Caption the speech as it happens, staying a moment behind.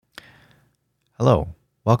Hello,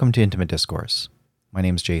 welcome to Intimate Discourse. My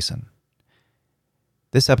name's Jason.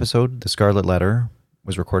 This episode, The Scarlet Letter,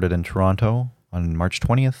 was recorded in Toronto on March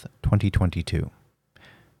 20th, 2022.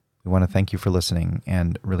 We want to thank you for listening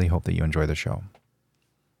and really hope that you enjoy the show.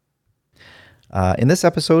 In this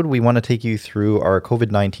episode, we want to take you through our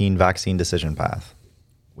COVID-19 vaccine decision path.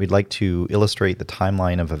 We'd like to illustrate the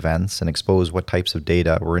timeline of events and expose what types of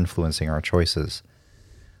data were influencing our choices.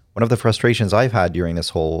 One of the frustrations I've had during this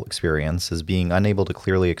whole experience is being unable to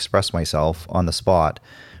clearly express myself on the spot,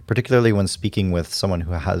 particularly when speaking with someone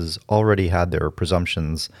who has already had their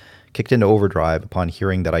presumptions kicked into overdrive upon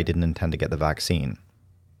hearing that I didn't intend to get the vaccine.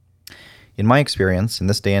 In my experience, in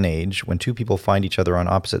this day and age, when two people find each other on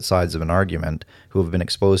opposite sides of an argument who have been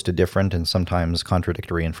exposed to different and sometimes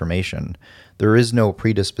contradictory information, there is no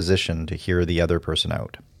predisposition to hear the other person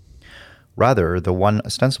out. Rather, the one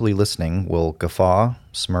ostensibly listening will guffaw,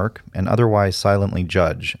 smirk, and otherwise silently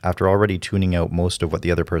judge after already tuning out most of what the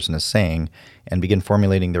other person is saying and begin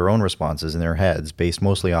formulating their own responses in their heads based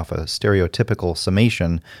mostly off a stereotypical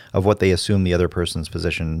summation of what they assume the other person's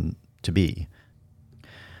position to be,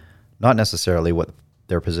 not necessarily what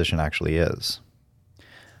their position actually is.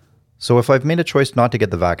 So if I've made a choice not to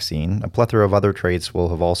get the vaccine, a plethora of other traits will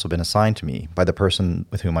have also been assigned to me by the person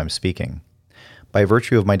with whom I'm speaking. By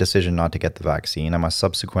virtue of my decision not to get the vaccine, I must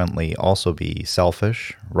subsequently also be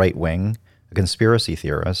selfish, right-wing, a conspiracy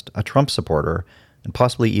theorist, a Trump supporter, and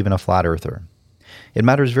possibly even a flat earther. It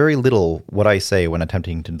matters very little what I say when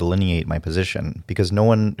attempting to delineate my position, because no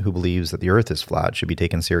one who believes that the earth is flat should be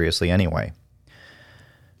taken seriously anyway.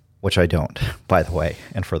 Which I don't, by the way,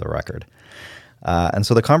 and for the record. And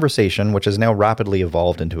so the conversation, which has now rapidly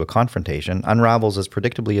evolved into a confrontation, unravels as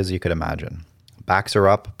predictably as you could imagine. Backs are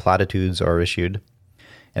up, platitudes are issued,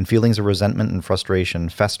 and feelings of resentment and frustration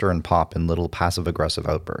fester and pop in little passive-aggressive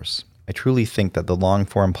outbursts. I truly think that the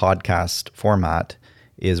long-form podcast format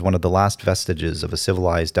is one of the last vestiges of a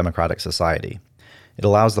civilized democratic society. It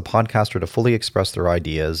allows the podcaster to fully express their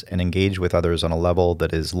ideas and engage with others on a level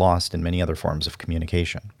that is lost in many other forms of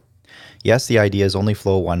communication. Yes, the ideas only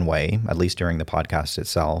flow one way, at least during the podcast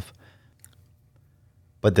itself,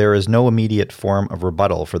 but there is no immediate form of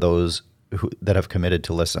rebuttal for those that have committed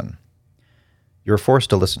to listen. You're forced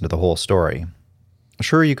to listen to the whole story.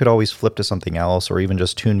 Sure, you could always flip to something else or even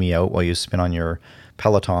just tune me out while you spin on your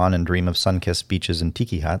Peloton and dream of sun-kissed beaches and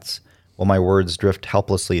tiki huts, while my words drift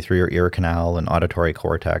helplessly through your ear canal and auditory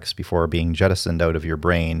cortex before being jettisoned out of your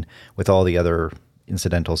brain with all the other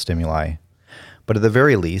incidental stimuli. But at the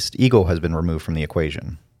very least, ego has been removed from the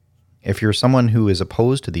equation. If you're someone who is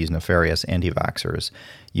opposed to these nefarious anti-vaxxers,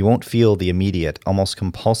 you won't feel the immediate, almost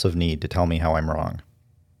compulsive need to tell me how I'm wrong.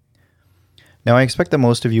 Now, I expect that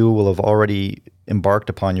most of you will have already embarked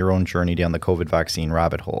upon your own journey down the COVID vaccine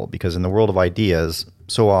rabbit hole, because in the world of ideas,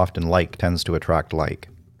 so often like tends to attract like.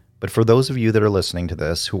 But for those of you that are listening to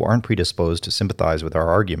this who aren't predisposed to sympathize with our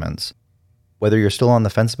arguments, whether you're still on the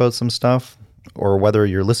fence about some stuff, or whether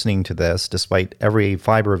you're listening to this despite every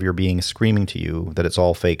fiber of your being screaming to you that it's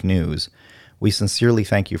all fake news, we sincerely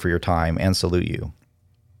thank you for your time and salute you.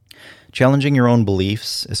 Challenging your own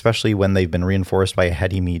beliefs, especially when they've been reinforced by a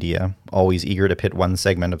heady media, always eager to pit one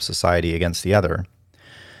segment of society against the other,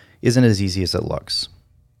 isn't as easy as it looks.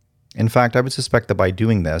 In fact, I would suspect that by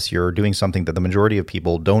doing this, you're doing something that the majority of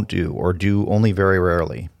people don't do or do only very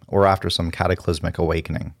rarely, or after some cataclysmic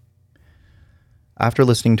awakening. After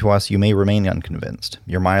listening to us, you may remain unconvinced.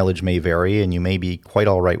 Your mileage may vary, and you may be quite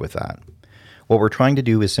all right with that. What we're trying to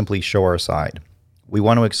do is simply show our side. We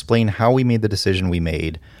want to explain how we made the decision we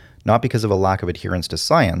made, not because of a lack of adherence to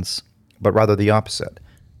science, but rather the opposite,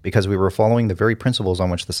 because we were following the very principles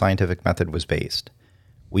on which the scientific method was based.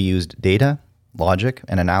 We used data, logic,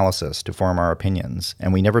 and analysis to form our opinions,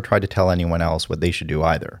 and we never tried to tell anyone else what they should do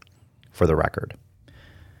either, for the record.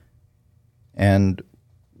 And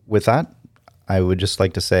with that, I would just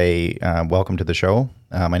like to say welcome to the show.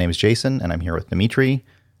 My name is Jason, and I'm here with Dimitri.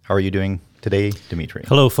 How are you doing today, Dimitri?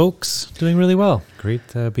 Hello, folks. Doing really well. Great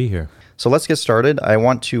to be here. So let's get started. I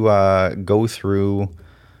want to go through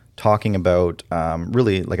talking about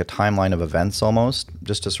really like a timeline of events almost,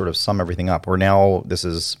 just to sort of sum everything up. This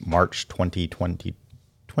is March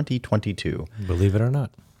 2022. Believe it or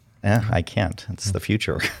not. I can't. It's the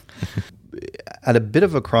future. At a bit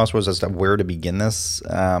of a crossroads as to where to begin this,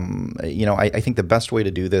 I think the best way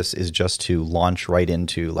to do this is just to launch right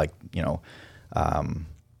into the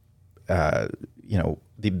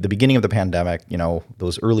beginning of the pandemic.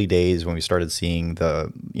 Those early days when we started seeing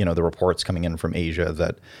the reports coming in from Asia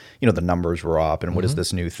that the numbers were up and what is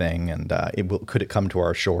this new thing and could it come to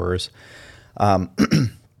our shores?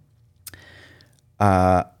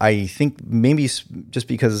 I think maybe just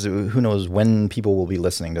because who knows when people will be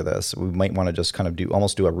listening to this, we might want to just kind of do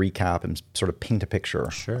a recap and sort of paint a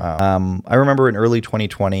picture. Sure. I remember in early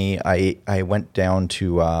 2020, I went down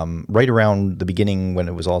to right around the beginning when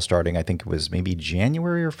it was all starting. I think it was maybe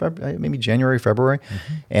January, February.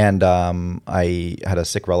 Mm-hmm. And I had a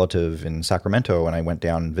sick relative in Sacramento, and I went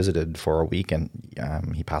down and visited for a week, and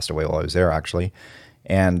he passed away while I was there, actually.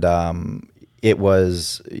 And it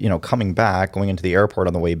was, coming back, going into the airport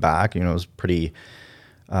on the way back, it was a pretty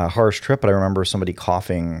harsh trip. But I remember somebody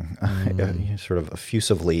coughing sort of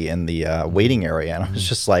effusively in the waiting area. And I was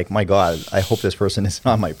just like, my God, I hope this person isn't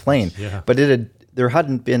on my plane. Yeah. But there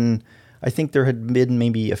hadn't been, I think there had been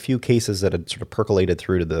maybe a few cases that had sort of percolated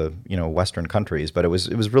through to the, Western countries. But it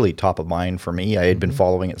was really top of mind for me. I had been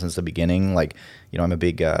following it since the beginning. Like, I'm a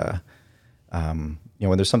big...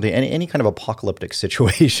 when there's something, any kind of apocalyptic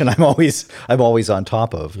situation, I'm always on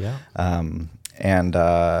top of. Yeah.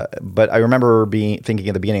 But I remember thinking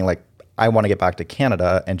at the beginning, like, I want to get back to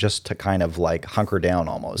Canada and just to kind of like hunker down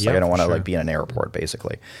almost. Like I don't want to like be in an airport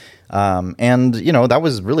basically. That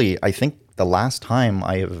was really, I think, the last time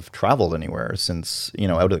I have traveled anywhere since,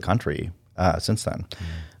 out of the country since then.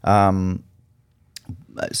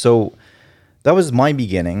 So that was my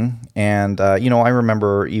beginning. And, I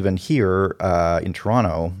remember even here in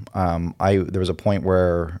Toronto, there was a point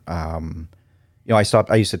where, I stopped.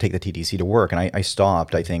 I used to take the TTC to work, and I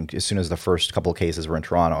stopped, I think, as soon as the first couple of cases were in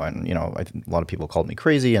Toronto. And, I think a lot of people called me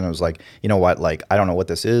crazy. And I was like, you know what, like, I don't know what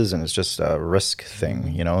this is. And it's just a risk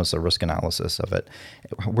thing, it's a risk analysis of it.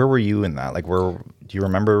 Where were you in that? Like, do you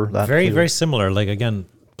remember that? Very, very similar. Like, again,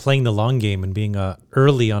 playing the long game and being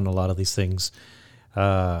early on a lot of these things.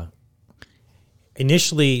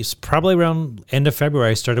 Initially, probably around end of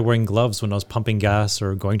February, I started wearing gloves when I was pumping gas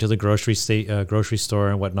or going to the grocery store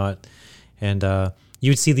and whatnot. And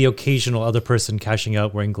you'd see the occasional other person cashing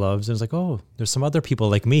out wearing gloves. And it's like, oh, there's some other people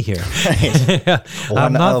like me here. Right.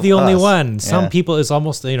 I'm not the only one. Some people is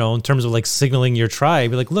almost, in terms of like signaling your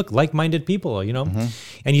tribe, you're like, look, like-minded people, And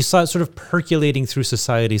you saw it sort of percolating through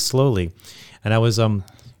society slowly. And I was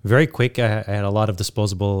very quick. I had a lot of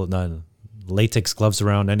disposable latex gloves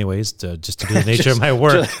around anyways, just to do the nature of my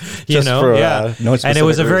work, and it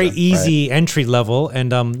was a very easy entry level.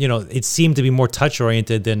 And, it seemed to be more touch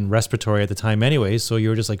oriented than respiratory at the time anyway. So you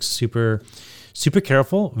were just like super, super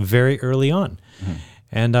careful very early on. Mm-hmm.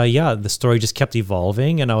 And the story just kept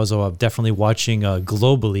evolving. And I was definitely watching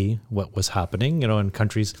globally what was happening, in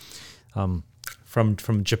countries from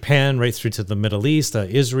Japan right through to the Middle East,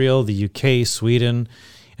 Israel, the UK, Sweden.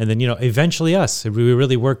 And then, eventually us. We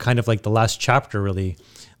really were kind of like the last chapter, really,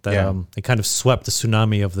 that it kind of swept the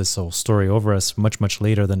tsunami of this whole story over us much, much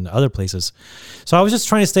later than other places. So I was just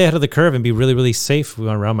trying to stay ahead of the curve and be really, really safe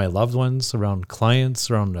around my loved ones, around clients,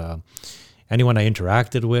 around anyone I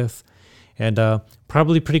interacted with. And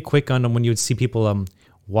probably pretty quick on when you would see people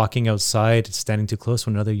walking outside, standing too close to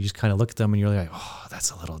one another, you just kind of look at them and you're like, oh,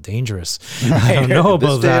 that's a little dangerous. I don't know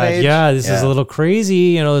about that. Yeah, this is a little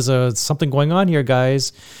crazy. There's something going on here,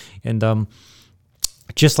 guys. And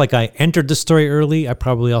just like I entered the story early, I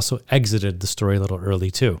probably also exited the story a little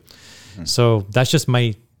early too. Mm-hmm. So that's just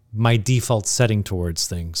my default setting towards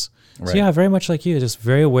things. Right. So very much like you, just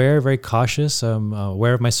very aware, very cautious,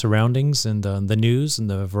 aware of my surroundings and the news and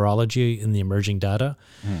the virology and the emerging data.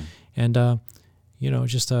 And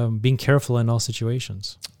just being careful in all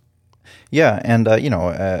situations. Yeah, and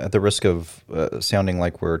at the risk of sounding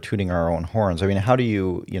like we're tooting our own horns, I mean, how do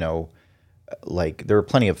you, like, there are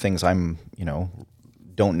plenty of things I'm,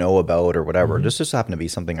 don't know about or whatever. Mm-hmm. This just happened to be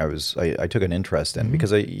something I took an interest in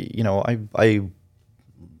because I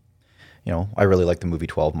really like the movie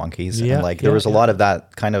 12 Monkeys. And there was a lot of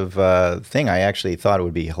that kind of thing. I actually thought it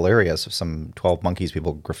would be hilarious if some 12 Monkeys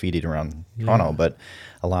people graffitied around Toronto, but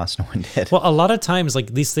alas, no one did. Well, a lot of times,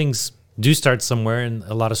 like, these things do start somewhere and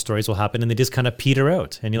a lot of stories will happen and they just kind of peter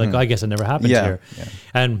out. And you're like, oh, I guess it never happened here. Yeah.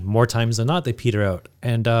 And more times than not, they peter out.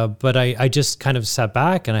 And but I just kind of sat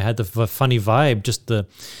back and I had the funny vibe, just the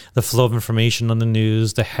flow of information on the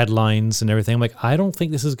news, the headlines and everything. I'm like, I don't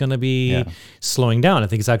think this is going to be slowing down. I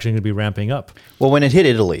think it's actually going to be ramping up. Well, when it hit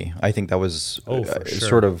Italy, I think that was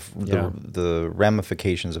sort of the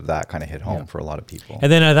ramifications of that kind of hit home for a lot of people.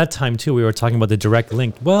 And then at that time too, we were talking about the direct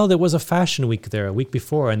link. Well, there was a fashion week there a week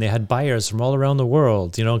before and they had buyers from all around the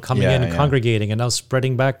world, coming in and congregating and now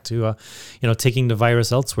spreading back to, taking the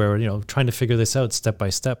virus elsewhere, trying to figure this out step by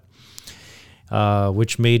step,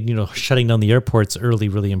 which made, shutting down the airports early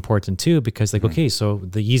really important too, because okay, so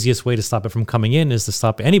the easiest way to stop it from coming in is to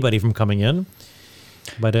stop anybody from coming in.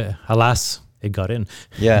 But alas, it got in.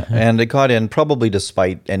 Yeah, and it got in probably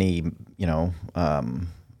despite any,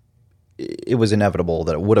 it was inevitable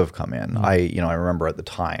that it would have come in. I remember at the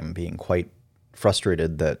time being quite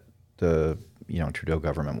frustrated that the Trudeau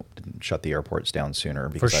government didn't shut the airports down sooner,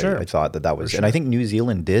 because I thought that was, and I think New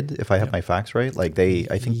Zealand did, if I have my facts right. Like I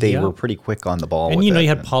think they were pretty quick on the ball. And with you it.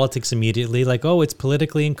 had politics immediately, like, oh, it's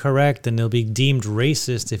politically incorrect, and it'll be deemed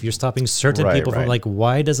racist if you're stopping certain people from, like,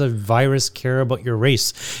 why does a virus care about your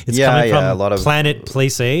race? It's coming from a lot of planet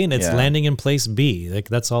place A and it's landing in place B. Like,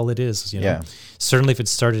 that's all it is. Certainly, if it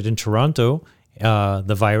started in Toronto,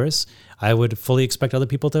 the virus, I would fully expect other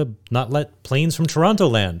people to not let planes from Toronto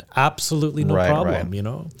land. Absolutely no problem.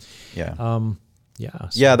 Yeah.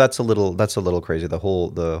 So. That's a little crazy. The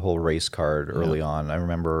whole race card early on. I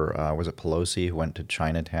remember, was it Pelosi who went to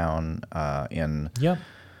Chinatown and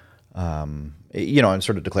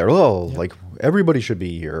sort of declared, like everybody should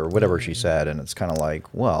be here, or whatever she said. And it's kind of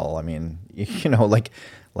like, well, I mean,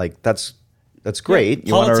 that's great.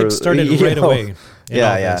 Politics started right away.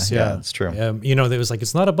 Yeah, it's true. It was like,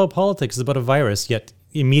 it's not about politics, it's about a virus, yet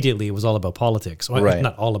immediately it was all about politics. Well,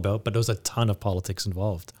 not all about, but there was a ton of politics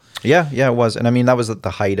involved. Yeah, it was. And I mean, that was at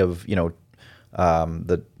the height of,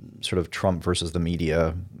 the sort of Trump versus the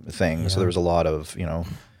media thing. Yeah. So there was a lot of,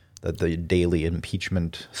 the daily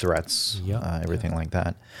impeachment threats, everything like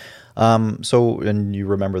that. And you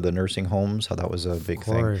remember the nursing homes, how that was a big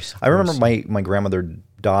thing. I remember my grandmother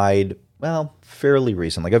died, well, fairly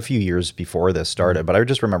recent, like a few years before this started. But I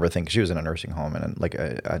just remember thinking, she was in a nursing home and like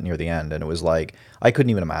near the end, and it was like, I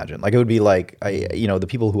couldn't even imagine. Like, it would be like, the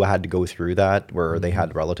people who had to go through that, where they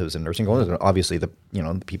had relatives in nursing homes, and obviously the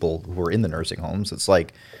people who were in the nursing homes, it's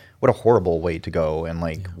like, what a horrible way to go. And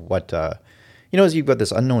like what, as you've got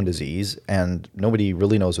this unknown disease and nobody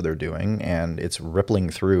really knows what they're doing, and it's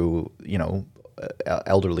rippling through,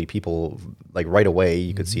 elderly people, like right away.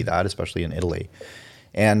 You could see that, especially in Italy.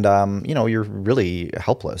 And, you're really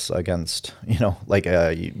helpless against, you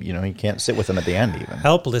can't sit with them at the end even.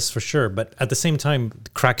 Helpless for sure. But at the same time,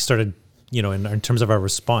 cracks started, in terms of our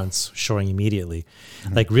response, showing immediately.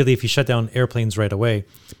 Mm-hmm. Like, really, if you shut down airplanes right away,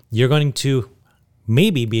 you're going to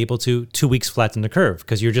maybe be able to 2 weeks flatten the curve,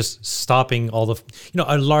 because you're just stopping all the,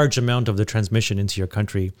 a large amount of the transmission into your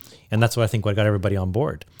country. And that's what I think what got everybody on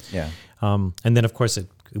board. Yeah. And then, of course,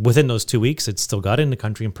 within those 2 weeks, it still got in the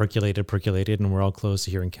country and percolated, and we're all closed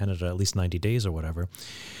here in Canada at least 90 days or whatever.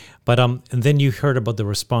 But and then you heard about the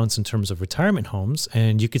response in terms of retirement homes,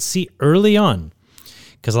 and you could see early on,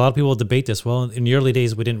 because a lot of people debate this, well, in the early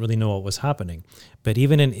days, we didn't really know what was happening. But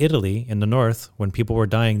even in Italy, in the north, when people were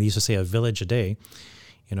dying, they used to say a village a day,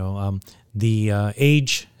 the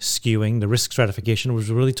age skewing, the risk stratification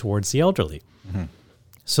was really towards the elderly. Mm-hmm.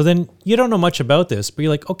 So then you don't know much about this, but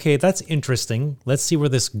you're like, okay, that's interesting. Let's see where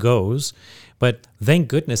this goes. But thank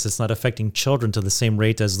goodness it's not affecting children to the same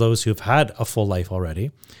rate as those who've had a full life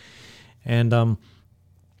already. And and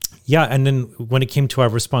then when it came to our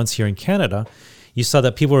response here in Canada, you saw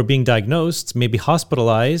that people were being diagnosed, maybe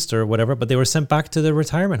hospitalized or whatever, but they were sent back to their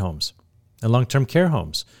retirement homes and long-term care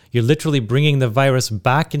homes. You're literally bringing the virus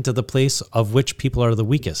back into the place of which people are the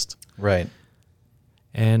weakest. Right.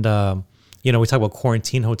 And we talk about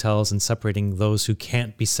quarantine hotels and separating those who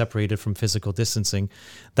can't be separated from physical distancing.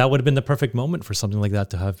 That would have been the perfect moment for something like that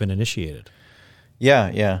to have been initiated. Yeah.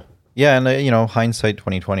 And, hindsight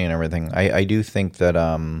 2020 and everything. I do think that,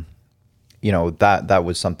 that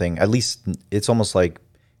was something, at least it's almost like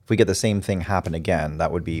if we get the same thing happen again,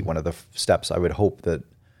 that would be one of the steps. I would hope that,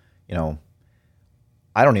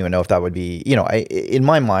 I don't even know if that would be, in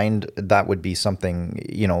my mind, that would be something,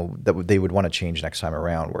 that they would want to change next time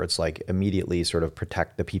around, where it's like immediately sort of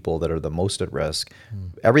protect the people that are the most at risk.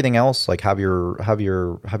 Everything else, like have your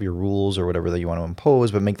rules or whatever that you want to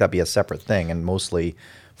impose, but make that be a separate thing and mostly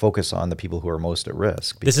focus on the people who are most at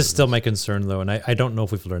risk. This is still my concern, though, and I don't know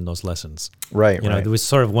if we've learned those lessons. Right. There was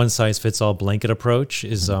sort of one size fits all blanket approach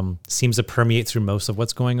seems to permeate through most of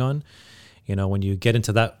what's going on. When you get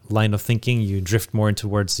into that line of thinking, you drift more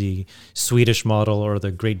towards the Swedish model or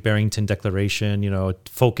the Great Barrington Declaration,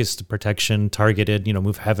 focused protection, targeted,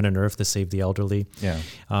 move heaven and earth to save the elderly. Yeah.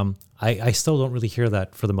 I still don't really hear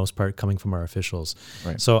that for the most part coming from our officials.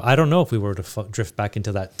 Right. So I don't know if we were to drift back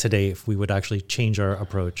into that today, if we would actually change our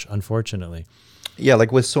approach, unfortunately. Yeah,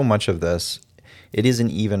 like with so much of this, it isn't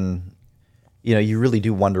even... you really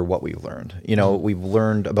do wonder what we've learned. We've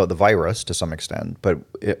learned about the virus to some extent, but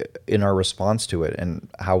in our response to it and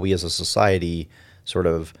how we as a society sort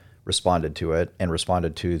of responded to it and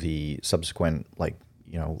responded to the subsequent,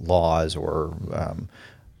 laws or,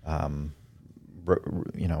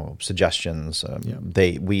 suggestions.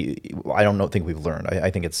 I don't think we've learned.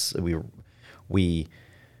 I think it's we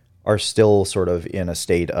are still sort of in a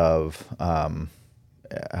state of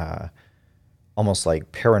almost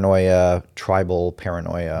like paranoia, tribal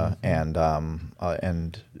paranoia, and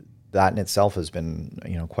that in itself has been,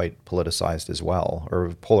 quite politicized as well, or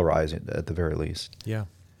polarized at the very least. Yeah,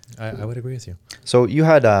 I would agree with you. So you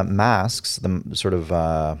had masks, the sort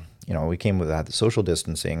of, we came with that, the social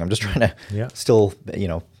distancing. I'm just trying to Yeah. still,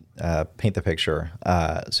 paint the picture.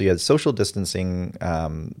 So you had social distancing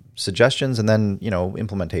suggestions, and then,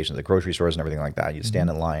 implementations at grocery stores and everything like that. You stand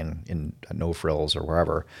in line in No Frills or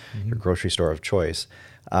wherever, your grocery store of choice,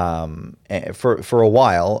 for a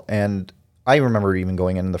while. And I remember even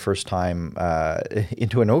going in the first time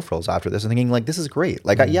into a No Frills after this and thinking, like, this is great.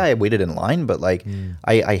 Like, I waited in line, but like,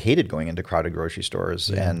 I hated going into crowded grocery stores.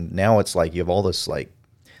 Yeah. And now it's like you have all this like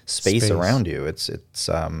space around you. It's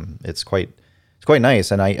quite nice.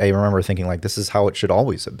 And I remember thinking, like, this is how it should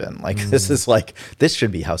always have been. Like, this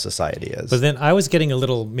should be how society is. But then I was getting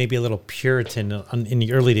maybe a little Puritan in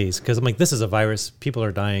the early days, because I'm like, this is a virus. People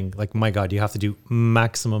are dying. Like, my God, you have to do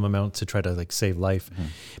maximum amount to try to like save life.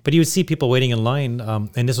 But you would see people waiting in line,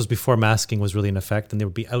 and this was before masking was really in effect, and they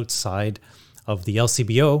would be outside of the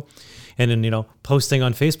LCBO. And then, posting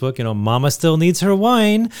on Facebook, mama still needs her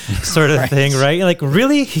wine sort of Right. thing, right? Like,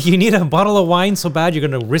 really? You need a bottle of wine so bad you're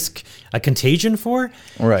going to risk a contagion for?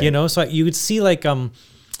 Right. So you would see like,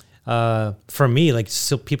 for me, like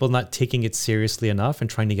still people not taking it seriously enough and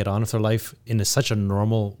trying to get on with their life in such a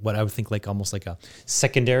normal, what I would think like almost like a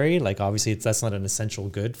secondary, like obviously that's not an essential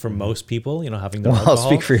good for most people, having their alcohol.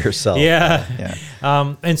 Speak for yourself. Yeah.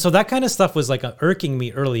 Yeah. And so that kind of stuff was like irking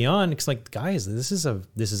me early on. It's like, guys, this is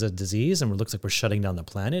a disease, and it looks like we're shutting down the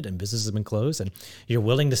planet, and businesses have been closed, and you're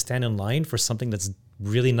willing to stand in line for something that's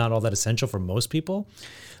really not all that essential for most people.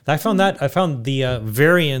 I found the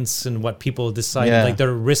variance in what people decided, like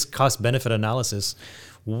their risk cost benefit analysis,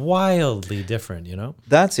 wildly different.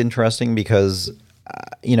 That's interesting because,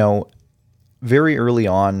 very early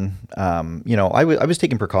on, I was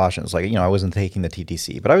taking precautions. Like, I wasn't taking the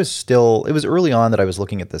TTC, but it was early on that I was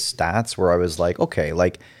looking at the stats where I was like, okay,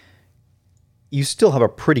 like, you still have a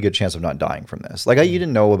pretty good chance of not dying from this. Like, you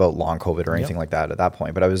didn't know about long COVID or anything like that at that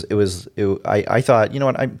point, but I thought,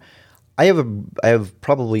 what, I have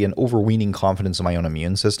probably an overweening confidence in my own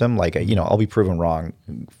immune system. Like, I'll be proven wrong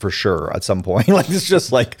for sure at some point. Like, it's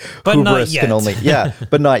just like but hubris can only,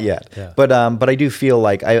 but not yet. Yeah. But I do feel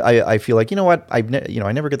like I feel like, what, I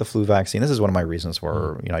never get the flu vaccine. This is one of my reasons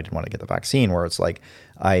for, I didn't want to get the vaccine, where it's like,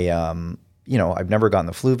 I've never gotten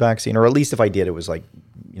the flu vaccine, or at least if I did, it was like,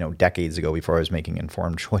 decades ago before I was making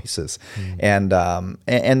informed choices. And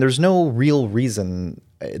there's no real reason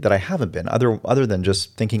that I haven't been other than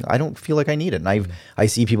just thinking I don't feel like I need it. And I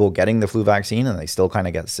see people getting the flu vaccine and they still kind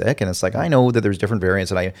of get sick. And it's like, I know that there's different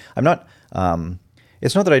variants, and I'm not,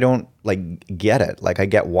 it's not that I don't like get it. Like, I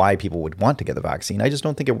get why people would want to get the vaccine. I just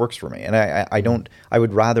don't think it works for me. And I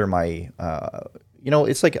would rather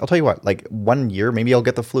it's like, I'll tell you what, like 1 year, maybe I'll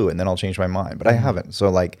get the flu and then I'll change my mind, but I haven't. So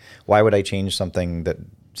like, why would I change something that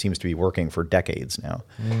seems to be working for decades now?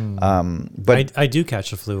 But I do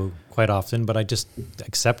catch the flu quite often, but I just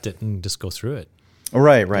accept it and just go through it.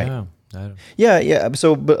 Right. Yeah.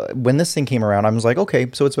 So but when this thing came around, I was like, okay,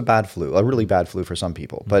 so it's a bad flu, a really bad flu for some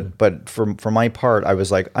people. But for my part, I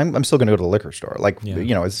was like, I'm still going to go to the liquor store. Like,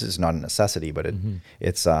 it's just not a necessity, but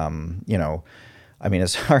it's I mean,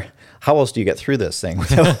 it's hard. How else do you get through this thing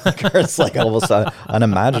without liquor? It's like almost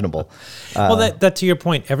unimaginable. Well, that to your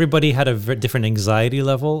point, everybody had a different anxiety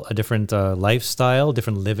level, a different lifestyle,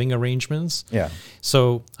 different living arrangements. Yeah.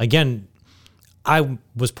 So again, I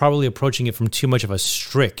was probably approaching it from too much of a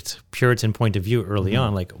strict Puritan point of view early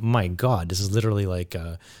on. Like, my God, this is literally like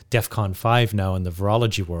DEFCON 5 now in the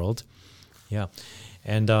virology world. Yeah.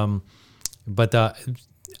 And,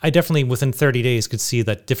 I definitely within 30 days could see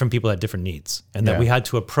that different people had different needs, and that we had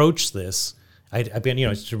to approach this. I've been,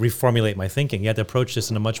 to reformulate my thinking, you had to approach this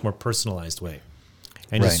in a much more personalized way,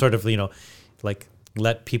 and just sort of, like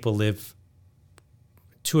let people live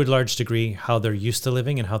to a large degree how they're used to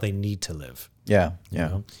living and how they need to live. Yeah.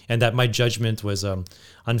 And that my judgment was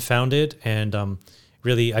unfounded, and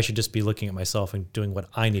really I should just be looking at myself and doing what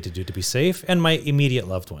I need to do to be safe and my immediate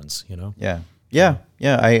loved ones. Yeah.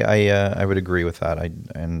 I would agree with that.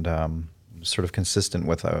 And sort of consistent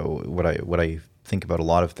with what I think about a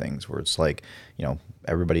lot of things, where it's like,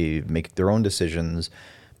 everybody make their own decisions,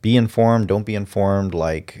 be informed, don't be informed,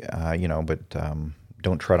 like, but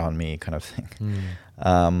don't tread on me kind of thing.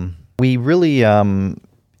 We really,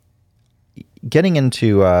 getting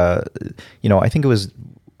into, I think it was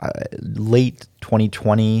late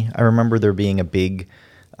 2020. I remember there being a big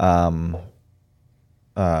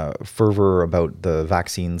fervor about the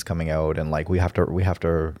vaccines coming out, and like we have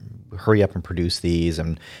to hurry up and produce these,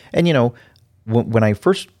 and when I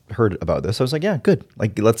first heard about this, I was like, yeah, good.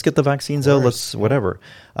 Like, let's get the vaccines out. Let's whatever.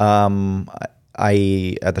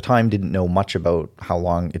 I at the time didn't know much about how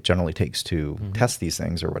long it generally takes to test these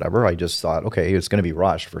things or whatever. I just thought, okay, it's going to be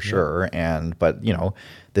rushed for sure. But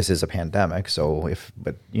this is a pandemic, so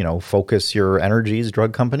focus your energies,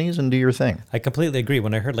 drug companies, and do your thing. I completely agree.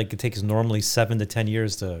 When I heard like it takes normally 7 to 10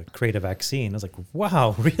 years to create a vaccine, I was like,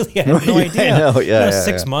 wow, really? I had no idea. I know.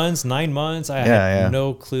 6 months, 9 months. I had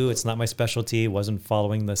no clue. It's not my specialty. Wasn't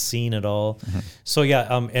following the scene at all. So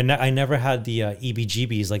and I never had the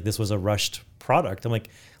EBGBs like this was a rushed product. I'm like,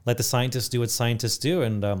 let the scientists do what scientists do,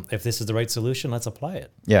 and if this is the right solution, let's apply it.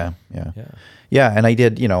 Yeah. And I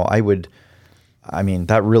did.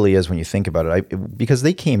 That really is when you think about it. Because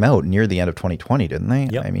they came out near the end of 2020, didn't they?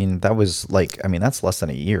 Yep. that was that's less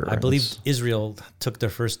than a year. I believe Israel took their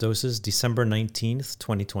first doses December 19th,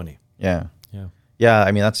 2020. Yeah.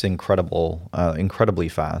 That's incredible, incredibly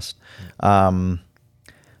fast.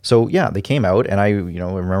 So they came out, and I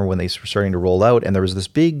remember when they were starting to roll out, and there was this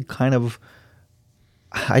big kind of,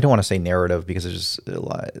 I don't want to say narrative because it just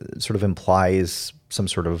sort of implies some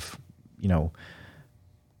sort of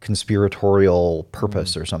conspiratorial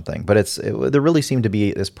purpose or something. But there really seemed to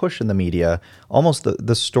be this push in the media. Almost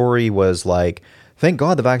the story was like, thank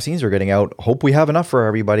God the vaccines are getting out. Hope we have enough for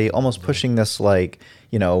everybody. Almost pushing this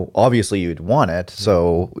obviously you'd want it.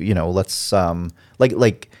 So, let's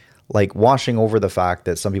like washing over the fact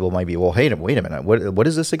that some people might be, well, hey, wait a minute. What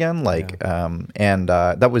is this again?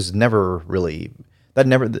 That was never really,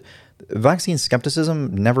 vaccine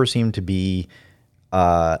skepticism never seemed to be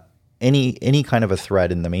any kind of a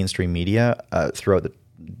thread in the mainstream media throughout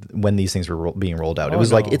when these things were being rolled out. It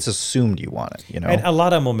was like it's assumed you want it, And a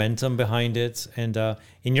lot of momentum behind it, and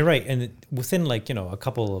you're right. And within a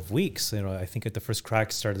couple of weeks, I think at the first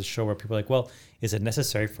cracks started to show where people are like, well, is it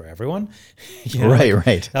necessary for everyone?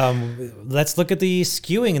 Right. Let's look at the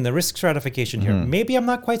skewing and the risk stratification here. Maybe I'm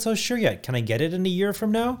not quite so sure yet. Can I get it in a year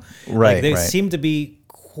from now? Right. They seem to be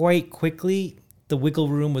quite quickly. The wiggle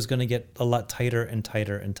room was going to get a lot tighter and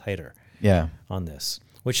tighter and tighter. Yeah. On this,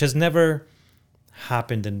 which has never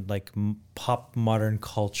happened in pop modern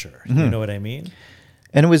culture. You know what I mean?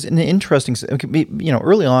 And it was an interesting,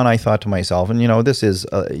 early on I thought to myself, and this is,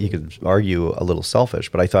 you could argue a little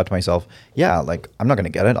selfish, but I thought to myself, I'm not going to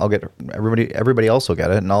get it. I'll get everybody else will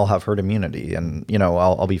get it, and I'll have herd immunity, and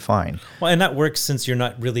I'll be fine. Well, and that works since you're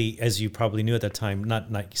not really, as you probably knew at that time,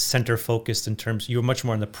 not center focused in terms, you were much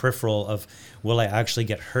more in the peripheral of, will I actually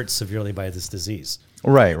get hurt severely by this disease?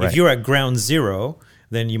 Right. If you're at ground zero,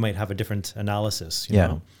 then you might have a different analysis, you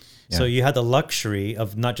know? So you had the luxury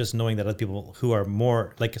of not just knowing that other people who are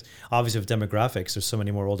more, obviously with demographics, there's so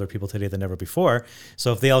many more older people today than ever before.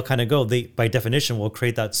 So if they all kind of go, they, by definition, will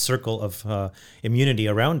create that circle of immunity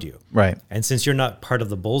around you. Right. And since you're not part of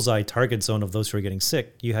the bullseye target zone of those who are getting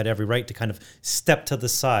sick, you had every right to kind of step to the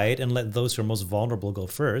side and let those who are most vulnerable go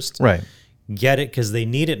first. Right. Get it because they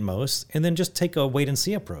need it most, and then just take a wait and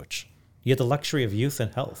see approach. You had the luxury of youth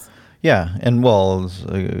and health. Yeah, and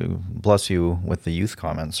bless you with the youth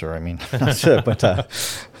comment, sir. It's all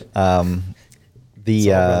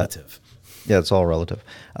relative. Yeah, it's all relative.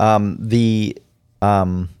 I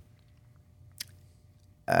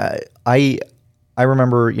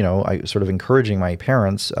remember, I sort of encouraging my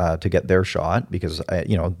parents to get their shot because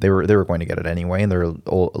they were going to get it anyway, and they're a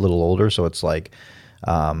little older, so it's like,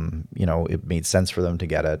 it made sense for them to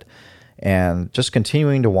get it. And just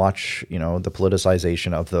continuing to watch, the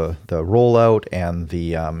politicization of the rollout and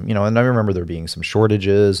the, and I remember there being some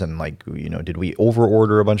shortages and did we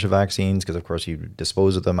overorder a bunch of vaccines? Because of course you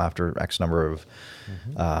dispose of them after X number of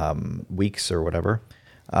weeks or whatever.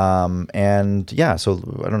 So I don't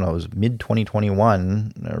know, it was mid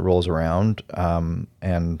 2021 rolls around,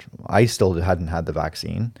 and I still hadn't had the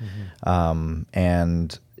vaccine,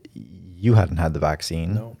 and you hadn't had the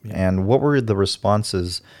vaccine. No, yeah. And what were the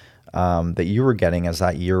responses that you were getting as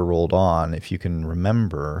that year rolled on, if you can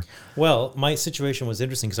remember? Well, my situation was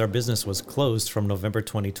interesting because our business was closed from November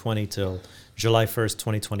 2020 till July 1st,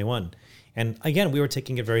 2021. And again, we were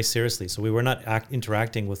taking it very seriously. So we were not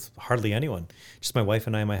interacting with hardly anyone, just my wife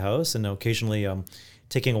and I in my house, and occasionally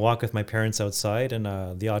taking a walk with my parents outside, and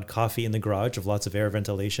the odd coffee in the garage of lots of air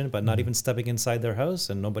ventilation, but not even stepping inside their house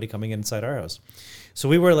and nobody coming inside our house. So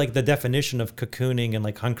we were the definition of cocooning and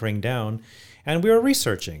hunkering down. And we were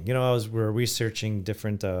researching, we were researching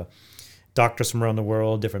different doctors from around the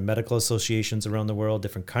world, different medical associations around the world,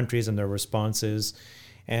 different countries and their responses.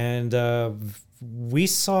 And we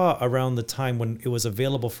saw around the time when it was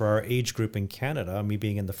available for our age group in Canada, me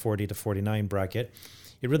being in the 40 to 49 bracket,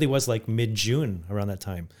 it really was mid-June around that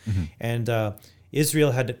time. And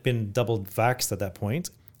Israel had been double vaxxed at that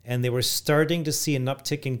point. and they were starting to see an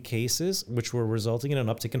uptick in cases, which were resulting in an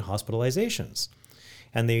uptick in hospitalizations.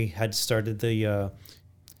 And they had started the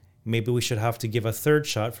maybe we should have to give a third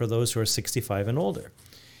shot for those who are 65 and older.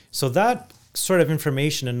 So that sort of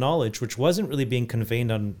information and knowledge, which wasn't really being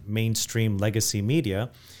conveyed on mainstream legacy media,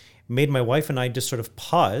 made my wife and I just sort of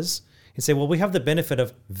pause and say, well, we have the benefit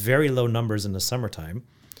of very low numbers in the summertime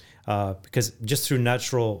because just through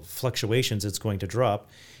natural fluctuations, it's going to drop.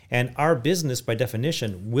 And our business, by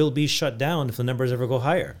definition, will be shut down if the numbers ever go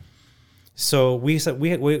higher. So we said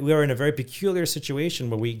we are in a very peculiar situation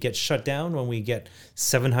where we get shut down when we get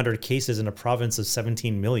 700 cases in a province of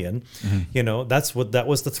 17 million. Mm-hmm. You know, that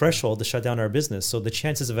was the threshold to shut down our business. So the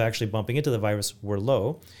chances of actually bumping into the virus were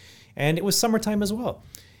low. And it was summertime as well.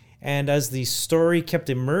 And as the story kept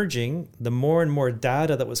emerging, the more and more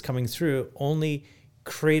data that was coming through only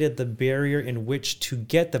created the barrier in which to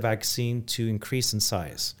get the vaccine to increase in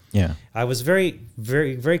size. Yeah, I was very,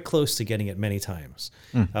 very, very close to getting it many times.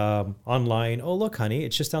 Online, oh, look, honey,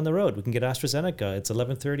 it's just down the road. We can get AstraZeneca. It's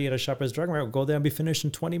 11:30 at a Shoppers Drug Mart. We'll go there and be finished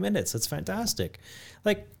in 20 minutes. That's fantastic.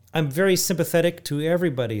 Like, I'm very sympathetic to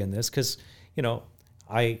everybody in this because, you know,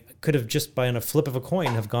 I could have just by a flip of a coin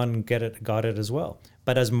have gone and got it as well.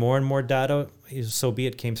 But as more and more data, so be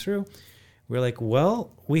it, came through, we're like,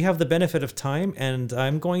 well, we have the benefit of time, and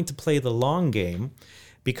I'm going to play the long game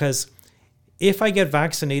because if I get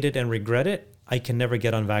vaccinated and regret it, I can never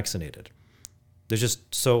get unvaccinated.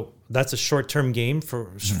 So that's a short-term game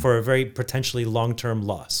for a very potentially long-term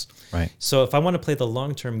loss. Right. So if I want to play the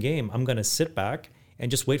long-term game, I'm going to sit back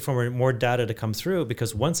and just wait for more data to come through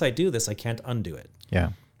because once I do this, I can't undo it. Yeah.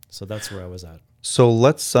 So that's where I was at. So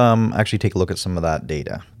let's actually take a look at some of that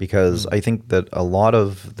data because I think that a lot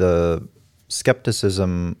of the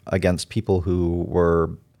skepticism against people who were,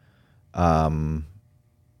 I'm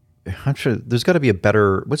sure there's got to be a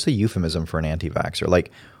better, what's the euphemism for an anti-vaxxer?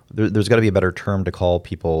 Like there's got to be a better term to call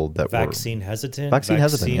people that vaccine hesitant, vaccine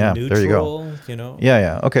hesitant. Yeah, neutral, there you go. You know?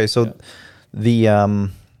 Yeah. Okay. So the,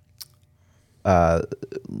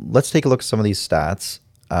 let's take a look at some of these stats.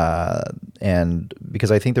 And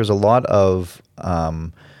because I think there's a lot of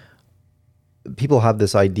people have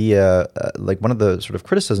this idea, like one of the sort of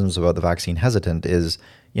criticisms about the vaccine hesitant is,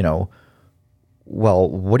 you know, well,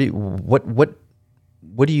 what are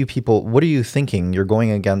you thinking? You're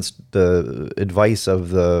going against the advice of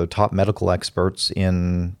the top medical experts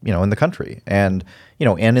in the country and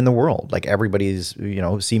in the world. Like everybody's,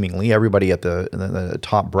 seemingly everybody at the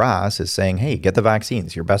top brass is saying, hey, get the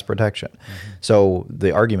vaccines, your best protection. Mm-hmm. So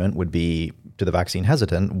the argument would be to the vaccine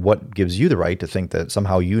hesitant, what gives you the right to think that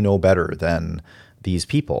somehow you know better than these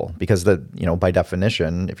people? Because by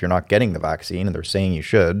definition, if you're not getting the vaccine and they're saying you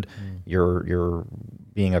should, you're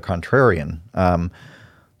being a contrarian.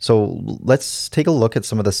 So let's take a look at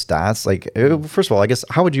some of the stats. Like, first of all, I guess,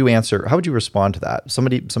 how would you respond to that?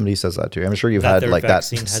 Somebody says that to you. I'm sure you've had like that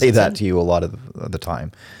say that to you a lot of the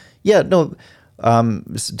time. Yeah, no,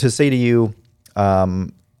 to say to you,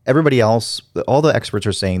 everybody else, all the experts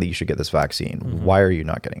are saying that you should get this vaccine. Mm-hmm. Why are you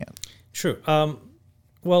not getting it? True.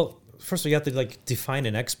 Well, first of all, you have to define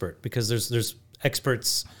an expert because there's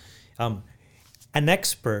experts. An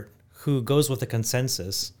expert who goes with the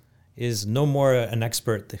consensus is no more an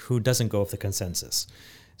expert who doesn't go with the consensus.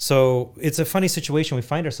 So it's a funny situation we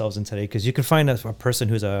find ourselves in today because you can find a person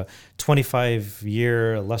who's a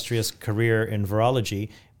 25-year illustrious career in virology,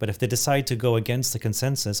 but if they decide to go against the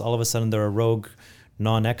consensus, all of a sudden they're a rogue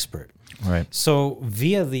non-expert. Right. So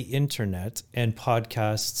via the internet and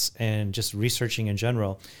podcasts and just researching in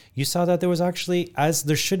general, you saw that there was actually, as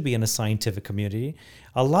there should be in a scientific community,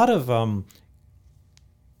 a lot of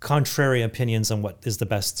contrary opinions on what is the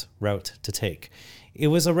best route to take. It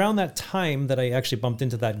was around that time that I actually bumped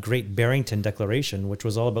into that great Barrington Declaration, which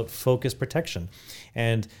was all about focused protection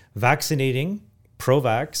and vaccinating,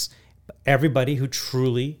 pro-vax, everybody who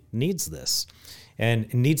truly needs this.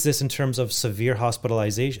 And needs this in terms of severe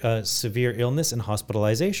hospitalization, severe illness and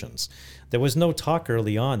hospitalizations. There was no talk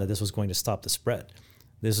early on that this was going to stop the spread.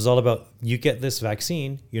 This is all about, you get this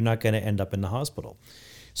vaccine, you're not going to end up in the hospital.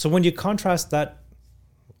 So when you contrast that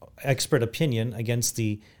expert opinion against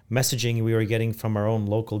the messaging we were getting from our own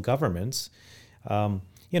local governments,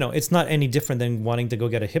 it's not any different than wanting to go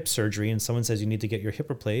get a hip surgery and someone says you need to get your hip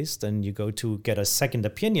replaced and you go to get a second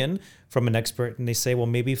opinion from an expert and they say, well,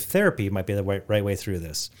 maybe therapy might be the right way through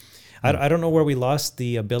this. I don't know where we lost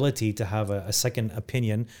the ability to have a second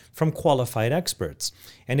opinion from qualified experts.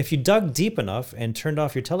 And if you dug deep enough and turned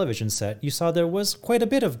off your television set, you saw there was quite a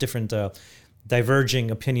bit of different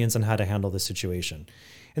diverging opinions on how to handle the situation.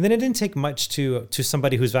 And then it didn't take much to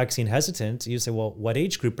somebody who's vaccine hesitant. You say, well, what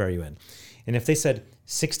age group are you in? And if they said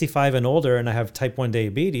 65 and older and I have type 1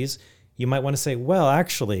 diabetes, you might want to say, well,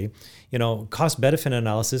 actually, cost-benefit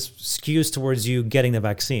analysis skews towards you getting the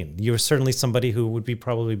vaccine. You're certainly somebody who would be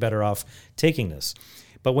probably better off taking this.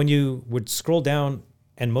 But when you would scroll down,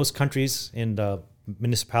 and most countries and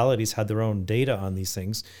municipalities had their own data on these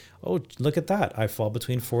things, oh, look at that. I fall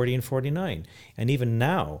between 40 and 49. And even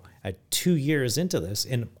now, at 2 years into this,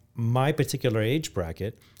 in my particular age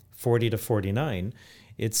bracket, 40 to 49,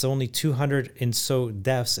 it's only 200 and so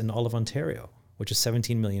deaths in all of Ontario, which is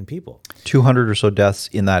 17 million people. 200 or so deaths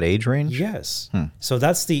in that age range? Yes. So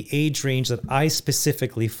that's the age range that I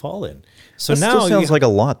specifically fall in. So that now still sounds like a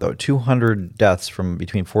lot, though. 200 deaths from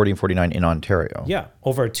between 40 and 49 in Ontario. Yeah,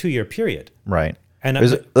 over a 2-year period. Right. And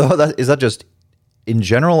is that just in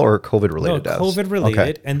general or COVID-related deaths? COVID-related.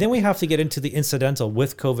 Okay. And then we have to get into the incidental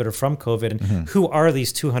with COVID or from COVID. And who are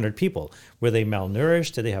these 200 people? Were they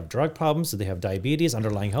malnourished? Did they have drug problems? Did they have diabetes,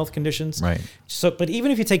 underlying health conditions? Right. So, but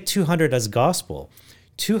even if you take 200 as gospel,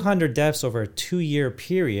 200 deaths over a 2-year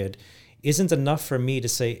period isn't enough for me to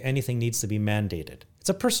say anything needs to be mandated. It's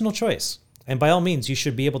a personal choice. And by all means, you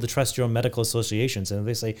should be able to trust your own medical associations. And if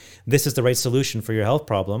they say this is the right solution for your health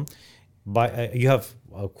problem, you have,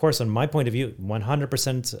 of course, on my point of view,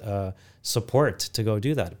 100% support to go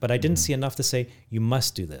do that. But I didn't see enough to say you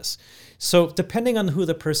must do this. So depending on who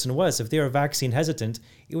the person was, if they are vaccine hesitant,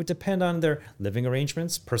 it would depend on their living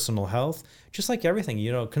arrangements, personal health, just like everything.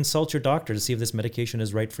 Consult your doctor to see if this medication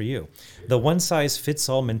is right for you. The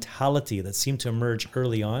one-size-fits-all mentality that seemed to emerge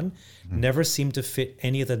early on never seemed to fit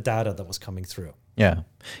any of the data that was coming through. Yeah.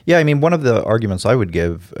 Yeah, I mean, one of the arguments I would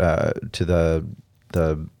give to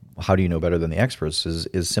the how do you know better than the experts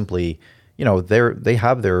is simply, they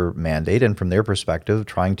have their mandate, and from their perspective,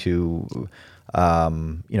 trying to,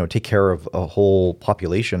 take care of a whole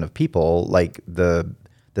population of people. Like the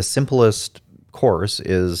simplest course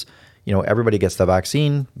is, everybody gets the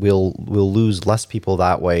vaccine. We'll lose less people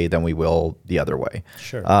that way than we will the other way.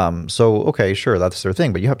 Sure. So okay, sure, that's their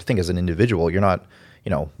thing, but you have to think as an individual. You're not,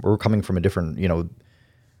 we're coming from a different,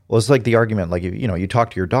 well, it's like the argument, like, you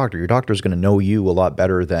talk to your doctor's going to know you a lot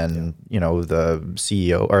better than, the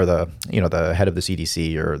CEO or the head of the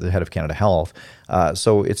CDC or the head of Canada Health.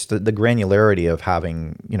 So it's the granularity of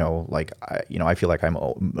having, I feel like I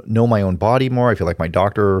know my own body more. I feel like my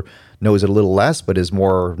doctor knows it a little less, but is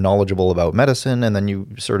more knowledgeable about medicine. And then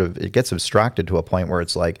it gets abstracted to a point where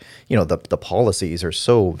it's like, the policies are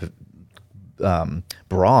so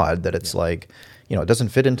broad that it's like, it doesn't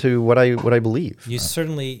fit into what I believe. You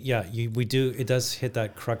certainly, we do. It does hit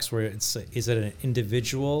that crux where is it an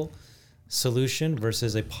individual solution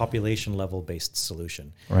versus a population level based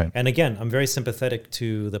solution? Right. And again, I'm very sympathetic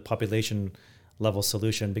to the population level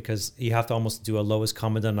solution because you have to almost do a lowest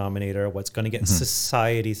common denominator, what's going to get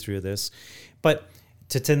society through this. But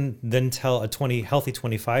to then tell a healthy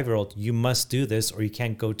 25-year-old, you must do this or you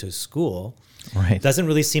can't go to school, right, doesn't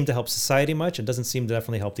really seem to help society much. It doesn't seem to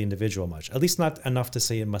definitely help the individual much, at least not enough to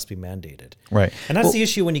say it must be mandated. Right. And that's the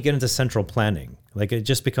issue when you get into central planning. Like it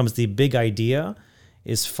just becomes the big idea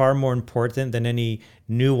is far more important than any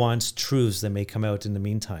nuanced truths that may come out in the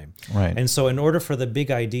meantime. Right. And so in order for the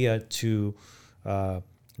big idea to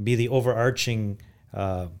be the overarching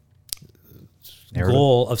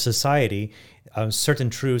goal of society, certain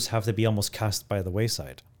truths have to be almost cast by the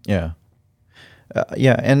wayside. Yeah.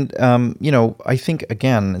 And I think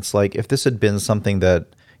again, it's like if this had been something that,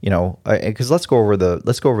 because let's go over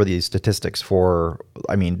the statistics for.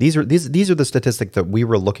 I mean, these are the statistics that we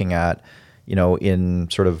were looking at, in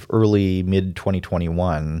sort of early mid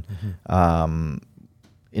 2021,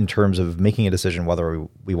 in terms of making a decision whether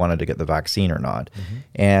we wanted to get the vaccine or not,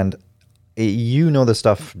 and. This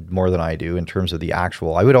stuff more than I do in terms of the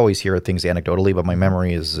actual. I would always hear things anecdotally, but my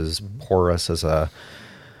memory is as porous as a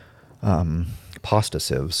pasta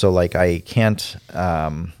sieve. So like I can't,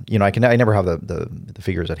 I never have the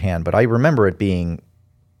figures at hand, but I remember it being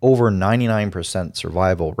over 99%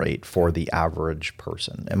 survival rate for the average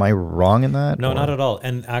person. Am I wrong in that? No, not at all.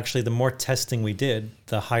 And actually, the more testing we did,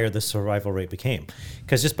 the higher the survival rate became.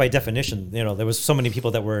 Because just by definition, there was so many people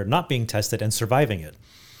that were not being tested and surviving it.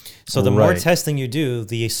 So the more testing you do,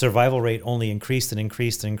 the survival rate only increased and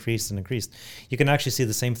increased and increased and increased. You can actually see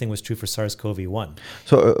the same thing was true for SARS-CoV-1.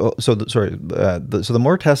 So the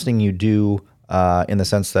more testing you do, in the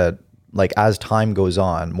sense that, like, as time goes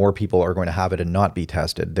on, more people are going to have it and not be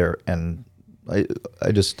tested. So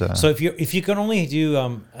if you can only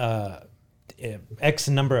do X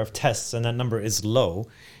number of tests and that number is low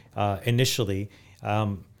initially.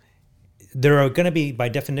 There are going to be, by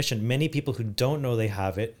definition, many people who don't know they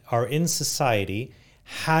have it, are in society,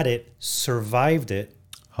 had it, survived it,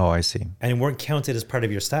 Oh, I see. and weren't counted as part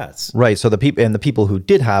of your stats. Right. So the people who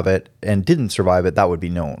did have it and didn't survive it, that would be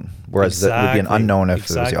known. Whereas that would be an unknown if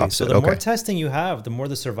it was the opposite. So the more testing you have, the more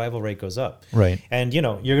the survival rate goes up. Right. And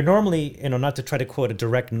you're normally, not to try to quote a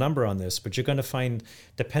direct number on this, but you're going to find,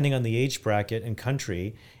 depending on the age bracket and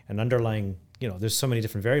country and underlying, there's so many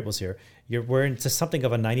different variables here. We're into something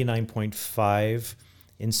of a 99.5.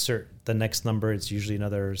 Insert the next number, it's usually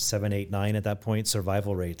another 7, 8, 9 at that point,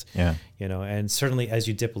 survival rate. Yeah. And certainly as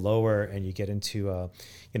you dip lower and you get into,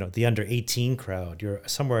 the under 18 crowd, you're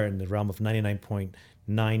somewhere in the realm of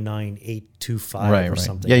 99.99825 or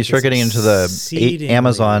something. Yeah, you start getting into the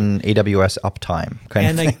Amazon AWS uptime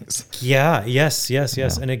kind of things. Yes.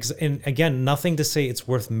 And again, nothing to say it's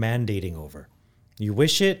worth mandating over. You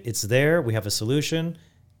wish it, it's there, we have a solution.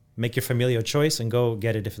 Make your familial choice and go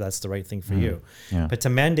get it if that's the right thing for you. Yeah. But to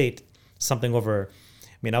mandate something over,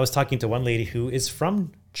 I was talking to one lady who is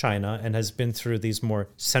from China and has been through these more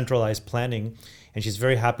centralized planning, and she's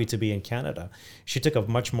very happy to be in Canada. She took a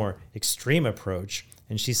much more extreme approach,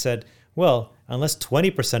 and she said, well, unless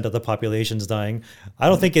 20% of the population's dying, I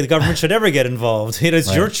don't think the government should ever get involved.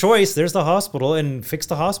 It's your choice. There's the hospital, and fix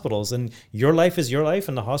the hospitals. And your life is your life,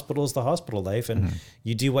 and the hospital is the hospital life. And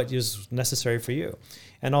you do what is necessary for you.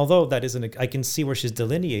 And although that isn't, I can see where she's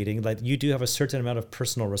delineating, like you do have a certain amount of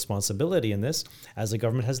personal responsibility in this, as the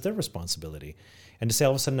government has their responsibility. And to say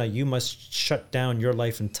all of a sudden now you must shut down your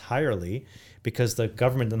life entirely because the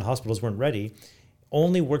government and the hospitals weren't ready,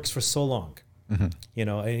 only works for so long.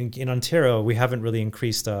 In Ontario, we haven't really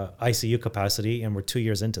increased ICU capacity, and we're 2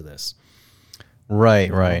 years into this.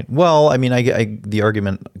 Right. Well, the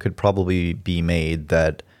argument could probably be made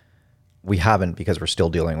that we haven't because we're still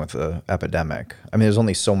dealing with the epidemic. There's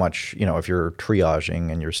only so much, if you're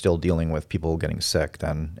triaging and you're still dealing with people getting sick,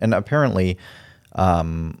 then, and apparently a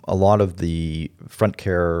lot of the front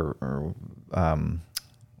care or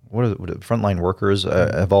frontline workers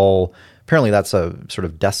have all, apparently that's a sort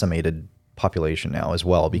of decimated population now as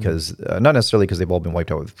well, because not necessarily because they've all been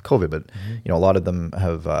wiped out with COVID, but a lot of them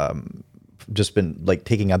have just been like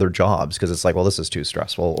taking other jobs because it's like, well, this is too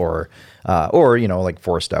stressful, or like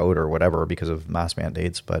forced out or whatever because of mask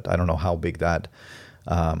mandates. But I don't know how big that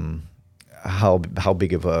how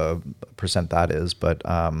big of a percent that is, but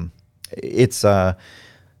it's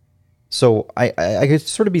so I could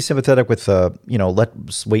sort of be sympathetic with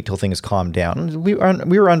let's wait till things calm down. We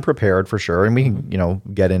were unprepared for sure, and we can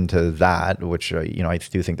get into that, which I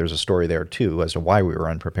do think there's a story there too as to why we were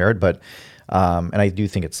unprepared. But and I do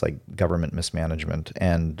think it's like government mismanagement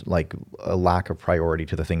and like a lack of priority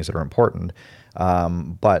to the things that are important.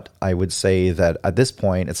 But I would say that at this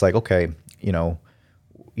point, it's like, okay,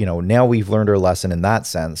 now we've learned our lesson in that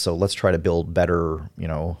sense. So let's try to build better,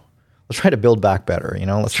 let's try to build back better.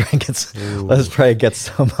 Let's try and get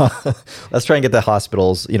the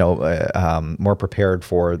hospitals, more prepared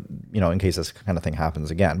for, in case this kind of thing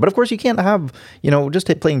happens again. But of course, you can't have,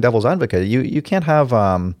 just playing devil's advocate. You can't have,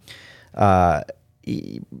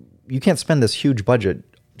 you can't spend this huge budget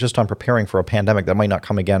just on preparing for a pandemic that might not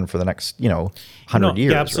come again for the next, 100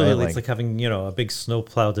 years. Yeah, absolutely. Right? It's like having, a big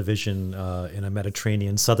snowplow division in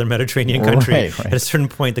a southern Mediterranean country. Right. At a certain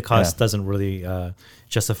point, the cost doesn't really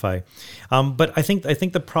justify. But I think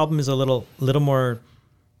the problem is a little more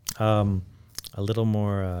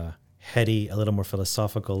heady, a little more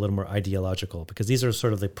philosophical, a little more ideological, because these are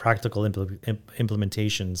sort of the practical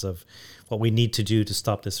implementations of what we need to do to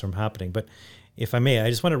stop this from happening. But if I may, I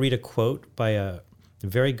just want to read a quote by a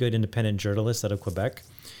very good independent journalist out of Quebec.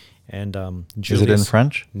 And is it in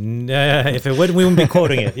French? If it would, we wouldn't be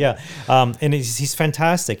quoting it. Yeah, and he's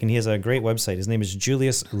fantastic, and he has a great website. His name is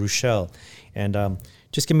Julius Ruchel, and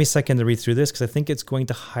just give me a second to read through this because I think it's going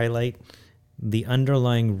to highlight the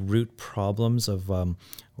underlying root problems of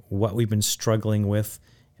what we've been struggling with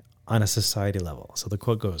on a society level. So the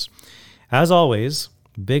quote goes, "As always,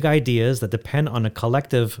 big ideas that depend on a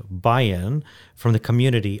collective buy-in from the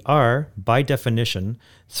community are, by definition,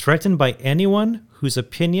 threatened by anyone whose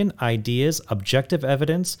opinion, ideas, objective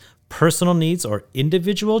evidence, personal needs, or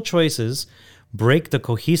individual choices break the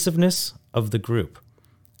cohesiveness of the group.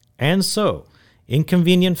 And so,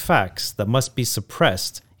 inconvenient facts that must be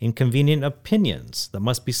suppressed, inconvenient opinions that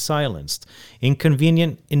must be silenced,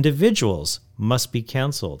 inconvenient individuals must be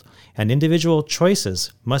canceled, and individual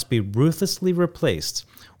choices must be ruthlessly replaced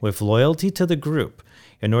with loyalty to the group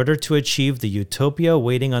in order to achieve the utopia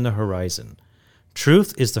waiting on the horizon.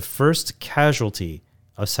 Truth is the first casualty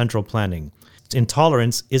of central planning.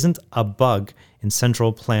 Intolerance isn't a bug in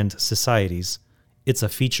central planned societies, it's a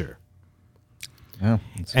feature." Yeah,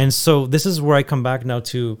 and so this is where I come back now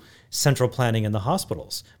to central planning in the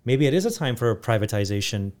hospitals. Maybe it is a time for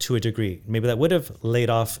privatization to a degree. Maybe that would have laid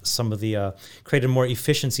off some of the, created more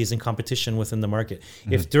efficiencies and competition within the market.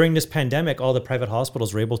 If during this pandemic, all the private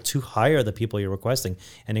hospitals were able to hire the people you're requesting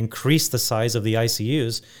and increase the size of the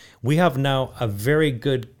ICUs, we have now a very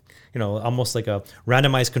good, almost like a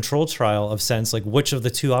randomized control trial of sense, like which of the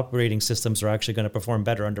two operating systems are actually going to perform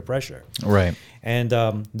better under pressure. Right. And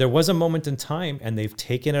there was a moment in time, and they've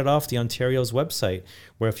taken it off the Ontario's website,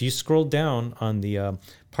 where if you scroll down on the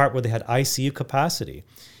part where they had ICU capacity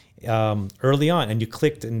early on, and you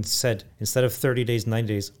clicked and said, instead of 30 days,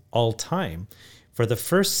 90 days, all time, for the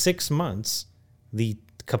first 6 months, the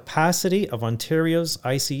capacity of Ontario's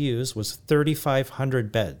ICUs was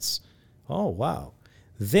 3,500 beds. Oh, wow.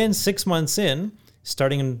 Then 6 months in,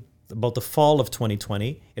 starting in about the fall of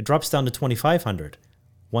 2020, it drops down to 2,500,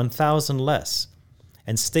 1,000 less,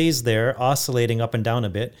 and stays there oscillating up and down a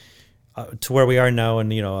bit to where we are now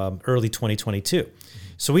in early 2022.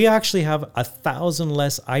 So we actually have 1,000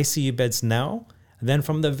 less ICU beds now than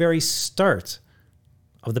from the very start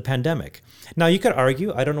of the pandemic. Now, you could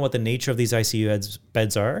argue, I don't know what the nature of these ICU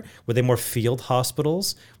beds are. Were they more field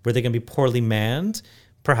hospitals? Were they going to be poorly manned?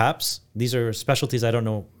 Perhaps. These are specialties I don't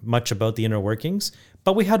know much about the inner workings,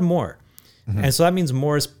 but we had more. And so that means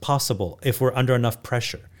more is possible if we're under enough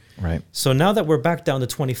pressure. Right. So now that we're back down to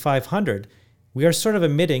 2,500, we are sort of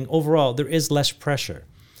admitting overall there is less pressure.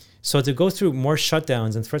 So to go through more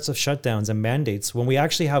shutdowns and threats of shutdowns and mandates when we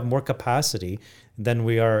actually have more capacity than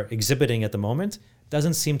we are exhibiting at the moment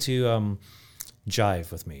doesn't seem to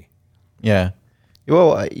jive with me. Yeah.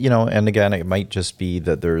 Well, and again, it might just be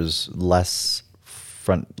that there's less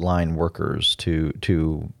frontline workers to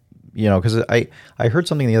because I heard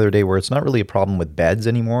something the other day where it's not really a problem with beds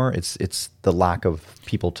anymore. It's the lack of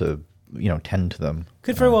people to tend to them.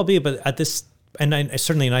 Could very well be, but at this, and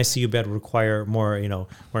certainly an ICU bed would require more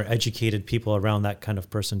more educated people around that kind of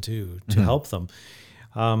person to help them.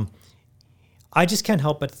 I just can't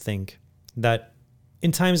help but think that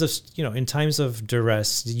in times of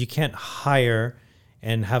duress, you can't hire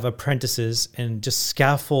and have apprentices and just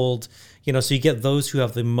scaffold. So you get those who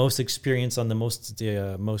have the most experience on the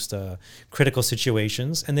most critical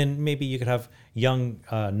situations, and then maybe you could have young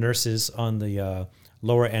nurses on the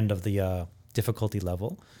lower end of the difficulty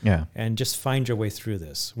level. Yeah, and just find your way through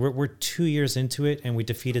this. We're 2 years into it, and we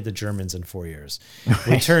defeated the Germans in 4 years.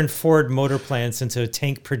 We turned Ford motor plants into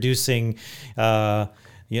tank producing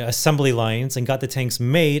assembly lines and got the tanks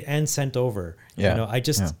made and sent over.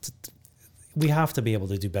 We have to be able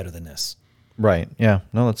to do better than this. Right. Yeah.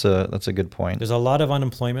 No, that's a good point. There's a lot of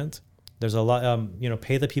unemployment. There's a lot,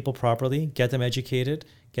 pay the people properly, get them educated,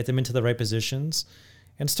 get them into the right positions,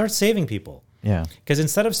 and start saving people. Yeah. Because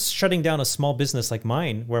instead of shutting down a small business like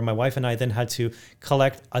mine, where my wife and I then had to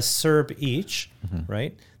collect a CERB each,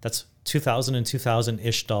 right? That's $2,000 and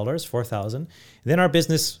 $2,000-ish, $4,000. Then our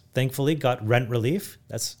business, thankfully, got rent relief.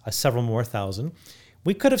 That's several more thousand.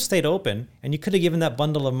 We could have stayed open, and you could have given that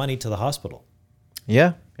bundle of money to the hospital.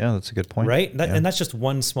 Yeah, that's a good point. Right? And that's just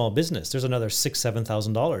one small business. There's another $6,000,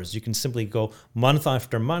 $7,000. You can simply go month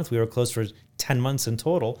after month. We were closed for 10 months in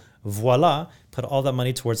total. Voila, put all that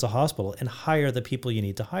money towards the hospital and hire the people you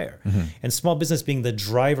need to hire. And small business being the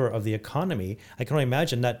driver of the economy, I can only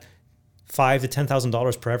imagine that $5,000 to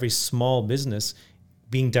 $10,000 per every small business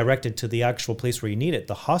being directed to the actual place where you need it,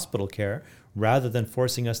 the hospital care, rather than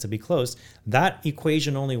forcing us to be closed. That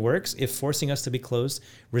equation only works if forcing us to be closed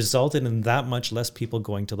resulted in that much less people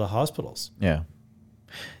going to the hospitals. Yeah.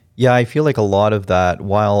 Yeah, I feel like a lot of that,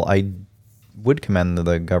 while I would commend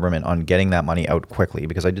the government on getting that money out quickly,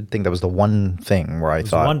 because I did think that was the one thing where I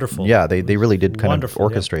thought, wonderful. Yeah, they really did kind of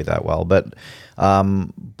orchestrate that well. But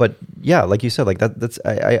yeah, like you said, like that's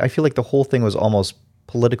I feel like the whole thing was almost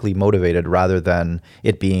politically motivated rather than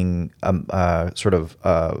it being sort of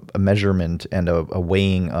a measurement and a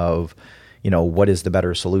weighing of, what is the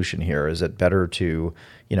better solution here? Is it better to,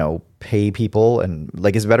 pay people, and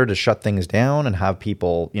like, is it better to shut things down and have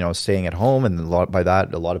people, staying at home? And by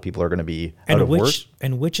that, a lot of people are going to be out of work.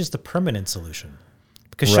 And which is the permanent solution?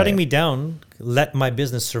 Because shutting me down let my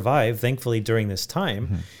business survive, thankfully, during this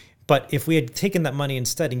time. But if we had taken that money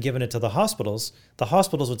instead and given it to the hospitals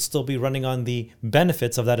would still be running on the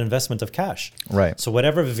benefits of that investment of cash. Right. So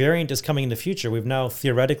whatever variant is coming in the future, we've now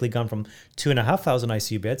theoretically gone from 2,500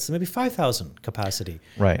 ICU beds to maybe 5,000 capacity.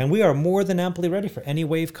 Right. And we are more than amply ready for any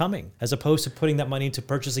wave coming, as opposed to putting that money into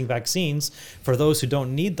purchasing vaccines for those who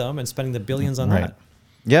don't need them and spending the billions on that.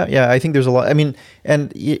 Yeah, I think there's a lot. I mean,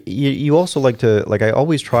 and you also like to, like, I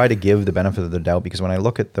always try to give the benefit of the doubt, because when I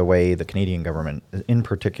look at the way the Canadian government in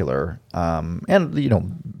particular,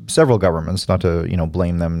 and, several governments, not to,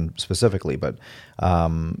 blame them specifically, but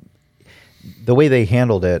the way they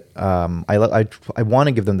handled it, I want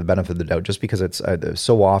to give them the benefit of the doubt, just because it's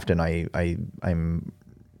so often I'm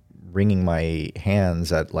wringing my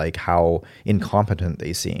hands at like how incompetent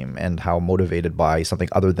they seem and how motivated by something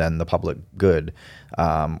other than the public good,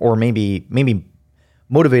 or maybe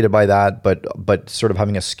motivated by that, but sort of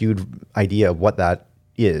having a skewed idea of what that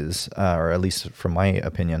is, or at least from my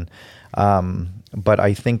opinion. But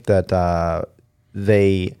I think that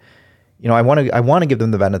they, I want to give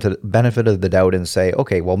them the benefit of the doubt and say,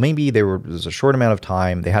 okay, well, maybe there was a short amount of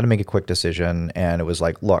time, they had to make a quick decision, and it was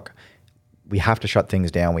like, look, we have to shut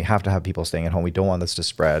things down. We have to have people staying at home. We don't want this to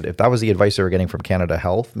spread. If that was the advice they were getting from Canada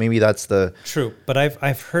Health, maybe that's the... True, but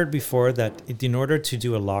I've heard before that in order to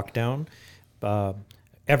do a lockdown,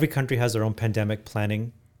 every country has their own pandemic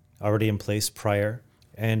planning already in place prior,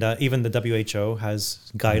 and even the WHO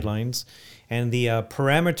has guidelines, and the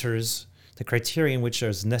parameters, the criteria in which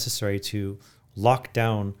is necessary to lock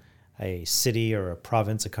down a city or a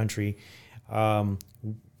province, a country.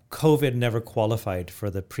 COVID never qualified for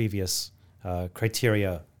the previous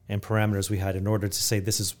criteria and parameters we had in order to say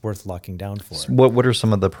this is worth locking down for. What are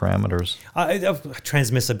some of the parameters?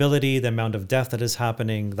 Transmissibility, the amount of death that is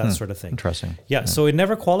happening, that sort of thing. Interesting. Yeah, so it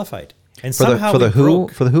never qualified. And for somehow the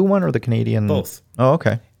WHO one or the Canadian? Both. Oh,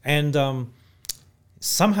 okay. And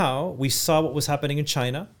somehow we saw what was happening in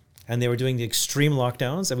China, and they were doing the extreme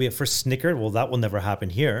lockdowns, and we at first snickered, well, that will never happen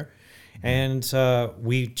here. And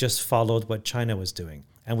we just followed what China was doing.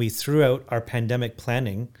 And we threw out our pandemic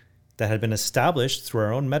planning that had been established through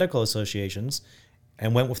our own medical associations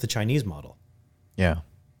and went with the Chinese model. Yeah.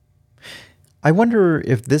 I wonder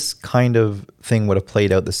if this kind of thing would have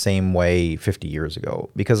played out the same way 50 years ago.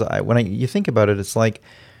 Because you think about it, it's like,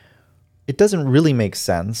 it doesn't really make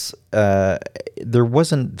sense. There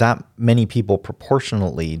wasn't that many people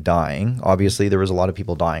proportionately dying. Obviously, there was a lot of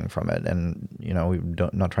people dying from it. And,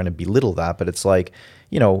 not trying to belittle that, but it's like,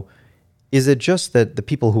 is it just that the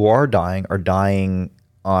people who are dying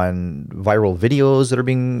on viral videos that are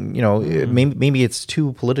being, maybe it's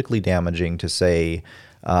too politically damaging to say,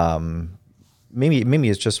 maybe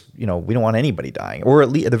it's just, we don't want anybody dying, or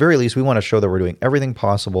at the very least, we want to show that we're doing everything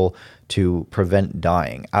possible to prevent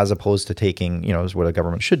dying, as opposed to taking, is what a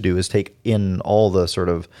government should do, is take in all the sort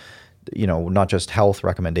of, not just health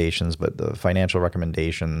recommendations, but the financial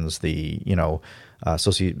recommendations, the,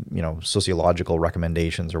 sociological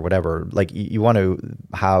recommendations or whatever. Like you want to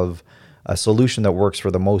have a solution that works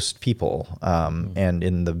for the most people, and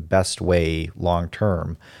in the best way long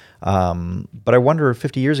term. But I wonder if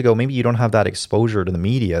 50 years ago, maybe you don't have that exposure to the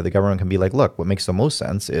media. The government can be like, look, what makes the most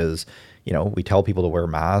sense is, we tell people to wear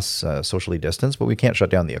masks, socially distance, but we can't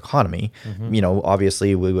shut down the economy.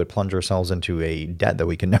 Obviously we would plunge ourselves into a debt that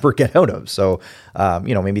we can never get out of. So,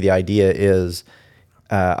 maybe the idea is,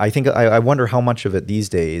 I wonder how much of it these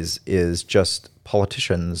days is just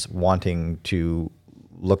politicians wanting to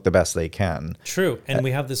look the best they can. True. And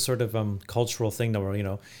we have this sort of cultural thing that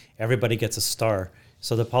where, everybody gets a star.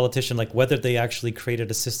 So the politician, like whether they actually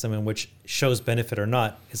created a system in which shows benefit or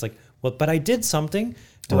not, is like, well, but I did something.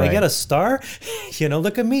 Do I get a star?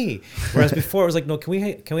 Look at me. Whereas before it was like, no,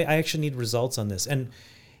 I actually need results on this. And,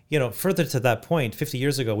 further to that point, 50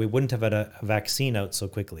 years ago, we wouldn't have had a vaccine out so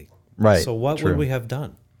quickly. Right. So what would we have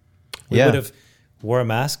done? We would have wore a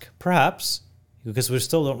mask, perhaps, because we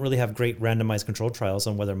still don't really have great randomized control trials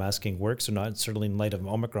on whether masking works or not. Certainly in light of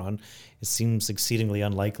Omicron, it seems exceedingly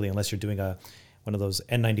unlikely unless you're doing one of those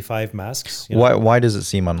N95 masks. Why does it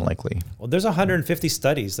seem unlikely? Well, there's 150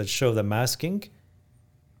 studies that show that masking,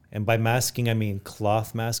 and by masking I mean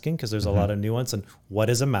cloth masking, because there's a lot of nuance in what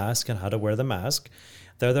is a mask and how to wear the mask.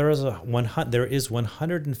 There is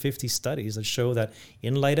 150 studies that show that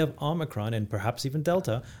in light of Omicron and perhaps even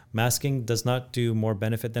Delta, masking does not do more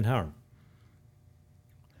benefit than harm.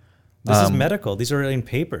 This is medical. These are in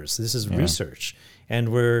papers. This is research. And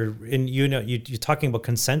you're talking about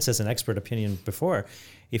consensus and expert opinion before.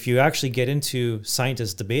 If you actually get into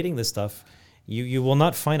scientists debating this stuff, you will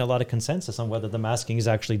not find a lot of consensus on whether the masking is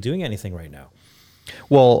actually doing anything right now.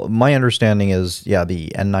 Well, my understanding is,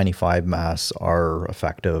 the N95 masks are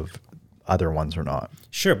effective. Other ones are not.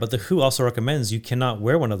 Sure, but the WHO also recommends you cannot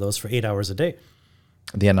wear one of those for 8 hours a day.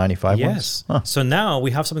 The N95 ones? Yes. Huh. So now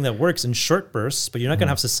we have something that works in short bursts, but you're not going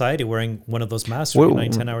to have society wearing one of those masks for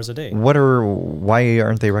 9-10 hours a day. Why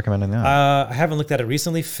aren't they recommending that? I haven't looked at it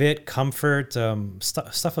recently. Fit, comfort,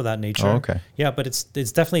 stuff of that nature. Oh, okay. Yeah, but it's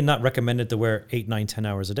definitely not recommended to wear 8, 9, 10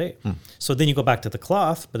 hours a day. So then you go back to the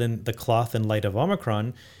cloth, but then the cloth in light of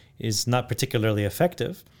Omicron is not particularly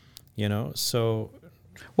effective, so...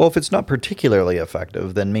 Well, if it's not particularly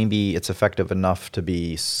effective, then maybe it's effective enough to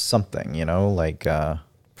be something,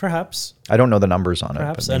 Perhaps. I don't know the numbers on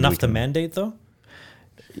Perhaps. it. Enough to mandate, though?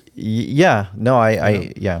 Yeah. No,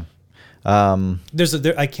 yeah.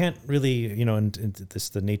 I can't really, and this is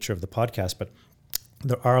the nature of the podcast, but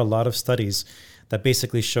there are a lot of studies that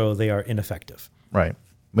basically show they are ineffective. Right.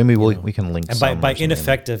 Maybe we can link. And by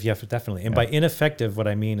ineffective, yeah, definitely. And by ineffective, what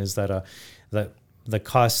I mean is that the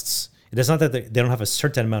costs. It's not that they don't have a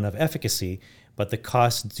certain amount of efficacy, but the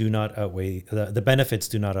costs do not outweigh the benefits.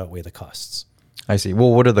 Do not outweigh the costs. I see.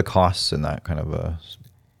 Well, what are the costs in that kind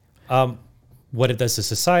of what it does to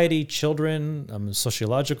society, children,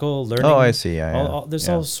 sociological learning. Oh, I see. Yeah, there's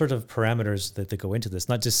all sort of parameters that go into this.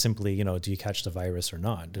 Not just simply, do you catch the virus or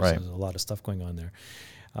not? There's a lot of stuff going on there.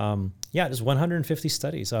 There's 150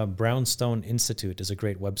 studies. Brownstone Institute is a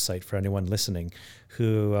great website for anyone listening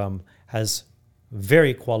who has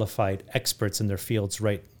very qualified experts in their fields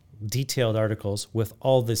write detailed articles with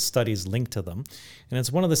all the studies linked to them. And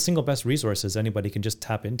it's one of the single best resources anybody can just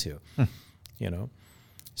tap into,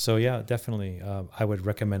 So yeah, definitely, I would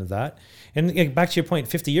recommend that. And back to your point,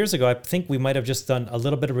 50 years ago, I think we might have just done a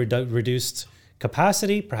little bit of reduced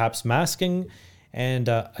capacity, perhaps masking, and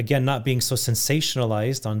again, not being so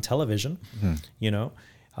sensationalized on television,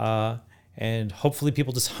 and hopefully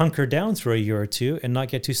people just hunker down for a year or two and not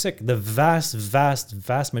get too sick. The vast, vast,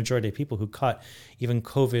 vast majority of people who caught even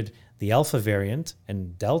COVID, the Alpha variant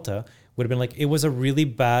and Delta, would have been like, it was a really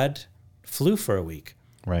bad flu for a week.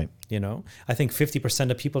 Right. I think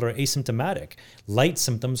 50% of people are asymptomatic. Light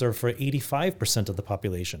symptoms are for 85% of the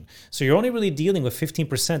population. So you're only really dealing with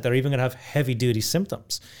 15% that are even going to have heavy duty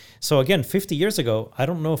symptoms. So again, 50 years ago, I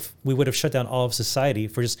don't know if we would have shut down all of society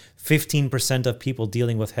for just 15% of people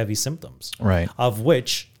dealing with heavy symptoms. Right. Of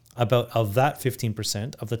which, of that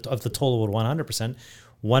 15%, of the total of 100%,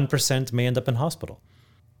 1% may end up in hospital.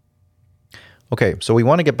 Okay, so we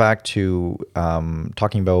want to get back to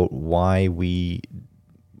talking about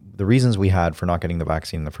the reasons we had for not getting the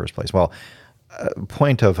vaccine in the first place. Well,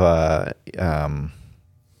 point of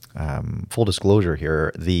full disclosure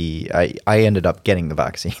here, I ended up getting the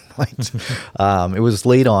vaccine. It was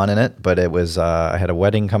late on in it, but it was I had a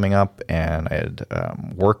wedding coming up and I had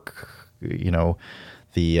work. The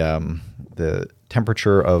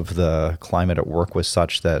temperature of the climate at work was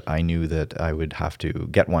such that I knew that I would have to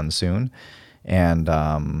get one soon, and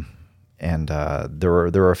there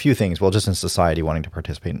were a few things. Well, just in society, wanting to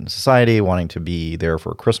participate in society, wanting to be there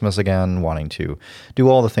for Christmas again, wanting to do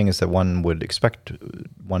all the things that one would expect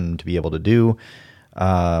one to be able to do.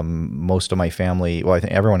 Most of my family, well, I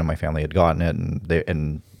think everyone in my family had gotten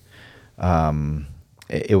it,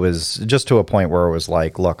 it was just to a point where it was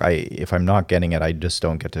like, look, if I'm not getting it, I just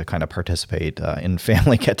don't get to kind of participate in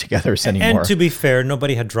family get-togethers anymore. And to be fair,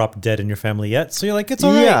 nobody had dropped dead in your family yet, so you're like, it's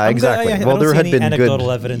all right. Yeah, exactly. Well, there had been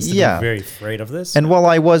anecdotal evidence to be very afraid of this. And while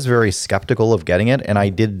I was very skeptical of getting it, and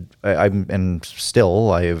and still,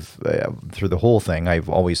 through the whole thing, I've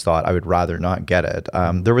always thought I would rather not get it.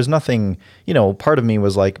 There was nothing, part of me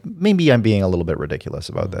was like, maybe I'm being a little bit ridiculous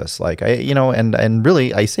about this. Like, and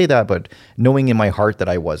really, I say that, but knowing in my heart that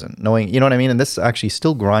I wasn't, knowing, you know what I mean? And this actually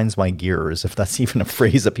still grinds my gears, if that's even a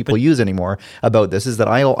phrase that people use anymore about this, is that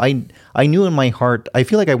I knew in my heart, I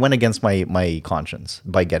feel like I went against my conscience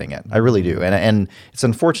by getting it. I really do. And it's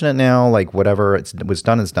unfortunate now, like whatever was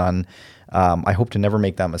done is done. I hope to never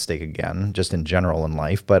make that mistake again, just in general in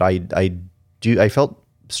life. But I felt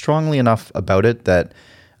strongly enough about it that,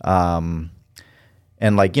 and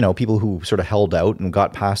like, people who sort of held out and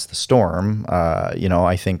got past the storm,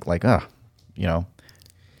 I think like,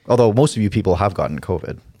 although most of you people have gotten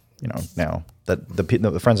COVID, now that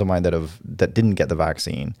the friends of mine that didn't get the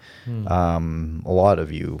vaccine, a lot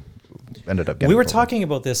of you ended up getting We were COVID. talking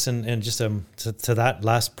about this and just to that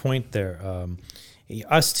last point there,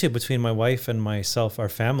 us too, between my wife and myself, our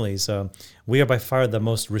families, we are by far the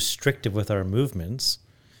most restrictive with our movements,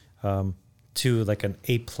 to like an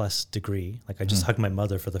A+ degree. Like I just hugged my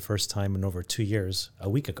mother for the first time in over 2 years a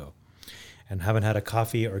week ago, and haven't had a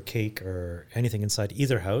coffee or cake or anything inside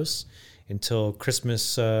either house until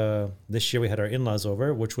Christmas. This year we had our in-laws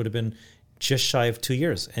over, which would have been just shy of 2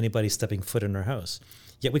 years, anybody stepping foot in our house.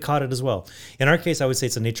 Yet we caught it as well. In our case, I would say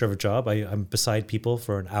it's the nature of a job. I'm beside people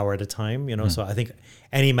for an hour at a time, so I think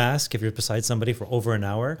any mask, if you're beside somebody for over an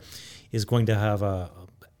hour, is going to have a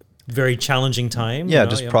very challenging time. Yeah,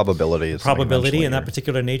 just probability. Probability in that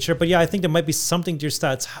particular nature. But yeah, I think there might be something to your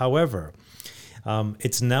stats. However,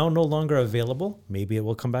 it's now no longer available. Maybe it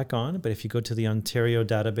will come back on. But if you go to the Ontario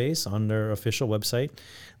database on their official website,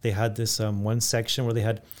 they had this one section where they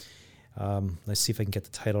had, let's see if I can get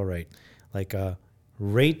the title right, like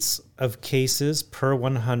rates of cases per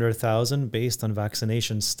 100,000 based on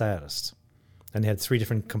vaccination status. And they had 3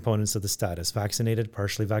 different components of the status: vaccinated,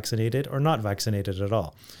 partially vaccinated, or not vaccinated at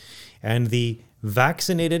all. And the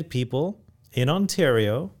vaccinated people in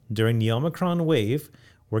Ontario during the Omicron wave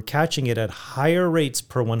were catching it at higher rates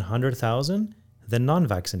per 100,000 than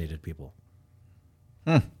non-vaccinated people.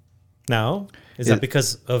 Now, is that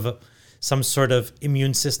because of some sort of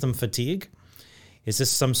immune system fatigue? Is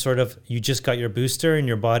this some sort of, you just got your booster and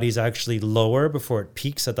your body's actually lower before it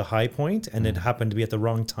peaks at the high point, and it happened to be at the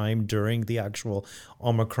wrong time during the actual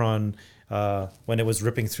Omicron when it was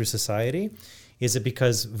ripping through society? Is it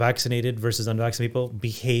because vaccinated versus unvaccinated people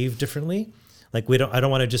behave differently? Like I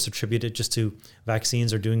don't want to just attribute it just to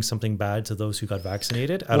vaccines or doing something bad to those who got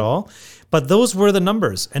vaccinated at all. But those were the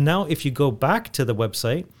numbers. And now if you go back to the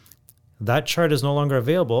website, that chart is no longer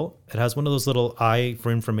available. It has one of those little I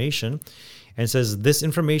for information, and says this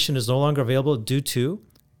information is no longer available due to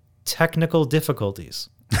technical difficulties.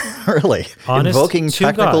 Really? Invoking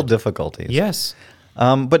technical God. difficulties. Yes.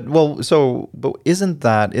 But isn't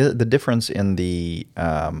that the difference in the?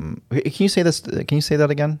 Can you say this? Can you say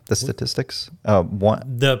that again? The statistics.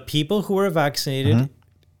 The people who were vaccinated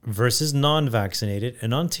versus non-vaccinated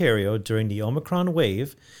in Ontario during the Omicron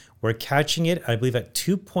wave were catching it, I believe, at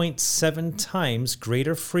 2.7 times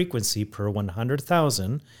greater frequency per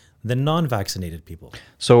 100,000 than non-vaccinated people.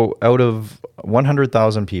 So out of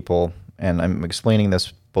 100,000 people, and I'm explaining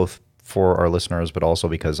this both for our listeners, but also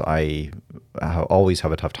because I always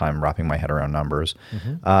have a tough time wrapping my head around numbers.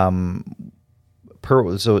 They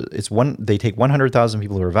take 100,000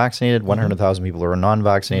 people who are vaccinated, 100,000 people who are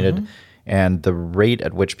non-vaccinated, and the rate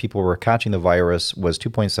at which people were catching the virus was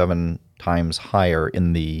 2.7 times higher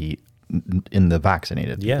in the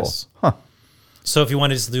vaccinated people. Yes. So if you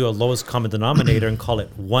wanted to do a lowest common denominator and call it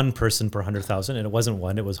 1 person per 100,000, and it wasn't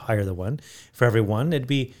 1, it was higher than 1. For every 1, it'd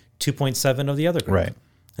be 2.7 of the other group. Right.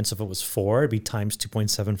 And so if it was 4, it'd be times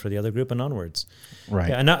 2.7 for the other group and onwards. Right.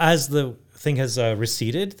 Yeah, and now as the thing has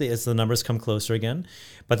receded, as the numbers come closer again,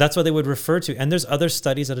 but that's what they would refer to. And there's other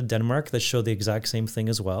studies out of Denmark that show the exact same thing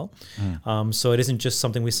as well. So it isn't just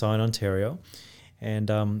something we saw in Ontario. And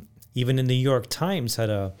even in the New York Times had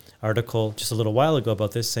an article just a little while ago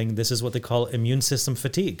about this, saying this is what they call immune system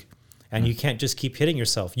fatigue. And you can't just keep hitting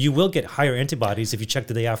yourself. You will get higher antibodies if you check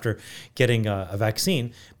the day after getting a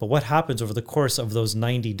vaccine. But what happens over the course of those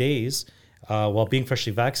 90 days while being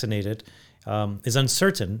freshly vaccinated is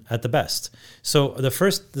uncertain at the best. So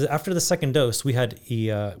after the second dose, we had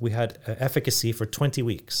efficacy for 20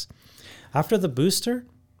 weeks. After the booster,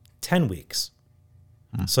 10 weeks.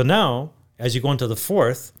 So now, as you go into the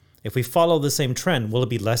 4th, if we follow the same trend, will it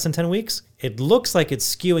be less than 10 weeks? It looks like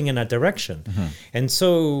it's skewing in that direction. And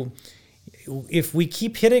so if we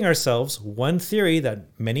keep hitting ourselves, one theory that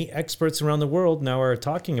many experts around the world now are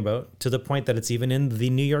talking about, to the point that it's even in the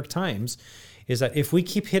New York Times, is that if we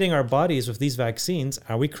keep hitting our bodies with these vaccines,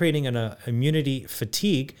 are we creating an immunity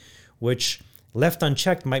fatigue, which left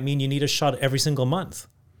unchecked might mean you need a shot every single month?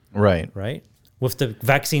 Right. Right? With the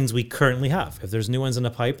vaccines we currently have. If there's new ones in the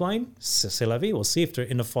pipeline, c'est la vie. We'll see if they're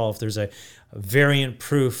in the fall, if there's a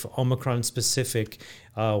variant-proof, Omicron-specific,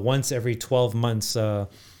 once every 12 months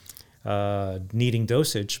needing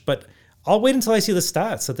dosage. But I'll wait until I see the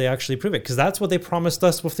stats that they actually prove it, because that's what they promised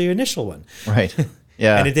us with the initial one. Right.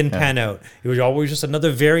 Yeah. And it didn't pan out. It was always just another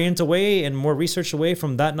variant away and more research away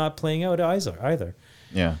from that not playing out either.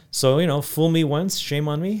 Yeah. So, fool me once, shame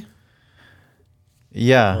on me.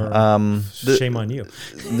 Yeah. Shame on you.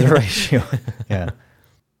 The ratio. Yeah.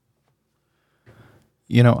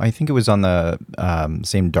 I think it was on the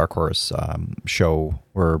same Dark Horse show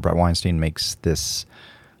where Brett Weinstein makes this,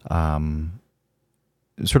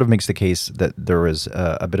 sort of makes the case that there was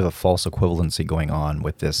a bit of a false equivalency going on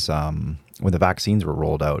with this when the vaccines were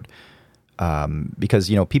rolled out. Because,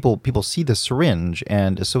 people see the syringe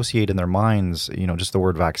and associate in their minds, just the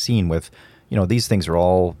word vaccine with, these things are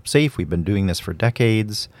all safe. We've been doing this for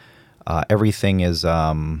decades. Everything is,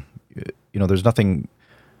 there's nothing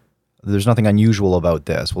unusual about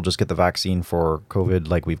this. We'll just get the vaccine for COVID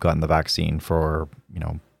like we've gotten the vaccine for,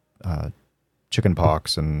 chicken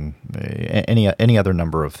pox and any other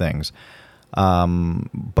number of things. I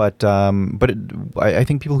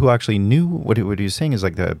think people who actually knew what he was saying is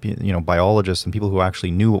like the, biologists and people who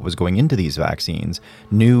actually knew what was going into these vaccines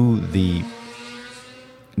knew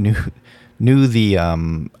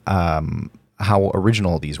how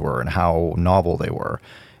original these were and how novel they were.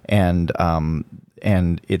 And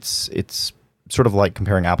it's sort of like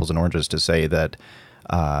comparing apples and oranges to say that,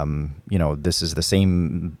 this is the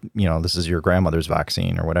same, this is your grandmother's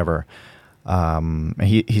vaccine or whatever.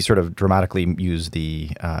 He sort of dramatically used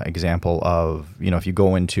the example of, if you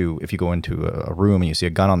go into a room and you see a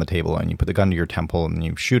gun on the table and you put the gun to your temple and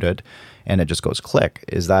you shoot it and it just goes click.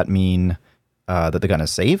 Does that mean that the gun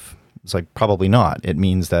is safe? It's like, probably not. It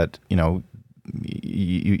means that,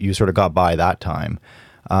 you sort of got by that time.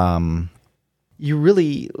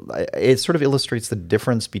 It sort of illustrates the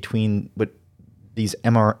difference between what these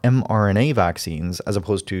mRNA vaccines as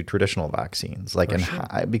opposed to traditional vaccines,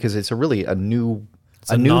 because it's a new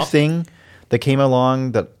thing that came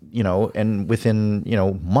along that, and within,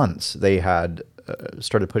 months they had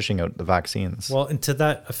started pushing out the vaccines. Well, and to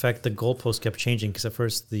that effect, the goalpost kept changing, because at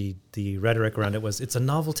first the rhetoric around it was, it's a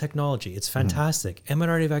novel technology. It's fantastic.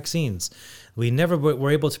 mRNA vaccines. We never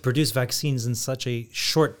were able to produce vaccines in such a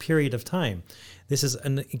short period of time. This is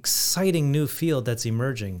an exciting new field that's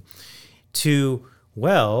emerging.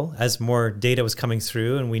 As more data was coming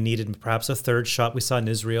through and we needed perhaps a third shot, we saw in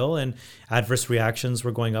Israel, and adverse reactions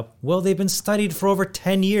were going up. Well, they've been studied for over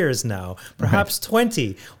 10 years now, perhaps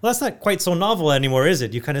 20. Well, that's not quite so novel anymore, is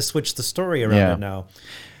it? You kind of switch the story around it now.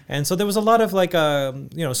 And so there was a lot of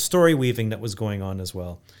story weaving that was going on as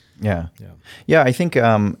well. Yeah. I think,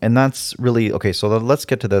 and that's really okay. So let's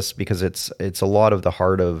get to this, because it's a lot of the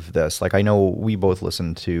heart of this. Like, I know we both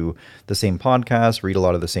listen to the same podcast, read a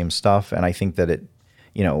lot of the same stuff, and I think that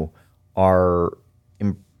our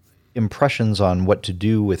impressions on what to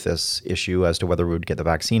do with this issue as to whether we would get the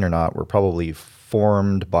vaccine or not were probably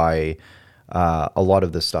formed by a lot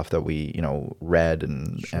of the stuff that we read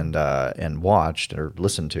and watched or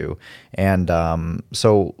listened to, and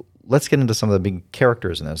so. Let's get into some of the big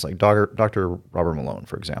characters in this, like Dr. Robert Malone,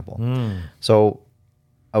 for example. So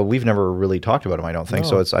we've never really talked about him, I don't think.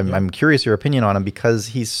 So I'm curious your opinion on him, because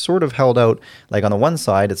he's sort of held out, like, on the one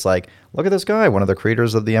side, it's like, look at this guy, one of the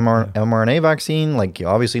creators of the mRNA vaccine. Like, he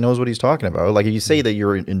obviously knows what he's talking about. Like, if you say that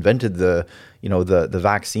you invented the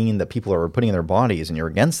vaccine that people are putting in their bodies and you're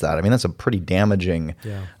against that, I mean, that's a pretty damaging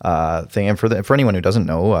thing. And for anyone who doesn't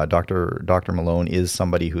know, Dr. Malone is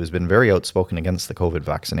somebody who has been very outspoken against the COVID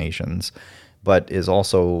vaccinations, but is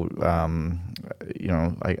also, I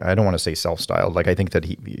don't want to say self-styled. Like, I think that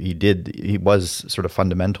he was sort of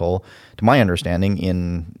fundamental, to my understanding,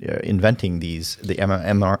 in inventing the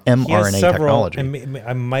mRNA technology.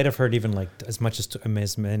 I might have heard even as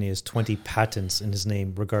many as 20 patents in his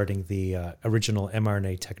name regarding the original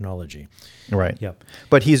mRNA technology. Right. Yep.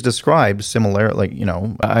 But he's described similar,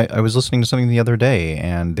 I was listening to something the other day,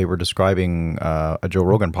 and they were describing a Joe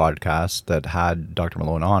Rogan podcast that had Dr.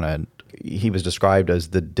 Malone on it. He was described as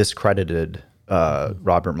the discredited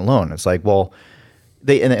Robert Malone. It's like, well,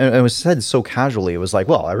 and it was said so casually. It was like,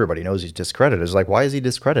 well, everybody knows he's discredited. It's like, why is he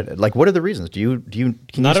discredited? Like, what are the reasons? Can Not you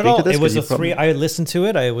at speak all. to this? It was I listened to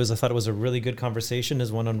it. I thought it was a really good conversation.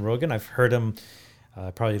 There's one on Rogan. I've heard him.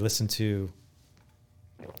 Probably listened to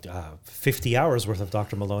 50 hours worth of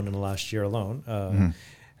Dr. Malone in the last year alone.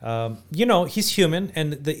 He's human,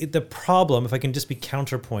 and the problem, if I can just be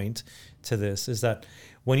counterpoint to this, is that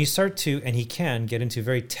when you start to, and he can get into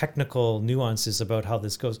very technical nuances about how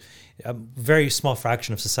this goes, a very small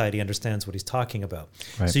fraction of society understands what he's talking about.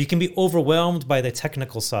 Right. So you can be overwhelmed by the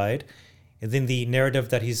technical side, and then the narrative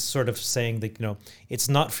that he's sort of saying that, it's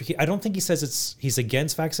not, I don't think he says he's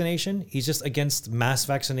against vaccination. He's just against mass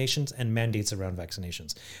vaccinations and mandates around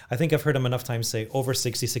vaccinations. I think I've heard him enough times say over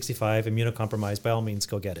 60, 65, immunocompromised, by all means,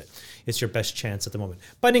 go get it. It's your best chance at the moment.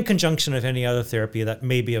 But in conjunction with any other therapy that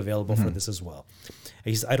may be available for this as well.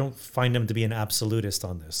 I don't find him to be an absolutist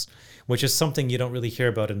on this, which is something you don't really hear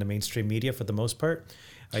about in the mainstream media for the most part.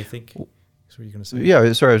 I think... What were you going to say?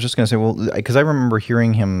 Yeah, sorry, I was just going to say, well, because I remember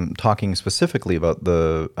hearing him talking specifically about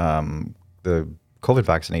the COVID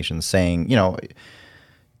vaccinations, saying,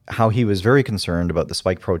 how he was very concerned about the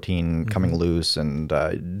spike protein coming loose, and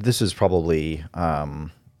this is probably,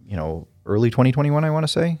 early 2021, I want to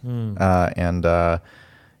say, and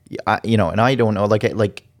I don't know,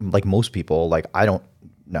 like most people, I don't.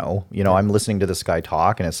 No, I'm listening to this guy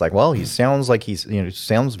talk, and it's like, well, he sounds like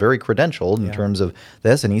sounds very credentialed in terms of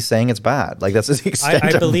this, and he's saying it's bad. Like, that's the extent.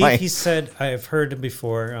 I believe he said, I've heard it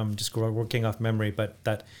before. I'm just working off memory, but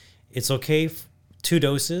that it's okay 2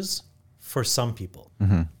 doses for some people,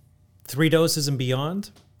 3 doses and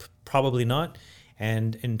beyond, probably not.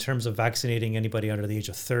 And in terms of vaccinating anybody under the age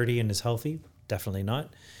of 30 and is healthy, definitely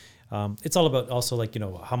not. It's all about also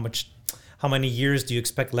how many years do you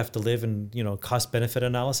expect left to live, and cost benefit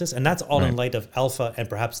analysis, and that's all in light of Alpha and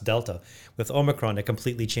perhaps Delta. With Omicron, it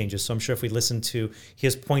completely changes. So I'm sure if we listen to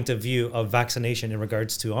his point of view of vaccination in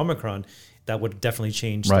regards to Omicron, that would definitely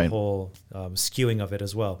change the whole skewing of it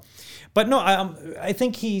as well. But no, I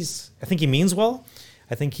think he means well.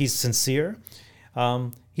 I think he's sincere.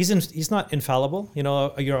 he's not infallible. You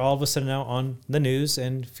know, you're all of a sudden now on the news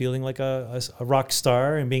and feeling like a rock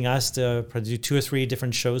star and being asked to do 2 or 3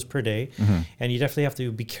 different shows per day. And you definitely have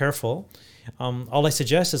to be careful. All I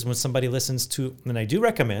suggest is when somebody listens to, and I do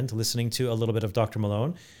recommend listening to a little bit of Dr.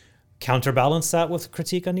 Malone, counterbalance that with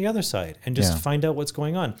critique on the other side and just find out what's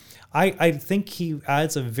going on. I think he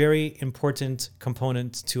adds a very important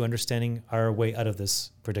component to understanding our way out of this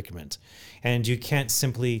predicament. And you can't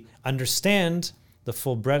simply understand the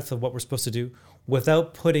full breadth of what we're supposed to do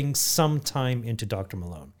without putting some time into Dr.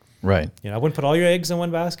 Malone. Right. You know, I wouldn't put all your eggs in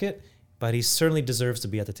one basket, but he certainly deserves to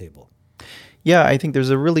be at the table. Yeah, I think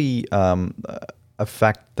there's a really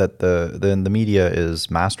effect that the media is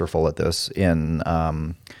masterful at this in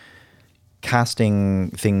casting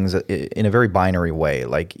things in a very binary way.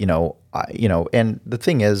 Like, and the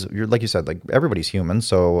thing is, like you said, like everybody's human.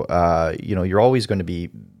 So, you're always going to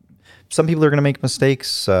be, some people are going to make mistakes.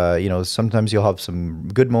 Sometimes you'll have some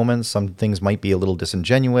good moments. Some things might be a little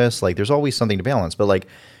disingenuous. Like there's always something to balance. But like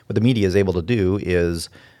what the media is able to do is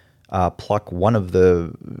pluck one of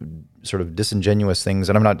the sort of disingenuous things.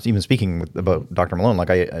 And I'm not even speaking about Dr. Malone.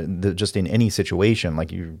 Like just in any situation,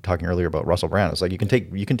 like you were talking earlier about Russell Brand, it's like you can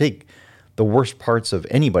take the worst parts of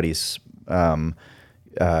anybody's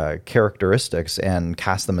characteristics and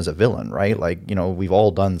cast them as a villain, right? Like, we've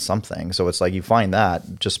all done something. So it's like you find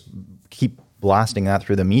that, just keep blasting that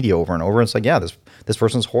through the media over and over. It's like, yeah, this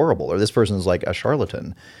person's horrible, or this person's like a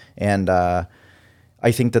charlatan. And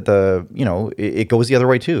I think that it goes the other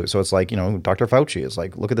way too. So it's like, Dr. Fauci is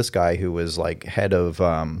like, look at this guy who was like head of,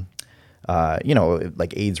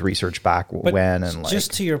 like AIDS research back when. And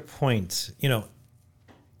just to your point,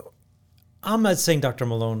 I'm not saying Dr.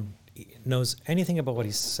 Malone knows anything about what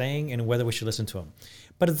he's saying and whether we should listen to him.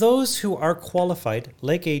 But those who are qualified,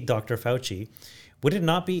 like a Dr. Fauci, would it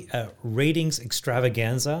not be a ratings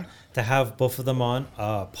extravaganza to have both of them on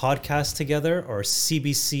a podcast together, or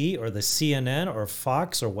CBC or the CNN or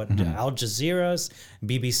Fox or Al Jazeera,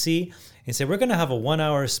 BBC, and say, we're going to have a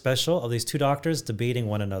 1-hour special of these 2 doctors debating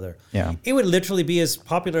one another. Yeah. It would literally be as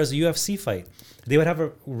popular as a UFC fight. They would have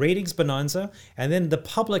a ratings bonanza, and then the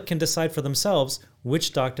public can decide for themselves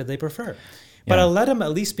which doctor they prefer. But I'll let him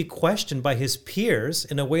at least be questioned by his peers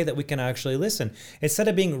in a way that we can actually listen, instead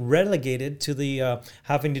of being relegated to the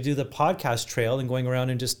having to do the podcast trail and going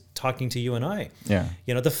around and just talking to you and I. Yeah.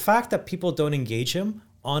 The fact that people don't engage him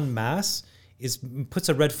en masse puts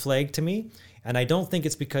a red flag to me, and I don't think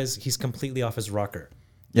it's because he's completely off his rocker.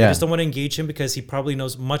 Yeah. I just don't want to engage him because he probably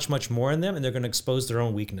knows much, much more than them, and they're going to expose their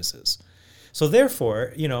own weaknesses. So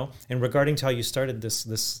therefore, and regarding to how you started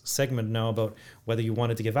this segment now about whether you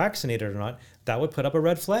wanted to get vaccinated or not, that would put up a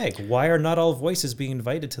red flag. Why are not all voices being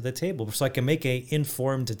invited to the table so I can make a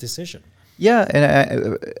informed decision? Yeah,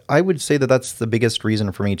 and I would say that that's the biggest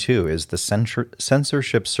reason for me too, is the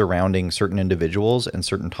censorship surrounding certain individuals and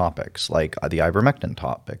certain topics, like the ivermectin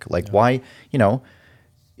topic. Like why,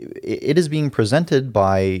 it is being presented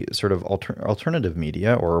by sort of alternative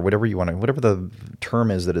media, or whatever the term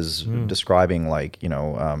is that is describing, like,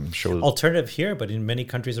 shows. Alternative here, but in many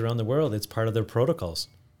countries around the world, it's part of their protocols.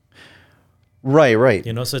 Right.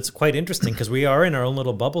 So it's quite interesting because we are in our own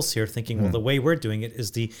little bubbles here thinking, well, the way we're doing it is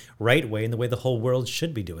the right way and the way the whole world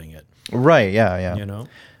should be doing it. Right. Yeah.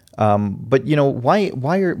 But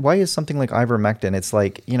why is something like ivermectin? It's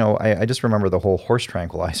like, I just remember the whole horse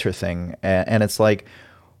tranquilizer thing, and it's like,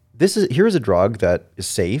 here's a drug that is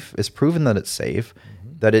safe. It's proven that it's safe,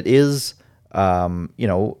 that it is,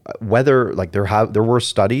 whether like there were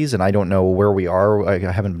studies, and I don't know where we are. I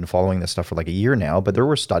haven't been following this stuff for like a year now, but there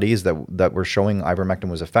were studies that were showing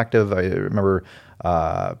ivermectin was effective. I remember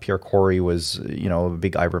Pierre Corey was, a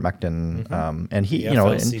big ivermectin, and he,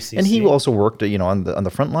 and he also worked, on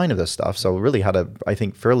the front line of this stuff. So really had a, I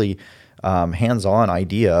think, fairly hands-on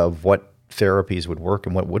idea of what therapies would work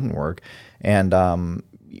and what wouldn't work, and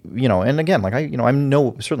and again, like I'm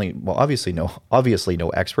obviously no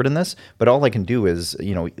expert in this, but all I can do is,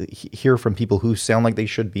 hear from people who sound like they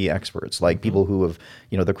should be experts, like people who have,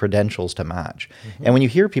 the credentials to match. And when you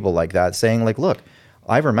hear people like that saying, like, look,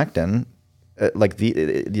 ivermectin,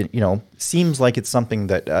 seems like it's something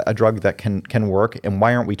that a drug that can work, and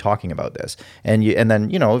why aren't we talking about this? And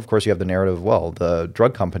then of course you have the narrative, well, the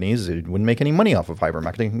drug companies wouldn't make any money off of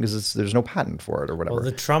ivermectin because there's no patent for it or whatever. Well,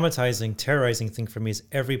 the traumatizing, terrorizing thing for me is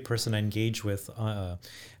every person I engage with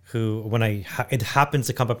who, when it happens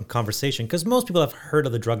to come up in conversation, because most people have heard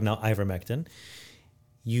of the drug now, ivermectin.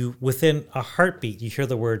 Within a heartbeat, you hear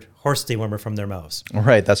the word horse dewormer from their mouths.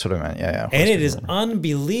 Right, that's what I meant. Yeah. And it is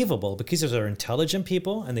unbelievable because these are intelligent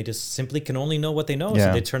people and they just simply can only know what they know. Yeah.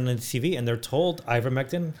 So they turn on the TV and they're told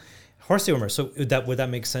ivermectin, horse dewormer. So would that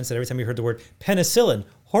make sense that every time you heard the word penicillin,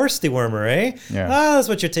 horse dewormer, eh? Yeah. That's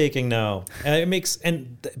what you're taking now. And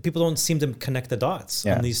people don't seem to connect the dots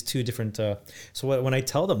on these two different. So when I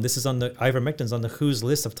tell them this is on the ivermectin's on the WHO's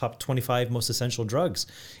list of top 25 most essential drugs,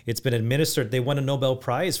 it's been administered. They won a Nobel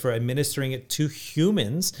Prize for administering it to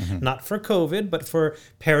humans, not for COVID, but for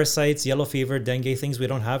parasites, yellow fever, dengue, things we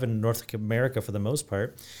don't have in North America for the most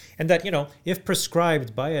part. And that, if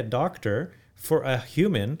prescribed by a doctor for a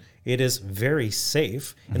human, it is very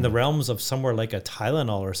safe in the realms of somewhere like a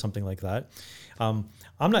Tylenol or something like that. I'm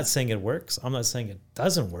not saying it works. I'm not saying it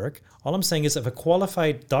doesn't work. All I'm saying is if a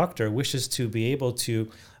qualified doctor wishes to be able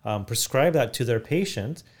to prescribe that to their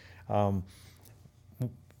patient, how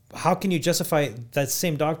can you justify that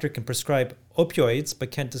same doctor can prescribe opioids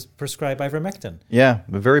but can't prescribe ivermectin? Yeah,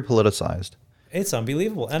 but very politicized. It's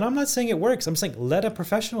unbelievable. And I'm not saying it works. I'm saying let a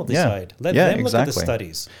professional decide. Let them look at the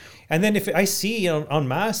studies. And then if I see en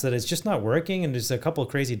masse that it's just not working and there's a couple of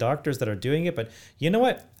crazy doctors that are doing it, but you know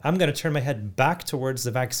what? I'm going to turn my head back towards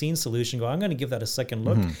the vaccine solution. I'm going to give that a second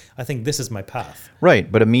look. I think this is my path. Right.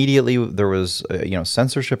 But immediately there was,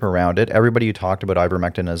 censorship around it. Everybody who talked about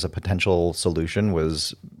ivermectin as a potential solution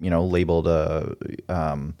was, labeled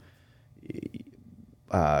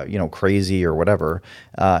crazy or whatever.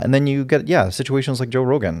 And then you get, situations like Joe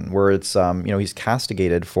Rogan where it's, he's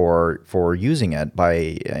castigated for using it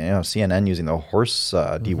by, CNN using the horse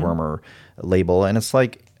dewormer label. And it's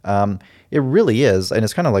like, it really is. And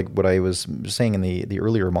it's kind of like what I was saying in the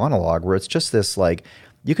earlier monologue where it's just this like,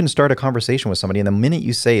 you can start a conversation with somebody and the minute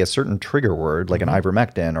you say a certain trigger word, like an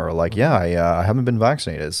ivermectin or like, I haven't been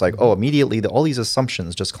vaccinated. It's like, immediately all these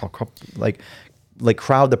assumptions just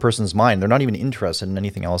crowd the person's mind. They're not even interested in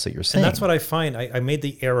anything else that you're saying. And that's what I find. I made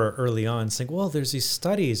the error early on saying, well, there's these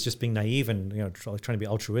studies, just being naive and trying to be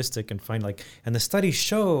altruistic and find and the studies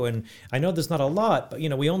show, and I know there's not a lot, but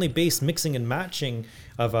we only base mixing and matching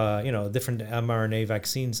of different mRNA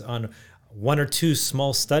vaccines on one or two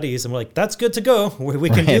small studies, and we're like, that's good to go. We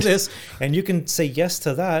can do this, and you can say yes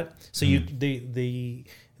to that. So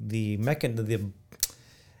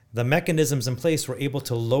the mechanisms in place were able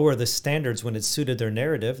to lower the standards when it suited their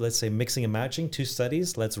narrative. Let's say mixing and matching, 2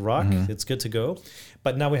 studies, let's rock, it's good to go.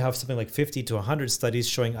 But now we have something like 50 to 100 studies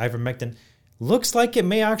showing ivermectin looks like it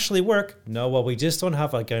may actually work. No, well, we just don't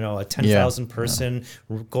have a 10,000 person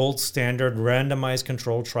gold standard randomized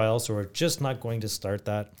control trial, so we're just not going to start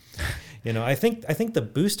that. I think the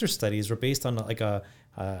booster studies were based on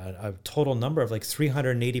a total number of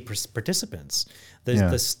 380 participants.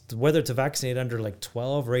 Whether to vaccinate under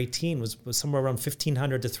 12 or 18 was somewhere around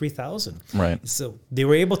 1,500 to 3,000. Right. So they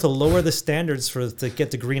were able to lower the standards to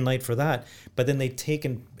get the green light for that, but then they take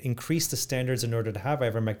and increase the standards in order to have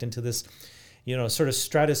ivermectin to this, sort of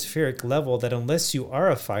stratospheric level that unless you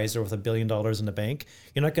are a Pfizer with $1 billion in the bank,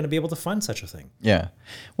 you're not going to be able to fund such a thing. Yeah.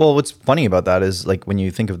 Well, what's funny about that is when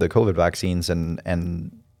you think of the COVID vaccines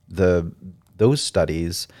and those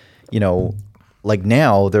studies,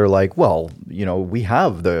 now they're like, well, we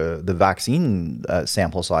have the vaccine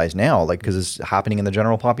sample size now, because it's happening in the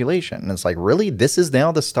general population. And it's like, really? This is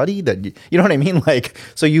now the study that, you know what I mean?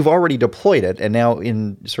 So you've already deployed it. And now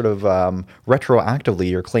in sort of retroactively,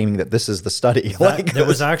 you're claiming that this is the study. There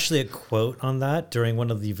was actually a quote on that during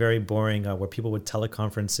one of the very boring, where people would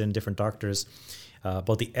teleconference in different doctors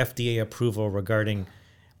about the FDA approval regarding,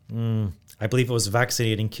 I believe it was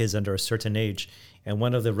vaccinating kids under a certain age. And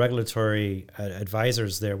one of the regulatory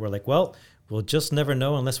advisors there were like, well, we'll just never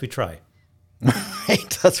know unless we try.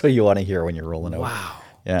 Right. That's what you want to hear when you're rolling out. Wow.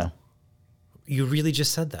 Yeah. You really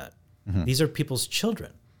just said that. These are people's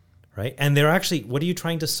children, right? And they're actually, what are you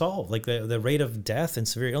trying to solve? The rate of death and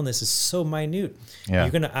severe illness is so minute. Yeah.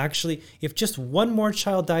 You're going to actually, if just one more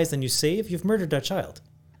child dies than you save, you've murdered that child.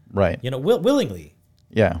 Right. Willingly.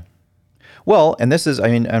 Yeah. Well, and this is,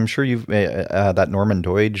 I'm sure you've, that Norman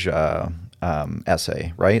Doidge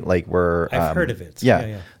essay, right? Where I've heard of it.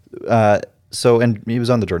 Yeah. So, and he was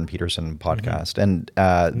on the Jordan Peterson podcast, and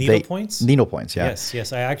Needle Points. Needle Points, yeah.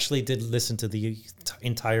 Yes. I actually did listen to the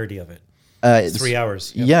entirety of it. It's 3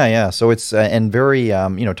 hours. Yep. Yeah. So it's and very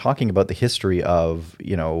talking about the history of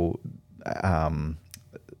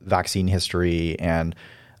vaccine history and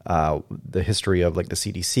the history of the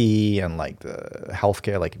CDC and the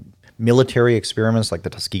healthcare, military experiments like the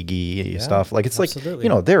Tuskegee stuff.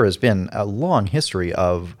 Absolutely. There has been a long history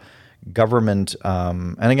of government.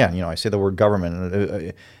 And again, I say the word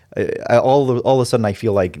government. All of a sudden, I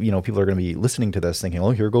feel like people are going to be listening to this, thinking, "Oh,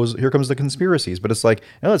 here comes the conspiracies." But it's like,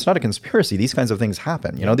 no, it's not a conspiracy. These kinds of things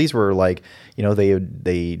happen. These were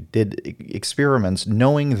they did experiments,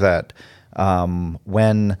 knowing that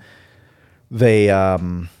when they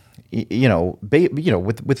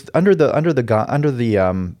with under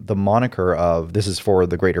the moniker of this is for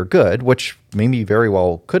the greater good, which maybe very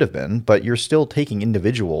well could have been, but you're still taking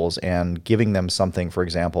individuals and giving them something, for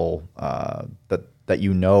example, that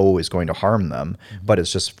is going to harm them, but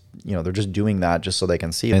it's just they're just doing that just so they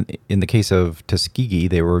can see it. And in the case of Tuskegee,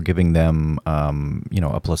 they were giving them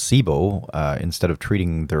a placebo instead of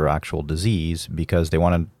treating their actual disease because they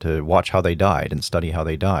wanted to watch how they died and study how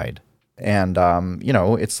they died. And,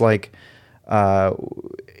 it's like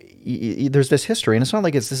there's this history, and it's not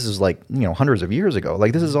like this is like, hundreds of years ago.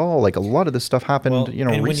 Like, this is all like a lot of this stuff happened, and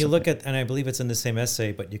recently. When you look at, and I believe it's in the same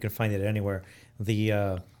essay, but you can find it anywhere,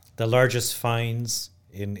 the largest fines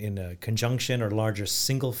in conjunction or larger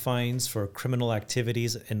single fines for criminal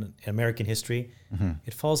activities in American history,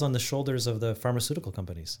 it falls on the shoulders of the pharmaceutical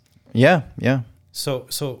companies. Yeah, yeah. So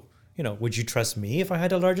would you trust me if I had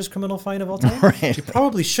the largest criminal fine of all time? Right. You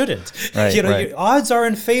probably shouldn't. Right, Your odds are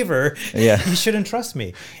in favor. Yeah. You shouldn't trust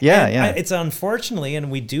me. Yeah, and yeah. It's unfortunately, and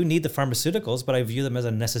we do need the pharmaceuticals, but I view them as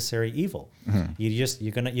a necessary evil. You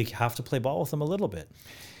have to play ball with them a little bit.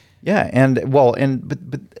 Yeah, and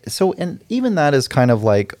even that is kind of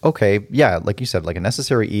like, okay, yeah, like you said, like a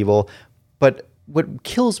necessary evil. But what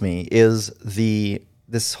kills me is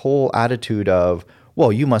this whole attitude of,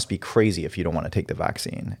 well, you must be crazy if you don't want to take the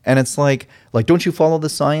vaccine. And it's like, don't you follow the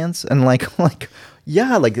science? And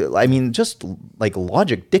yeah, I mean, just like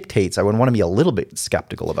logic dictates I would want to be a little bit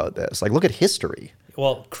skeptical about this. Like, look at history.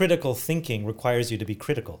 Well, critical thinking requires you to be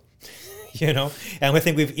critical, and I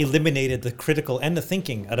think we've eliminated the critical and the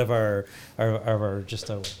thinking out of our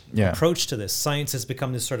approach to this. Science has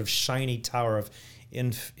become this sort of shiny tower of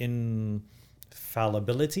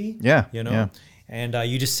infallibility. Yeah. Yeah. And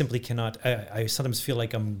you just simply cannot. I sometimes feel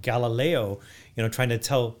like I'm Galileo, trying to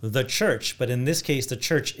tell the church. But in this case, the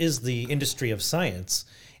church is the industry of science,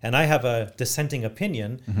 and I have a dissenting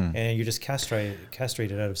opinion, and you're just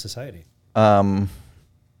castrated out of society.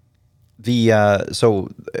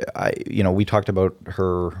 We talked about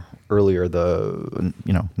her earlier.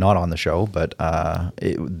 Not on the show, but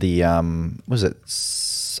was it?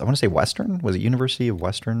 I want to say Western. Was it University of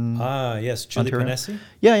Western? Yes, Julie Ponesse.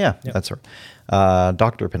 Yeah, that's her.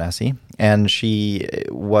 Dr. Ponesse, and she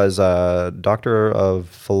was a doctor of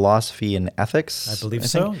philosophy and ethics. I believe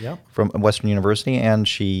so. Yeah, from Western University, and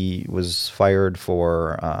she was fired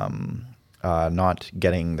for not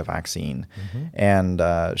getting the vaccine, and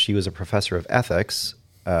she was a professor of ethics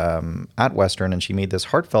at Western, and she made this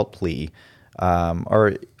heartfelt plea, as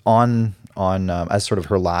sort of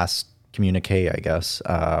her last communique, I guess,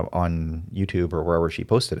 on YouTube or wherever she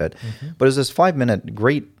posted it. But it was this 5-minute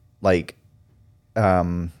great,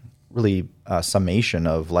 really summation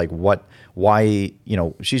of why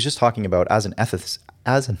she's just talking about as an ethicist,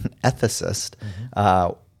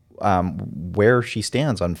 where she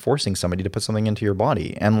stands on forcing somebody to put something into your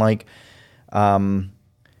body, and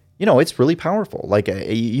it's really powerful.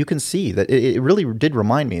 You can see that it really did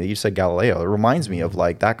remind me that you said Galileo. It reminds me of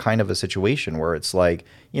that kind of a situation where it's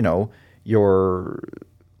you're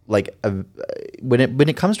when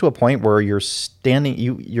it comes to a point where you're standing,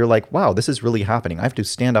 you're like, wow, this is really happening. I have to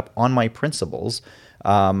stand up on my principles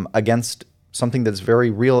against something that's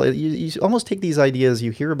very real. You almost take these ideas,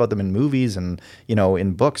 you hear about them in movies and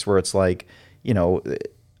in books where it's you're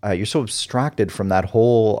so abstracted from that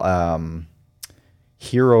whole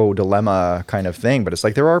hero dilemma kind of thing. But it's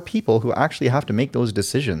there are people who actually have to make those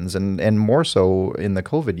decisions, and more so in the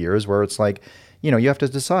COVID years where it's you have to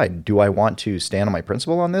decide, do I want to stand on my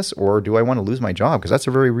principle on this, or do I want to lose my job? Because that's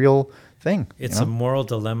a very real thing. It's a moral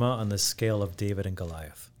dilemma on the scale of David and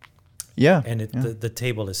Goliath. Yeah. And the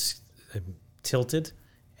table is tilted.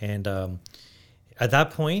 And at that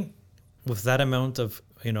point, with that amount of,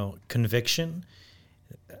 conviction,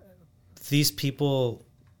 these people,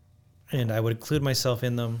 and I would include myself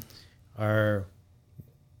in them, are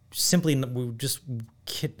simply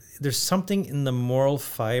there's something in the moral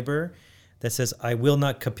fiber that says, I will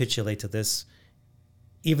not capitulate to this,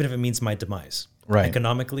 even if it means my demise. Right.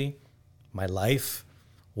 Economically, my life,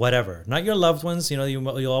 whatever. Not your loved ones.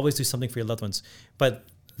 You'll always do something for your loved ones. But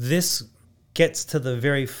this gets to the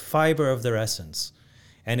very fiber of their essence.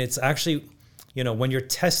 And it's actually, when you're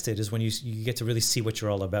tested is when you get to really see what you're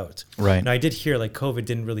all about. Right. Now, I did hear COVID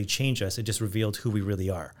didn't really change us. It just revealed who we really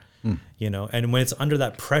are. And when it's under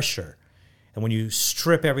that pressure, and when you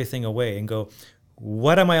strip everything away and go,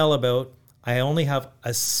 what am I all about? I only have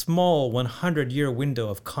a small 100-year window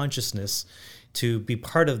of consciousness to be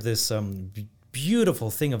part of this beautiful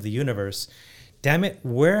thing of the universe. Damn it,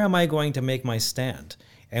 where am I going to make my stand?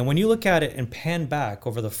 And when you look at it and pan back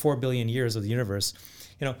over the 4 billion years of the universe,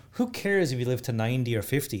 who cares if you live to 90 or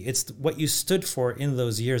 50? It's what you stood for in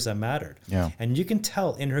those years that mattered. Yeah. And you can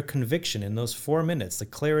tell in her conviction in those 4 minutes, the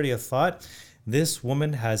clarity of thought, this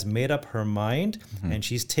woman has made up her mind and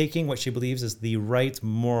she's taking what she believes is the right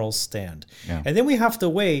moral stand. Yeah. And then we have to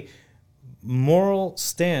weigh moral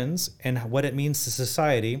stands and what it means to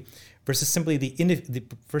society versus simply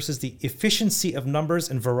versus the efficiency of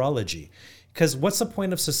numbers and virology. Because what's the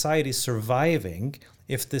point of society surviving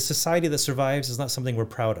if the society that survives is not something we're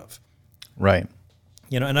proud of? Right.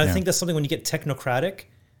 And I think that's something when you get technocratic,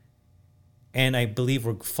 and I believe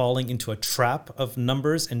we're falling into a trap of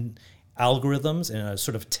numbers and algorithms and a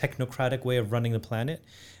sort of technocratic way of running the planet,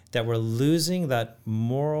 that we're losing that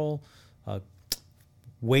moral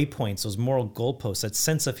waypoints, those moral goalposts, that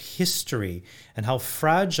sense of history and how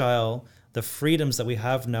fragile the freedoms that we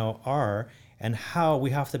have now are, and how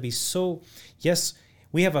we have to be so, yes,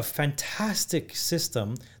 we have a fantastic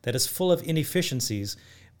system that is full of inefficiencies,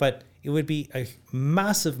 but it would be a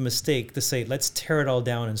massive mistake to say, let's tear it all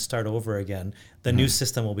down and start over again. The new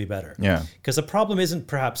system will be better. Yeah. Because the problem isn't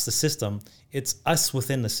perhaps the system, it's us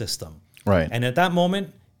within the system. Right. And at that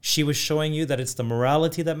moment, she was showing you that it's the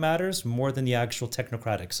morality that matters more than the actual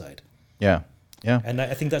technocratic side. Yeah. Yeah. And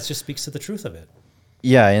I think that just speaks to the truth of it.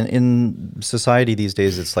 Yeah. In society these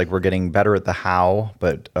days, it's like we're getting better at the how,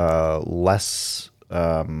 but less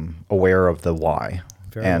aware of the why.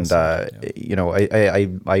 Very and well said,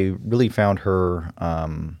 I really found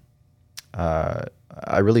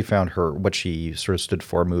her what she sort of stood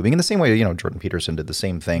for moving in the same way. Jordan Peterson did the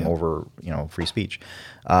same thing over free speech.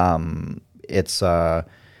 It's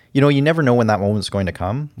you never know when that moment's going to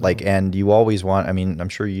come. And you always want. I mean, I'm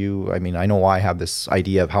sure you. I mean, I know I have this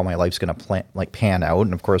idea of how my life's going to pan out,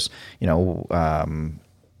 and of course,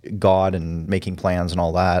 God and making plans and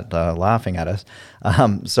all that, laughing at us.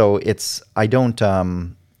 So I don't,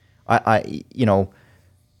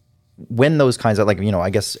 when those kinds of I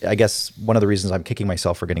guess one of the reasons I'm kicking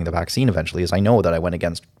myself for getting the vaccine eventually is I know that I went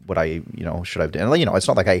against what I, should have done. It's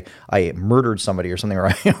not like I murdered somebody or something,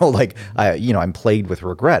 or I'm plagued with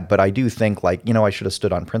regret, but I do think I should have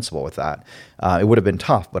stood on principle with that. It would have been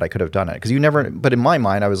tough, but I could have done it but in my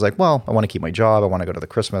mind I was like, well, I want to keep my job. I want to go to the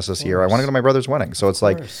Christmas this year. I want to go to my brother's wedding. So it's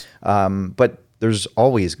but there's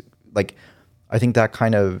always I think that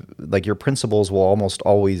kind of your principles will almost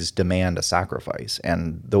always demand a sacrifice,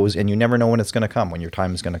 and you never know when it's going to come, when your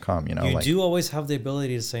time is going to come. You do always have the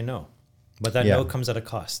ability to say no, but that no comes at a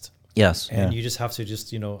cost. Yes, and you just have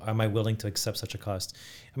to am I willing to accept such a cost?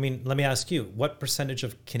 I mean, let me ask you, what percentage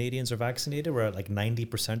of Canadians are vaccinated? We're at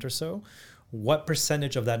 90% or so. What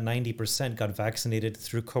percentage of that 90% got vaccinated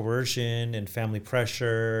through coercion and family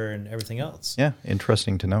pressure and everything else? Yeah,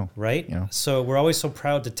 interesting to know. Right? So we're always so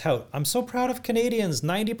proud to tout. I'm so proud of Canadians,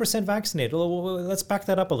 90% vaccinated. Well, let's back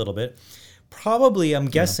that up a little bit. Probably, I'm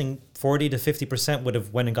guessing 40 to 50% would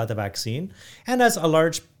have went and got the vaccine. And as a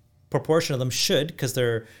large proportion of them should, because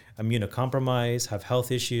they're immunocompromised, have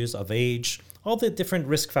health issues, of age, all the different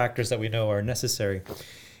risk factors that we know are necessary.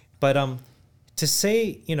 But to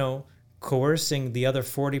say, coercing the other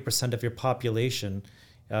 40% of your population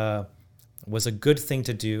was a good thing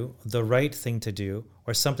to do, the right thing to do,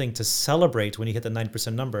 or something to celebrate when you hit the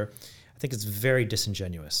 9% number, I think it's very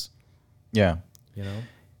disingenuous. Yeah.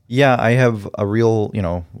 Yeah, I have a real,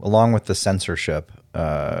 along with the censorship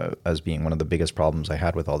as being one of the biggest problems I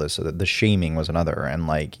had with all this, so the shaming was another. And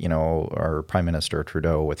our Prime Minister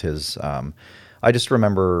Trudeau with his... I just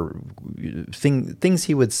remember things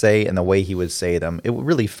he would say and the way he would say them. It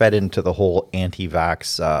really fed into the whole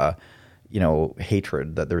anti-vax,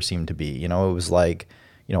 hatred that there seemed to be. It was and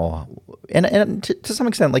to some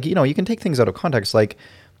extent, you can take things out of context. I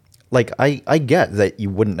get that you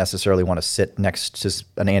wouldn't necessarily want to sit next to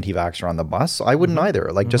an anti-vaxxer on the bus. I wouldn't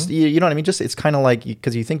either. Just, you know what I mean? Just, it's kind of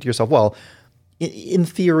because you think to yourself, well, in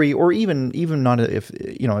theory, or even not if,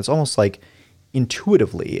 it's almost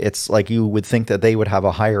intuitively, it's you would think that they would have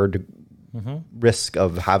a higher risk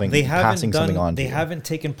of passing something on to you. They haven't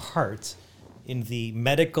taken part in the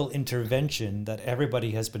medical intervention that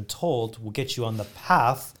everybody has been told will get you on the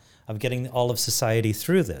path of getting all of society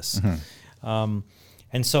through this.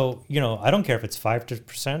 And so, I don't care if it's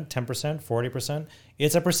 5%, 10%, 40%.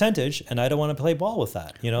 It's a percentage, and I don't want to play ball with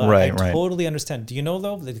that. I totally understand. Do you know,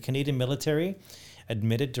 though, that the Canadian military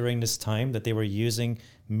admitted during this time that they were using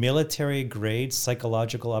military-grade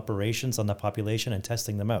psychological operations on the population and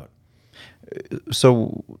testing them out?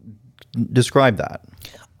 So, describe that.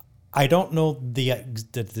 I don't know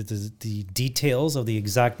the details of the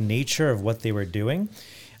exact nature of what they were doing.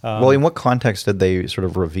 Well, in what context did they sort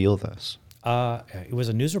of reveal this? It was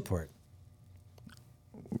a news report.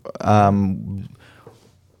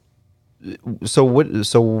 So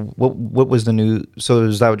what was the news? So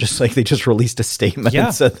is that just like they just released a statement Yeah.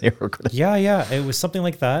 and said they were going to? Yeah. It was something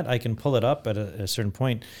like that. I can pull it up at a certain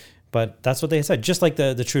point. But that's what they said. Just like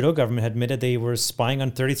the Trudeau government had admitted they were spying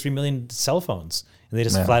on 33 million cell phones. And they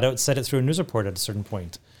just flat out said it through a news report at a certain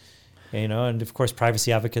point. And of course,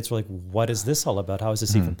 privacy advocates were like, what is this all about? How is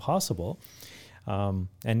this even possible?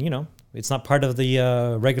 It's not part of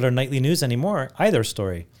the regular nightly news anymore, either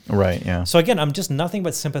story. Right, yeah. So again, I'm just nothing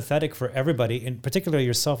but sympathetic for everybody, in particular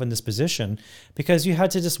yourself in this position, because you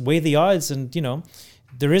had to just weigh the odds and,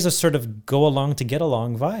 there is a sort of go along to get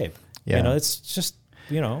along vibe. Yeah. It's just,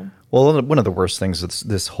 Well, one of the worst things is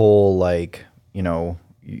this whole like,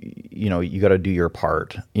 you got to do your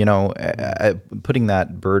part, putting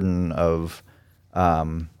that burden of,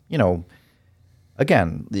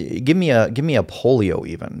 again, give me a polio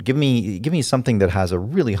even. Give me something that has a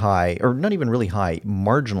really high, or not even really high,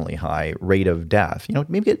 marginally high rate of death.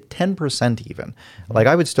 Maybe at 10% even. Like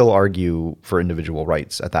I would still argue for individual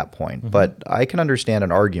rights at that point, but I can understand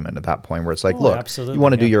an argument at that point where it's like, look, absolutely, you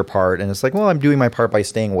want to do your part, and it's like, well, I'm doing my part by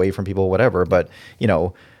staying away from people, whatever. But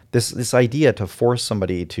this idea to force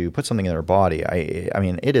somebody to put something in their body, I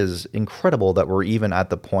mean, it is incredible that we're even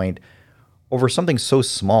at the point over something so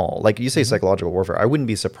small. Like you say psychological warfare, I wouldn't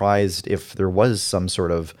be surprised if there was some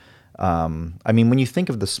sort of, when you think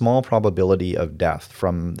of the small probability of death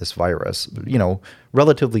from this virus,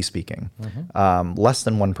 relatively speaking, less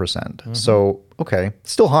than 1%. So, okay,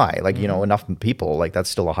 still high, like, enough people, like that's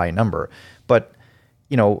still a high number. But,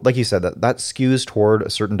 like you said, that skews toward a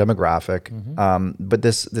certain demographic. But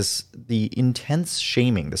the intense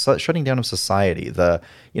shaming, the shutting down of society, those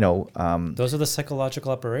are the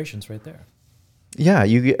psychological operations right there. Yeah,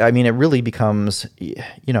 it really becomes,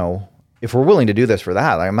 if we're willing to do this for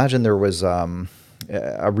that, I imagine there was a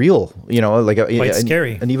real, quite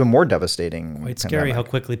scary, an even more devastating. Quite scary how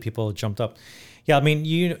quickly people jumped up. Yeah,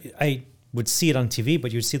 I would see it on TV,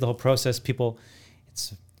 but you'd see the whole process.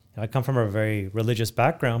 I come from a very religious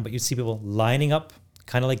background, but you'd see people lining up,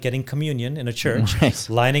 kind of like getting communion in a church, right.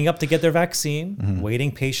 Lining up to get their vaccine,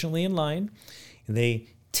 waiting patiently in line. They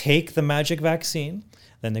take the magic vaccine.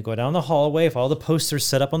 Then they go down the hallway. If all the posters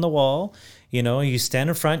set up on the wall, you stand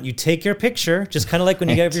in front, you take your picture, just kind of like when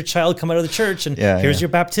you have your child come out of the church and here's your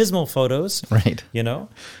baptismal photos, right?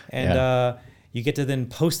 And you get to then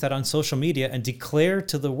post that on social media and declare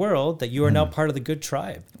to the world that you are now part of the good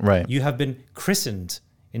tribe. Right. You have been christened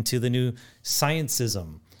into the new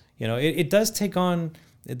sciencism. It does take on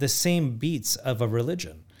the same beats of a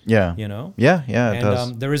religion. Yeah. Yeah, it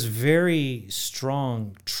does. There is very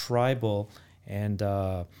strong tribal and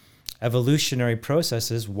evolutionary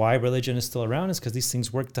processes. Why religion is still around is because these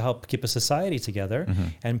things work to help keep a society together.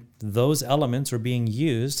 And those elements are being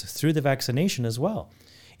used through the vaccination as well.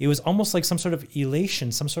 It was almost like some sort of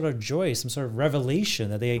elation, some sort of joy, some sort of revelation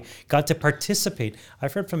that they got to participate.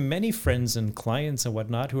 I've heard from many friends and clients and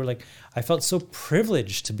whatnot who are like, I felt so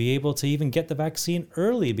privileged to be able to even get the vaccine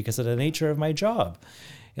early because of the nature of my job.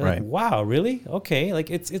 You're right. Like, wow, really? Okay. Like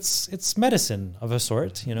it's medicine of a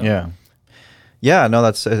sort, Yeah. Yeah, no,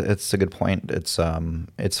 it's a good point.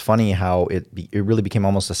 It's funny how it really became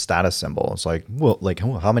almost a status symbol. It's like, well, like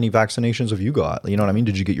how many vaccinations have you got? You know what I mean?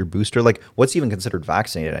 Did you get your booster? Like, what's even considered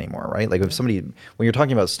vaccinated anymore, right? Like, if when you're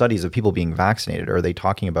talking about studies of people being vaccinated, are they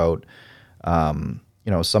talking about,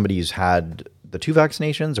 somebody who's had the 2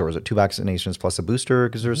 vaccinations, or is it 2 vaccinations plus a booster?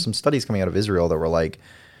 Because there's some studies coming out of Israel that were like,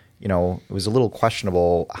 it was a little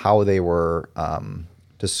questionable how they were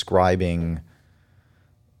describing.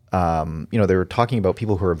 They were talking about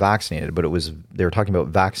people who are vaccinated, but they were talking about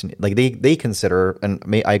vaccinated. Like they consider, and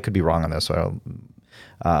I could be wrong on this, so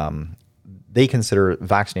they consider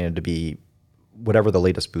vaccinated to be whatever the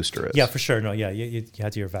latest booster is. Yeah, for sure. No, yeah, you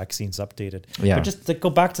had your vaccines updated. Yeah. But just to go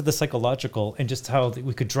back to the psychological and just how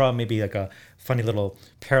we could draw maybe like a funny little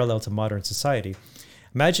parallel to modern society.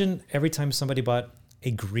 Imagine every time somebody bought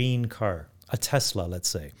a green car, a Tesla, let's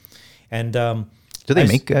say, and do they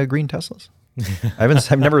make green Teslas?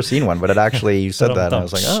 I've never seen one, but it actually, you said that, and I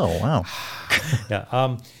was like, oh wow.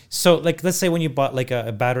 Yeah. So like, let's say when you bought like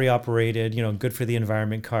a battery operated, good for the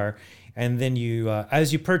environment car, and then you,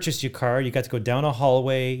 as you purchased your car, you got to go down a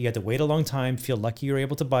hallway. You had to wait a long time. Feel lucky you were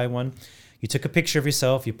able to buy one. You took a picture of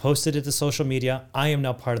yourself. You posted it to social media. I am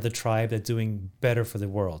now part of the tribe that's doing better for the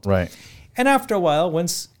world. Right. And after a while,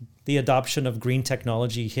 once the adoption of green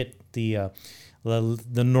technology hit the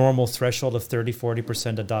normal threshold of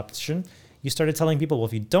 30-40% adoption, you started telling people, well,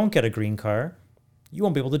 if you don't get a green car, you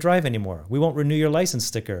won't be able to drive anymore. We won't renew your license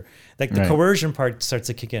sticker. Like the coercion part starts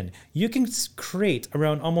to kick in. You can create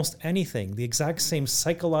around almost anything the exact same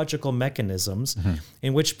psychological mechanisms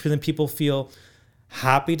in which then people feel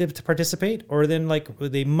happy to participate, or then like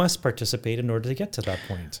they must participate in order to get to that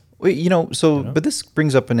point? Well, but this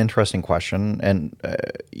brings up an interesting question, and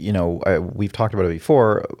we've talked about it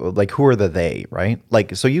before. Like, who are the they, right?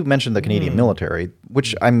 Like, so you mentioned the Canadian military,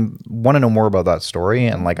 which I want to know more about that story,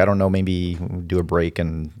 and like, I don't know, maybe do a break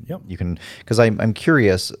and you can, because I'm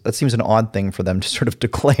curious. That seems an odd thing for them to sort of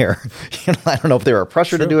declare. I don't know if they were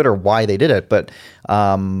pressure to do it or why they did it, but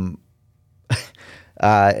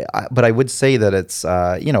but I would say that it's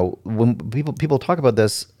when people talk about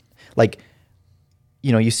this, like,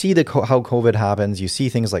 you see how COVID happens. You see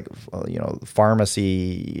things like,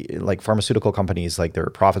 pharmaceutical companies, like their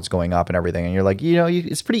profits going up and everything. And you're like,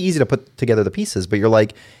 it's pretty easy to put together the pieces, but you're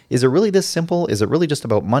like, is it really this simple? Is it really just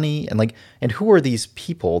about money? And who are these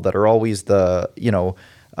people that are always the,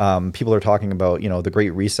 people are talking about, the Great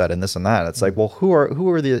Reset and this and that. It's like, well,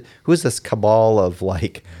 who is this cabal of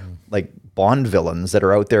like Bond villains that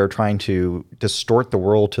are out there trying to distort the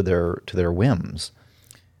world to their whims?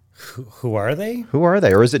 Who are they? Who are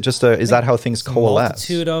they? Or is it just is that how things coalesce? A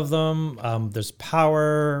multitude of them. There's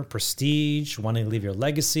power, prestige, wanting to leave your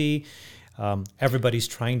legacy. Everybody's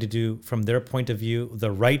trying to do, from their point of view,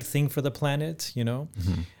 the right thing for the planet,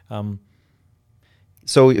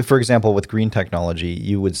 So, for example, with green technology,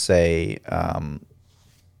 you would say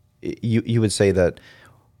you would say that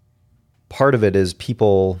part of it is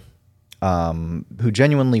people who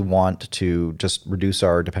genuinely want to just reduce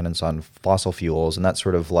our dependence on fossil fuels. And that's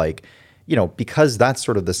sort of like, because that's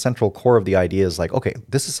sort of the central core of the idea is like, okay,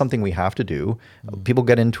 this is something we have to do. People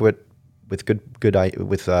get into it with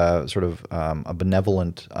with sort of a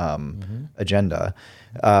benevolent agenda.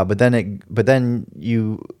 But then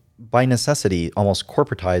you, by necessity, almost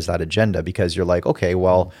corporatize that agenda, because you're like, okay,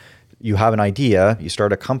 well, you have an idea, you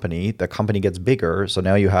start a company, the company gets bigger. So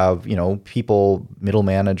now you have, people, middle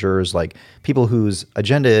managers, like people whose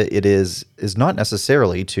agenda it is not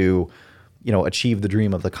necessarily to, achieve the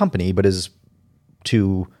dream of the company, but is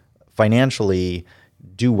to financially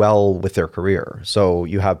do well with their career. So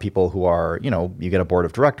you have people who are, you get a board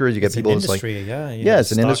of directors, you get people who's like,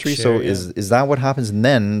 it's an industry. So is that what happens? And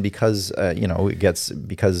then because in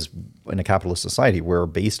a capitalist society, we're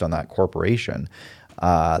based on that corporation.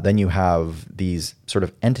 Then you have these sort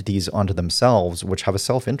of entities onto themselves, which have a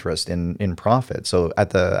self-interest in profit. So at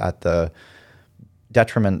the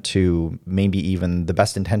detriment to maybe even the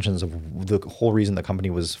best intentions of the whole reason the company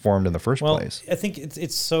was formed in the first place. I think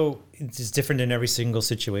it's different in every single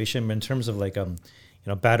situation. But in terms of like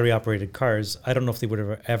battery operated cars, I don't know if they would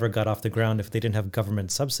have ever got off the ground if they didn't have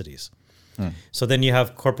government subsidies. So then you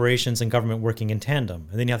have corporations and government working in tandem.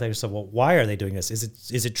 And then you have to ask yourself, well, why are they doing this?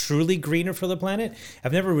 Is it truly greener for the planet?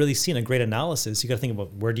 I've never really seen a great analysis. You got to think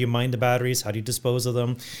about, where do you mine the batteries? How do you dispose of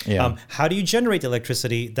them? How do you generate the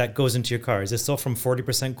electricity that goes into your car? Is it still from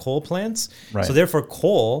 40% coal plants? Right. So therefore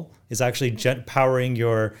coal is actually powering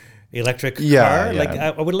your electric car. Yeah. Like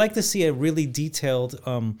I would like to see a really detailed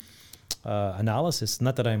analysis.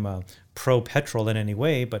 Not that I'm pro petrol in any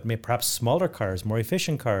way, but perhaps smaller cars, more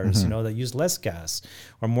efficient cars, that use less gas,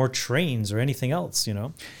 or more trains or anything else.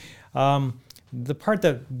 The part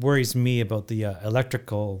that worries me about the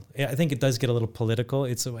electrical, I think it does get a little political.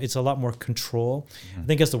 It's a lot more control. I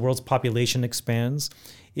think as the world's population expands,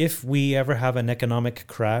 if we ever have an economic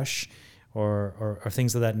crash or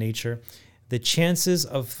things of that nature, the chances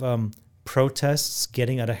of protests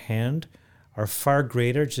getting out of hand are far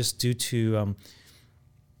greater, just due to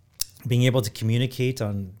being able to communicate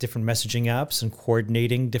on different messaging apps and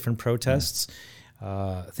coordinating different protests,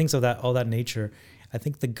 things of all that nature. I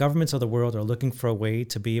think the governments of the world are looking for a way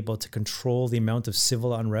to be able to control the amount of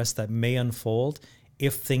civil unrest that may unfold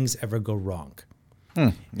if things ever go wrong.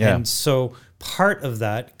 And so part of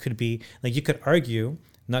that could be, like, you could argue,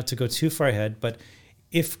 not to go too far ahead, but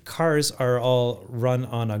if cars are all run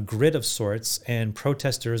on a grid of sorts and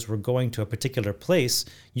protesters were going to a particular place,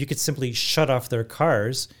 you could simply shut off their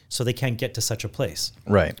cars so they can't get to such a place.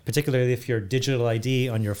 Right. Particularly if your digital ID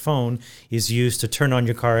on your phone is used to turn on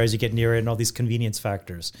your car as you get near it, and all these convenience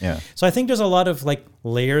factors. Yeah. So I think there's a lot of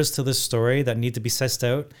layers to this story that need to be sussed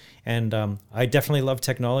out. And I definitely love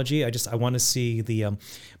technology. I want to see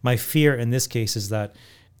my fear in this case is that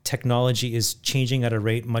technology is changing at a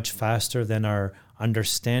rate much faster than our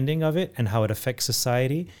understanding of it and how it affects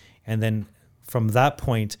society. And then from that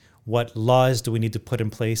point, what laws do we need to put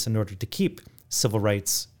in place in order to keep civil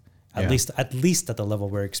rights at least at the level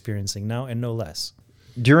we're experiencing now, and no less?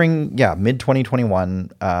 during mid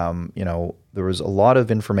 2021, there was a lot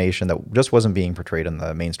of information that just wasn't being portrayed in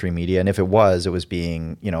the mainstream media, and if it was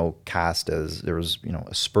being cast as there was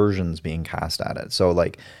aspersions being cast at it. So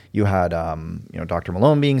like you had Dr.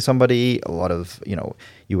 Malone being somebody, a lot of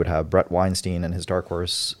you would have Brett Weinstein and his Dark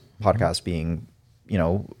Horse podcast being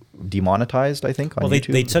demonetized, I think, on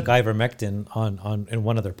YouTube. They took ivermectin on in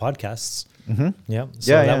one of their podcasts. Mm-hmm. Yeah,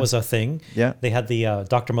 so that was a thing. Yeah, they had the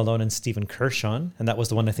Dr. Malone and Stephen Kirsch on, and that was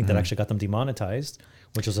the one I think that actually got them demonetized,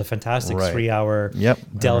 which was a fantastic 3-hour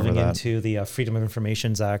delving into the Freedom of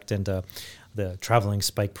Information Act and the traveling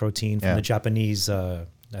spike protein from the Japanese,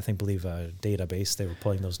 believe database they were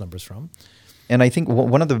pulling those numbers from. And I think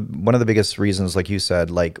one of the biggest reasons, like you said,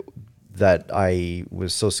 like that I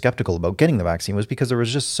was so skeptical about getting the vaccine was because there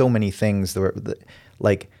was just so many things that were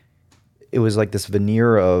like, it was like this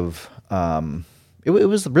veneer of, it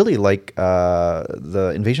was really like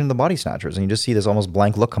the Invasion of the Body Snatchers, and you just see this almost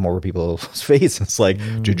blank look come over people's face. It's like,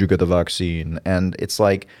 did you get the vaccine? And it's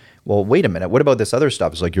like, well, wait a minute. What about this other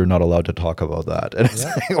stuff? It's like, you're not allowed to talk about that. And it's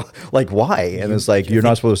like, why? And it's like, you're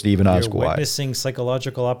not supposed to even ask why. You're witnessing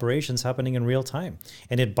psychological operations happening in real time,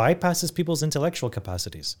 and it bypasses people's intellectual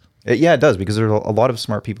capacities. It does, because there's a lot of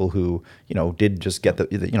smart people who, did just get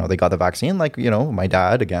they got the vaccine. Like, my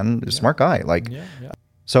dad, again, is a smart guy. Like,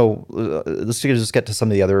 So let's just get to some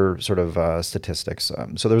of the other sort of statistics.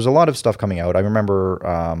 So there's a lot of stuff coming out. I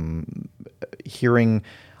remember hearing,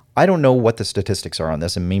 I don't know what the statistics are on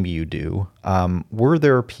this, and maybe you do. Were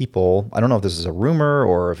there people, I don't know if this is a rumor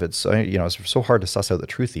or if it's, it's so hard to suss out the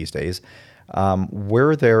truth these days.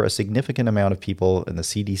 Were there a significant amount of people in the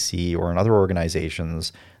CDC or in other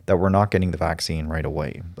organizations that were not getting the vaccine right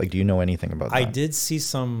away? Like, do you know anything about that? I did see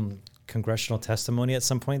some congressional testimony at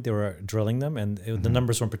some point. They were drilling them, and the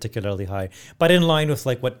numbers weren't particularly high, but in line with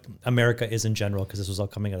like what America is in general, because this was all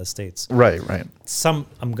coming out of the States. Right. Some,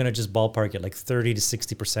 I'm going to just ballpark it, like 30 to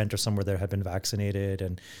 60% or somewhere there had been vaccinated,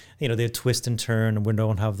 and they twist and turn, and we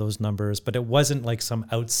don't have those numbers, but it wasn't like some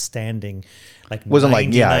outstanding, like wasn't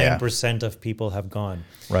 99% of people have gone.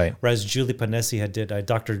 Right. Whereas Dr.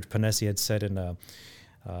 Panesi had said in a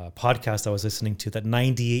podcast I was listening to that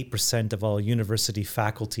 98% of all university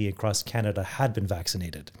faculty across Canada had been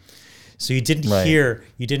vaccinated. So you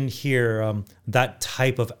didn't hear that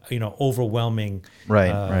type of overwhelming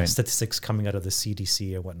statistics coming out of the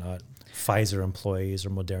CDC or whatnot, Pfizer employees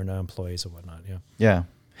or Moderna employees or whatnot.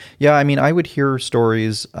 Yeah, I mean, I would hear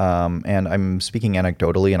stories, and I'm speaking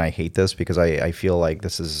anecdotally, and I hate this because I feel like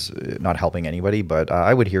this is not helping anybody, but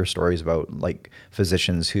I would hear stories about like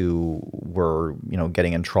physicians who were,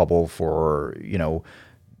 getting in trouble for,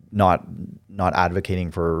 not advocating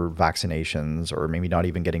for vaccinations, or maybe not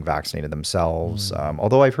even getting vaccinated themselves.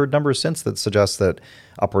 Although I've heard numbers since that suggest that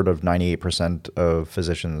upward of 98% of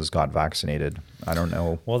physicians got vaccinated. I don't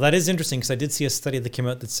know. Well, that is interesting, because I did see a study that came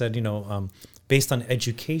out that said, based on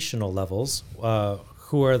educational levels,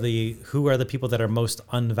 who are the people that are most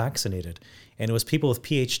unvaccinated, and it was people with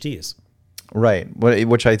PhDs. Right,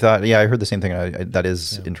 which I thought, I heard the same thing. That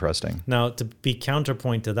is interesting. Now, to be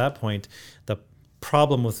counterpoint to that point, the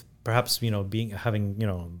problem with perhaps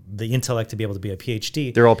having the intellect to be able to be a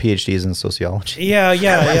PhD. They're all PhDs in sociology. Yeah.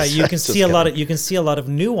 You can see a lot of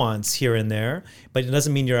nuance here and there, but it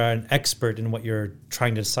doesn't mean you're an expert in what you're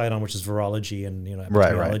trying to decide on, which is virology and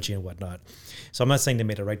epidemiology and whatnot. So I'm not saying they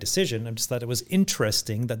made a right decision. I just thought it was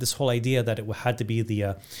interesting that this whole idea that it had to be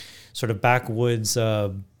the sort of backwoods,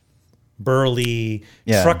 burly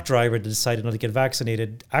truck driver to decide not to get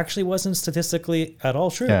vaccinated actually wasn't statistically at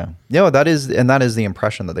all true. That is the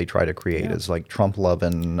impression that they try to create is like Trump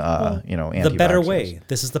loving, anti-vaxxers. The better way.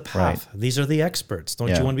 This is the path. Right. These are the experts.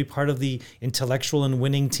 Don't you want to be part of the intellectual and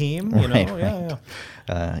winning team? Follow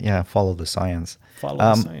the science. Follow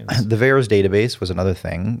the science. The VAERS database was another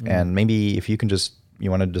thing, and maybe if you can just. You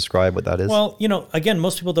want to describe what that is? Well, again,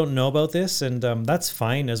 most people don't know about this, and that's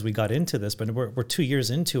fine as we got into this, but we're 2 years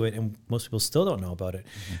into it, and most people still don't know about it.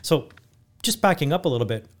 Mm-hmm. So just backing up a little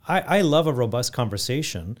bit, I love a robust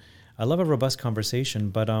conversation.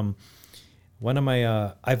 But one of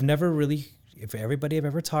my, I've never really, if everybody I've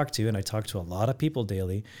ever talked to, and I talk to a lot of people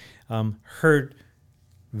daily, heard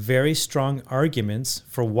very strong arguments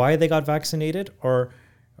for why they got vaccinated, or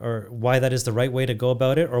why that is the right way to go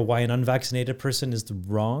about it, or why an unvaccinated person is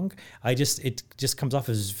wrong. It just comes off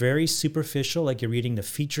as very superficial, like you're reading the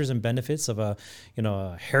features and benefits of a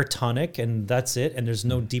hair tonic, and that's it. And there's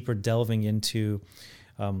no deeper delving into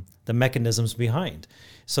the mechanisms behind.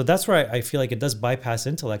 So that's where I feel like it does bypass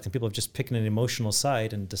intellect, and people have just picked an emotional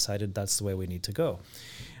side and decided that's the way we need to go.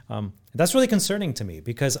 That's really concerning to me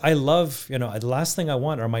because I love, the last thing I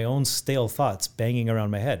want are my own stale thoughts banging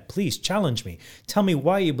around my head. Please challenge me. Tell me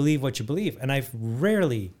why you believe what you believe. And I've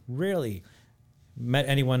rarely met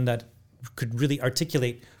anyone that could really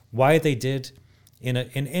articulate why they did in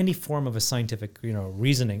any form of a scientific,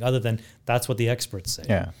 reasoning other than that's what the experts say.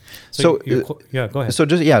 Yeah. So go ahead. So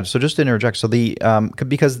just to interject. So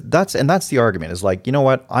because that's the argument is like, you know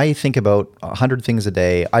what? I think about 100 things a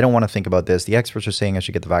day. I don't want to think about this. The experts are saying I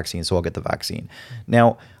should get the vaccine, so I'll get the vaccine.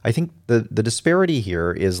 Now, I think the disparity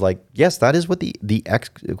here is like, yes, that is what the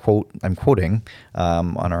quote I'm quoting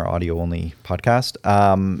on our audio only podcast.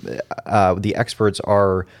 The experts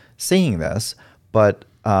are saying this, but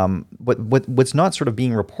what's not sort of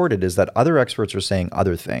being reported is that other experts are saying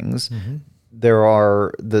other things. Mm-hmm. There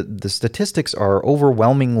are the statistics are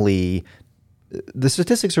overwhelmingly. The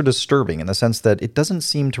statistics are disturbing in the sense that it doesn't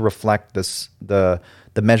seem to reflect the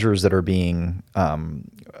measures that are being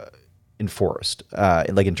enforced,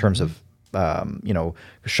 like in terms of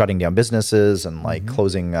shutting down businesses and like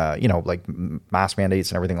closing, like mask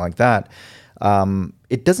mandates and everything like that.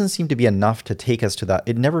 It doesn't seem to be enough to take us to that.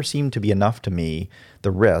 It never seemed to be enough to me,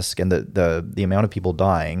 the risk and the amount of people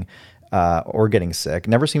dying or getting sick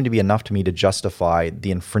never seemed to be enough to me to justify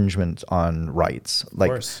the infringement on rights.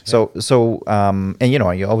 Like, course, and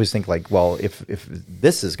you always think like, well, if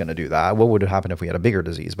this is going to do that, what would happen if we had a bigger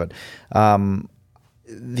disease? But asking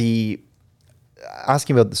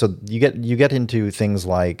about, so you get into things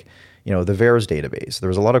like, the VAERS database. There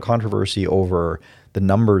was a lot of controversy over the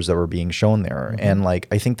numbers that were being shown there. Mm-hmm. And like,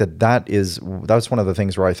 I think that's one of the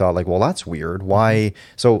things where I thought like, well, that's weird. Why?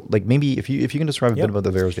 So like, maybe if you can describe a bit about the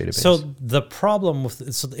VAERS database. So the problem with,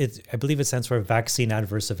 I believe it stands for Vaccine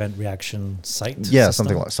Adverse Event Reaction Site. Yeah,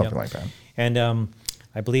 system. something like that. And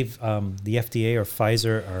I believe the FDA or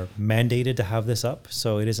Pfizer are mandated to have this up.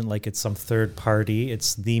 So it isn't like it's some third party.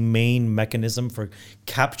 It's the main mechanism for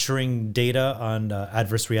capturing data on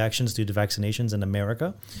adverse reactions due to vaccinations in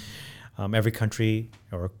America. Every country,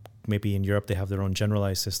 or maybe in Europe, they have their own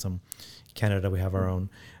generalized system. Canada, we have our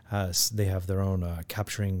own. They have their own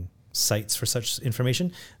capturing sites for such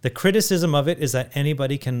information. The criticism of it is that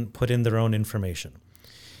anybody can put in their own information.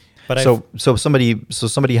 But so somebody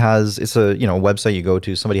has, it's a website you go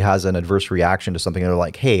to, somebody has an adverse reaction to something, and they're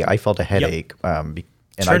like, hey, I felt a headache and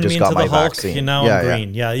I just got my vaccine. And now I'm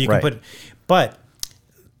green. Yeah, you can put, but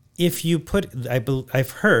if you put,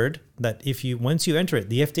 I've heard that once you enter it,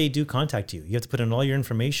 the FDA do contact you. You have to put in all your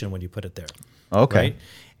information when you put it there. Okay. Right?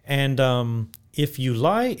 And if you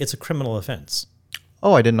lie, it's a criminal offense.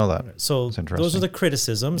 Oh, I didn't know that. So those are the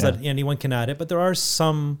criticisms that anyone can add it, but there are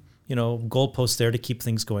some goalposts there to keep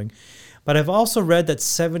things going. But I've also read that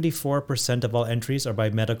 74% of all entries are by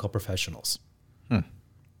medical professionals.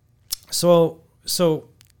 So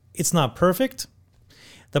it's not perfect.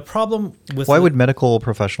 The problem with why would medical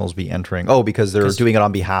professionals be entering? Oh, because they're doing it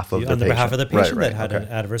on behalf of the patient. On behalf of the patient that had an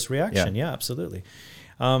adverse reaction. Yeah, absolutely.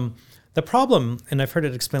 The problem, and I've heard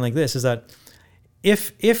it explained like this, is that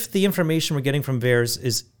if the information we're getting from VAERS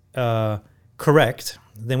is correct,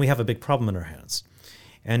 then we have a big problem in our hands.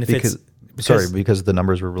 And if because the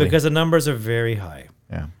numbers were because the numbers are very high.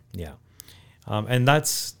 Yeah.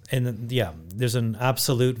 There's an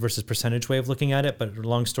absolute versus percentage way of looking at it, but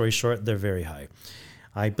long story short, they're very high.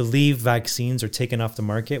 I believe vaccines are taken off the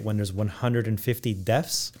market when there's 150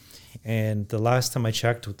 deaths. And the last time I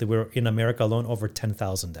checked, they were in America alone, over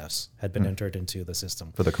 10,000 deaths had been entered into the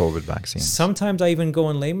system. For the COVID vaccine. Sometimes I even go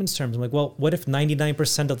in layman's terms. I'm like, well, what if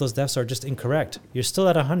 99% of those deaths are just incorrect? You're still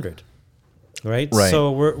at 100, right?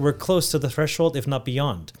 So we're close to the threshold, if not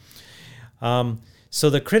beyond. So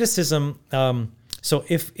the criticism, so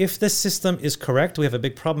if this system is correct, we have a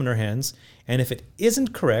big problem in our hands. And if it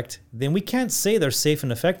isn't correct, then we can't say they're safe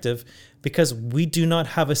and effective because we do not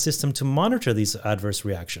have a system to monitor these adverse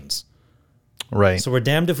reactions. Right. So we're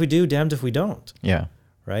damned if we do, damned if we don't. Yeah.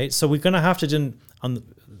 Right. So we're going to have to,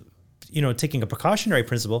 taking a precautionary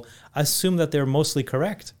principle, assume that they're mostly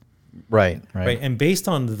correct. Right. And based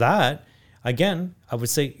on that, again, I would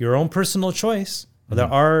say your own personal choice. Mm-hmm.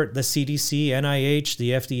 There are the CDC, NIH,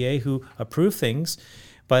 the FDA who approve things,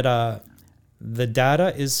 but the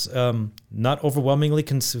data is not overwhelmingly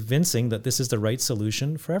convincing that this is the right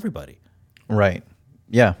solution for everybody. Right.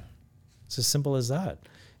 Yeah. It's as simple as that.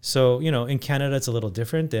 So, in Canada, it's a little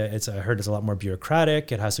different. I heard it's a lot more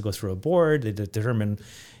bureaucratic. It has to go through a board. They determine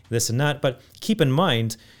this and that. But keep in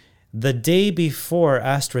mind, the day before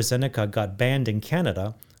AstraZeneca got banned in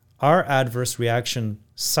Canada, our adverse reaction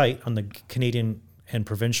site on the Canadian and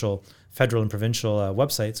federal and provincial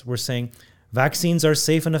websites were saying vaccines are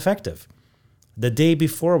safe and effective. The day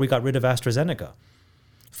before we got rid of AstraZeneca,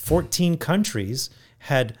 14 countries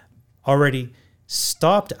had already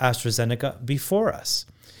stopped AstraZeneca before us.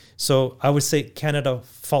 So I would say Canada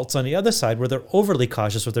faults on the other side, where they're overly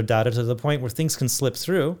cautious with their data to the point where things can slip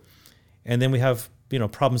through, and then we have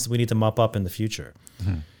problems that we need to mop up in the future.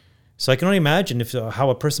 Mm-hmm. So I can only imagine how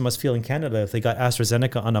a person must feel in Canada if they got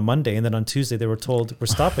AstraZeneca on a Monday and then on Tuesday they were told we're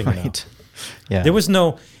stopping now. Yeah. There was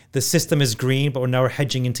no, the system is green, but now we're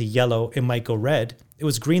hedging into yellow. It might go red. It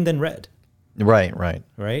was green then red.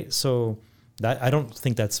 Right. So that, I don't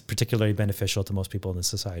think that's particularly beneficial to most people in the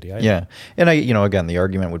society either. Yeah. And again, the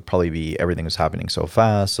argument would probably be everything was happening so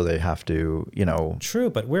fast, so they have to, True,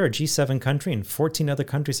 but we're a G7 country and 14 other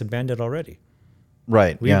countries have banned it already.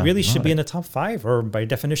 Right. We really should be in the top 5, or by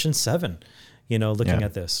definition 7, looking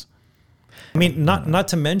at this. I mean, not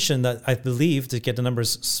to mention that I believe, to get the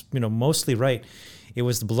numbers, mostly right, it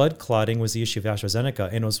was the blood clotting was the issue of AstraZeneca,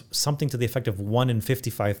 and it was something to the effect of 1 in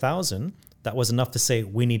 55,000. That was enough to say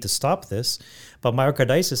we need to stop this. But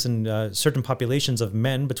myocarditis in certain populations of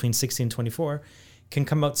men between 16 and 24 can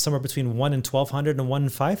come out somewhere between 1 in 1,200 and 1 in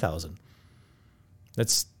 5,000.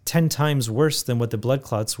 That's 10 times worse than what the blood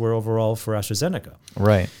clots were overall for AstraZeneca.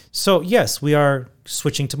 Right. So yes, we are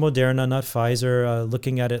switching to Moderna, not Pfizer,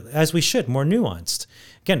 looking at it as we should, more nuanced.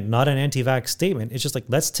 Again, not an anti-vax statement. It's just like,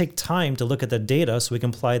 let's take time to look at the data so we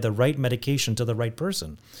can apply the right medication to the right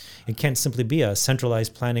person. It can't simply be a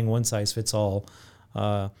centralized planning, one size fits all.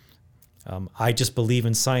 I just believe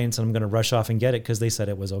in science and I'm going to rush off and get it because they said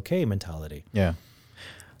it was okay mentality. Yeah.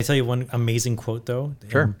 I tell you one amazing quote though.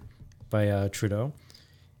 Sure. By Trudeau.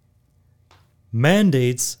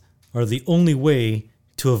 Mandates are the only way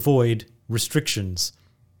to avoid restrictions.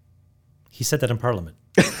 He said that in Parliament.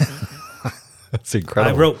 That's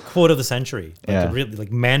incredible. I wrote quote of the century. Yeah. Really,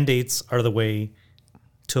 mandates are the way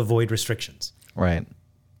to avoid restrictions. Right.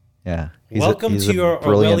 Yeah. Welcome to your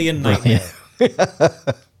Orwellian nightmare.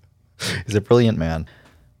 He's a brilliant man.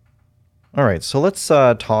 All right, so let's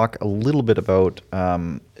talk a little bit about,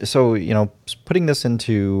 putting this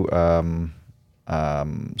into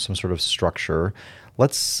some sort of structure.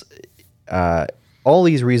 Let's, all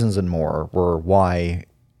these reasons and more were why.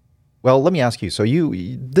 Well, let me ask you. So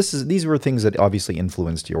these were things that obviously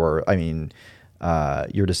influenced your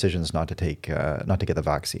decisions not to get the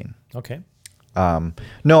vaccine. Okay.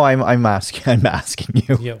 No, I'm asking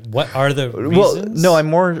you. Yeah. What are the reasons? Well, no,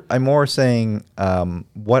 I'm more saying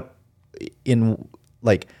what in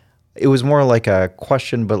like. It was more like a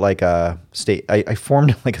question, but like a state. I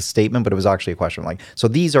formed like a statement, but it was actually a question. Like, so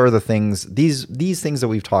these are the things. These things that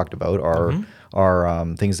we've talked about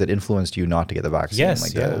are things that influenced you not to get the vaccine.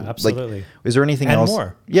 Yes, like, absolutely. Like, is there anything and else?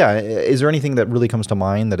 More. Yeah. Is there anything that really comes to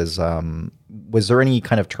mind that is? Was there any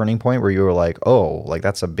kind of turning point where you were like, oh, like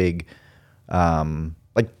that's a big,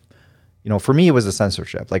 for me, it was the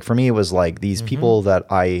censorship. Like for me, it was like these people that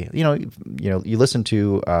you listen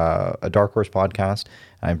to a Dark Horse podcast.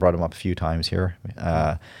 I brought him up a few times here,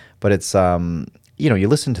 but it's you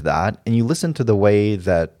listen to that and you listen to the way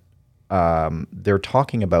that they're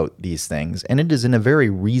talking about these things, and it is in a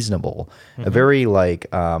very reasonable, a very like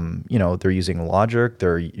they're using logic,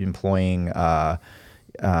 they're employing the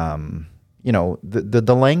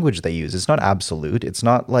language they use. It's not absolute. It's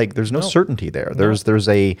not like there's no certainty there. There's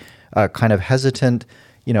a kind of hesitant,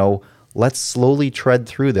 let's slowly tread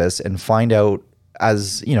through this and find out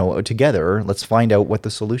together, let's find out what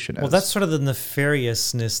the solution is. Well, that's sort of the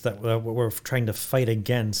nefariousness that we're trying to fight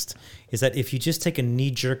against, is that if you just take a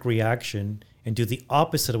knee-jerk reaction and do the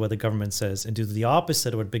opposite of what the government says and do the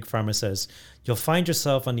opposite of what Big Pharma says, you'll find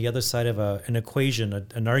yourself on the other side of an equation,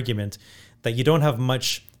 an argument that you don't have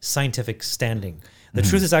much scientific standing. The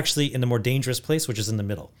truth is actually in the more dangerous place, which is in the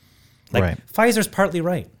middle. Pfizer's partly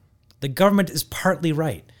right. The government is partly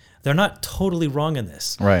right. They're not totally wrong in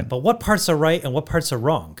this. Right. But what parts are right and what parts are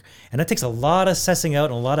wrong? And that takes a lot of sussing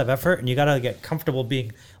out and a lot of effort, and you got to get comfortable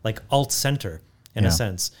being like alt-center in a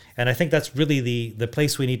sense. And I think that's really the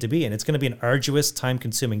place we need to be in. It's going to be an arduous,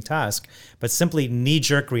 time-consuming task, but simply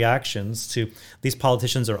knee-jerk reactions to these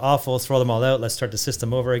politicians are awful, throw them all out, let's start the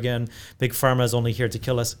system over again, Big Pharma is only here to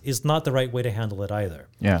kill us, is not the right way to handle it either.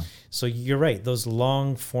 Yeah. So you're right. Those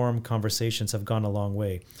long-form conversations have gone a long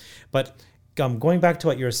way. But going back to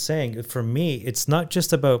what you're saying, for me, it's not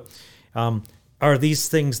just about are these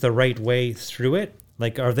things the right way through it?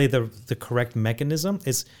 Like, are they the correct mechanism?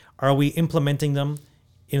 Are we implementing them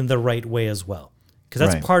in the right way as well? Because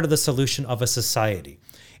that's part of the solution of a society.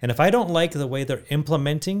 And if I don't like the way they're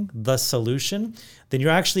implementing the solution, then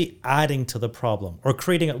you're actually adding to the problem or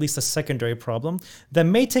creating at least a secondary problem that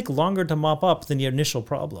may take longer to mop up than the initial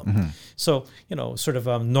problem. So, sort of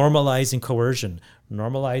normalizing coercion,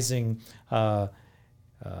 normalizing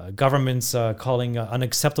governments calling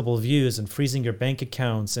unacceptable views and freezing your bank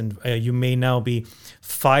accounts, and you may now be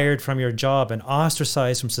fired from your job and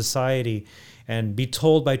ostracized from society, and be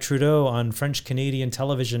told by Trudeau on French Canadian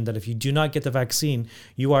television that if you do not get the vaccine,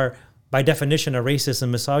 you are by definition a racist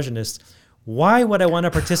and misogynist. Why would I want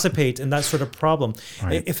to participate in that sort of problem?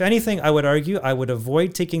 Right. If anything, I would argue I would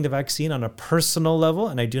avoid taking the vaccine on a personal level,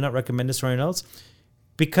 and I do not recommend this for anyone else,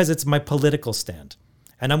 because it's my political stand.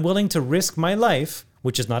 And I'm willing to risk my life,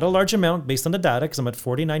 which is not a large amount based on the data, because I'm at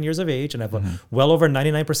 49 years of age and I have a well over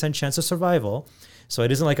 99% chance of survival. So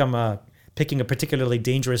it isn't like I'm picking a particularly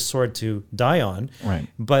dangerous sword to die on. Right.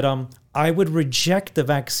 But I would reject the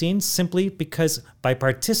vaccine simply because by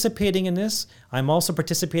participating in this, I'm also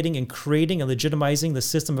participating in creating and legitimizing the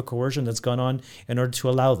system of coercion that's gone on in order to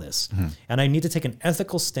allow this. And I need to take an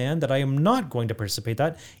ethical stand that I am not going to participate in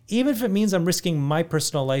that, even if it means I'm risking my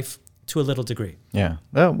personal life to a little degree. Yeah,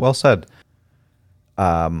 well said.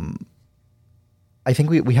 I think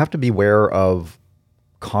we have to be aware of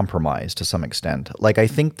compromise to some extent. Like, I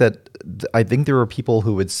think there are people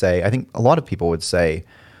who would say, I think a lot of people would say,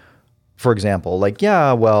 for example, like,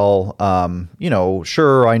 yeah, well,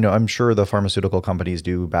 sure, I'm sure the pharmaceutical companies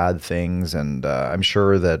do bad things, and I'm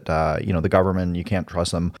sure that, the government, you can't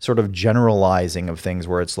trust them, sort of generalizing of things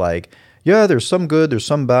where it's like, yeah, there's some good, there's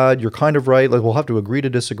some bad, you're kind of right, like, we'll have to agree to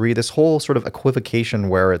disagree. This whole sort of equivocation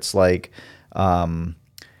where it's like,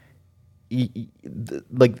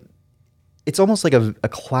 it's almost like a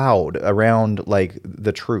cloud around like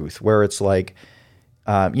the truth, where it's like,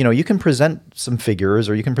 you can present some figures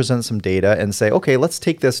or you can present some data and say, okay, let's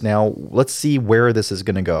take this now. Let's see where this is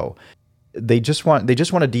going to go. They just want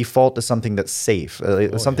to default to something that's safe,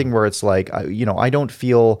 something where it's like, I don't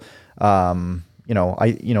feel,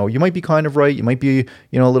 you might be kind of right. You might be,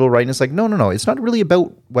 a little right. And it's like, no. It's not really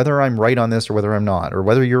about whether I'm right on this or whether I'm not, or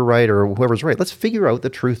whether you're right or whoever's right. Let's figure out the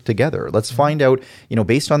truth together. Let's find out,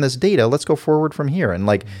 based on this data, let's go forward from here. And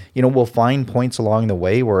like, we'll find points along the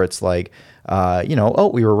way where it's like,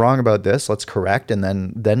 we were wrong about this. Let's correct, and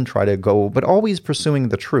then try to go, but always pursuing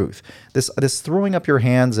the truth. This throwing up your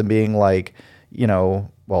hands and being like,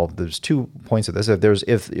 well, there's 2 points of this.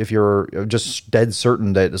 If you're just dead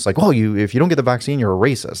certain that it's like, well, if you don't get the vaccine, you're a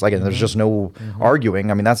racist. Like, and there's just no arguing.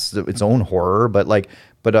 I mean, that's its own horror. But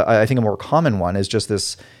I think a more common one is just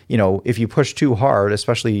this. If you push too hard,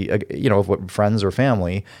 especially with friends or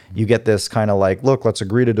family, you get this kind of like, look, let's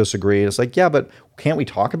agree to disagree. It's like, yeah, but can't we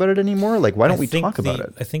talk about it anymore? Like, why don't we talk about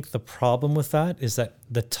it? I think the problem with that is that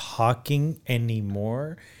the talking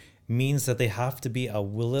anymore means that they have to be a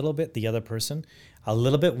little bit, the other person, a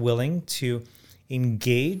little bit willing to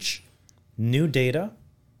engage new data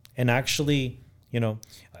and actually,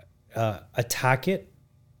 attack it,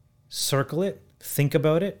 circle it, think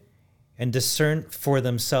about it, and discern for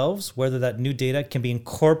themselves whether that new data can be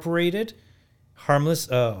incorporated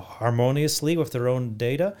harmoniously with their own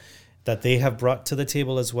data that they have brought to the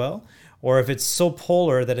table as well, or if it's so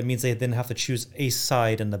polar that it means they then have to choose a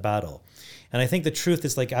side in the battle. And I think the truth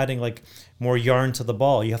is like adding like more yarn to the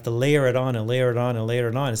ball. You have to layer it on and layer it on and layer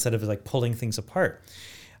it on instead of like pulling things apart.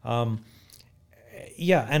 And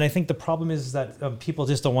I think the problem is that people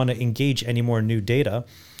just don't want to engage any more new data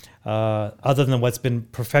other than what's been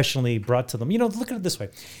professionally brought to them. Look at it this way.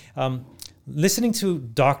 Listening to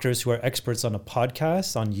doctors who are experts on a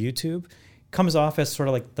podcast on YouTube comes off as sort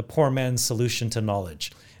of like the poor man's solution to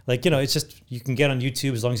knowledge. Like, it's just, you can get on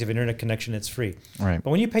YouTube as long as you have an internet connection, it's free. Right. But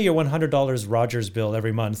when you pay your $100 Rogers bill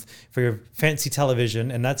every month for your fancy television,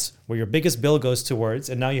 and that's where your biggest bill goes towards,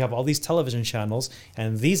 and now you have all these television channels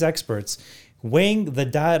and these experts weighing the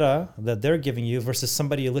data that they're giving you versus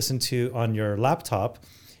somebody you listen to on your laptop,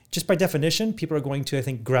 just by definition, people are going to, I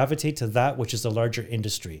think, gravitate to that, which is the larger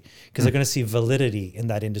industry, because they're going to see validity in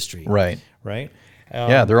that industry. Right. Right.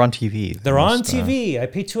 Yeah, they're on TV. They're on TV. I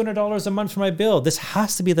pay $200 a month for my bill. This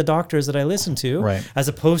has to be the doctors that I listen to, right, as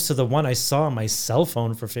opposed to the one I saw on my cell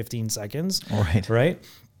phone for 15 seconds. Right. Right.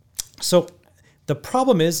 So the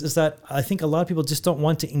problem is that I think a lot of people just don't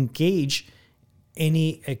want to engage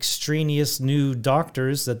any extraneous new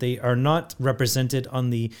doctors that they are not represented on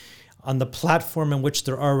the platform in which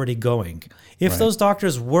they're already going. If those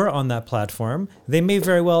doctors were on that platform, they may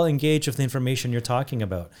very well engage with the information you're talking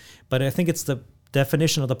about. But I think it's the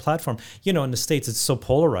definition of the platform. In the States, it's so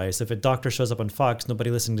polarized. If a doctor shows up on Fox,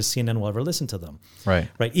 nobody listening to CNN will ever listen to them. Right.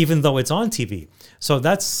 Right. Even though it's on TV. So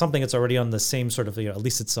that's something that's already on the same sort of, at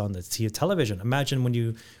least it's on the television. Imagine when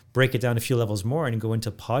you break it down a few levels more and go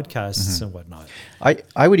into podcasts and whatnot.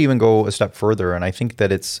 I would even go a step further. And I think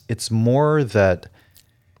that it's more that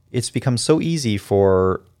it's become so easy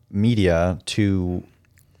for media to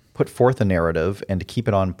put forth a narrative and to keep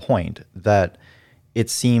it on point that it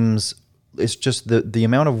seems it's just the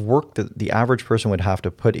amount of work that the average person would have to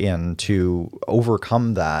put in to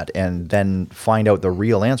overcome that and then find out the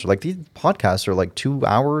real answer. Like these podcasts are like 2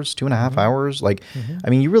 hours, 2.5 hours. Like, I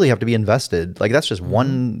mean, you really have to be invested. Like that's just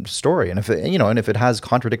one story. And if it, and if it has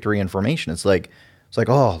contradictory information, it's like,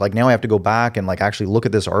 oh, like now I have to go back and like actually look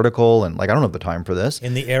at this article and like, I don't have the time for this.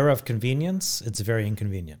 In the era of convenience, it's very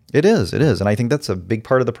inconvenient. It is. And I think that's a big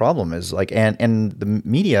part of the problem is like, and the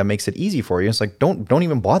media makes it easy for you. It's like, don't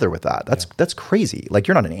even bother with that. That's crazy. Like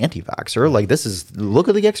you're not an anti-vaxxer. Like look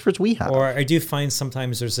at the experts we have. Or I do find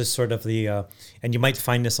sometimes there's this sort of and you might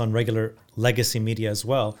find this on regular legacy media as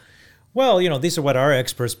well. Well, these are what our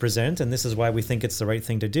experts present and this is why we think it's the right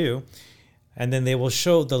thing to do. And then they will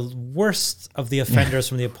show the worst of the offenders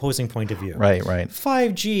from the opposing point of view. Right.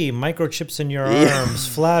 5G, microchips in your arms,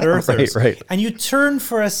 flat earthers. Right. And you turn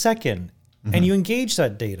for a second and you engage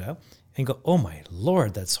that data and go, oh my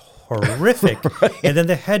Lord, that's horrific. And then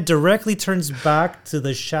the head directly turns back to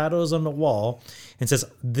the shadows on the wall and says,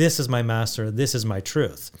 this is my master, this is my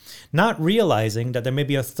truth. Not realizing that there may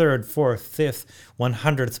be a third, fourth, fifth,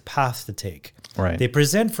 100th path to take. Right. They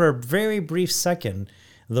present for a very brief second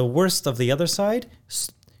the worst of the other side,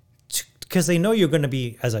 because they know you're going to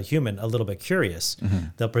be, as a human, a little bit curious.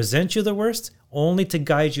 They'll present you the worst only to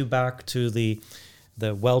guide you back to the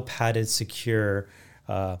well-padded, secure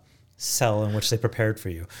cell in which they prepared for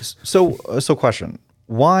you. So question.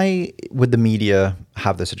 Why would the media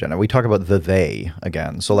have this agenda? We talk about the they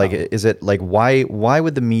again. So like, is it like, why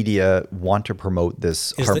would the media want to promote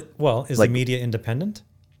this? Is the media independent?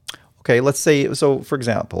 Okay, let's say, so for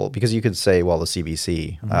example, because you could say, well, the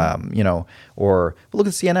CBC, or look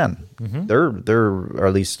at CNN. They're or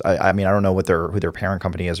at least, I mean, I don't know who their parent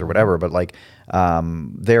company is or whatever, but like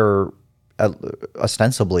they're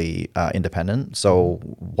ostensibly independent. So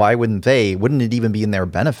why wouldn't it even be in their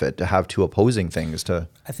benefit to have two opposing things to?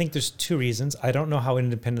 I think there's two reasons. I don't know how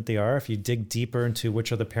independent they are. If you dig deeper into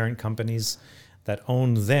which are the parent companies that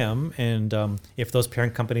own them, and if those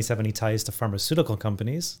parent companies have any ties to pharmaceutical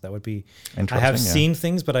companies, that would be interesting. I have seen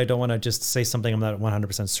things, but I don't want to just say something I'm not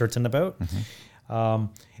 100% certain about. And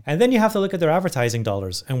then you have to look at their advertising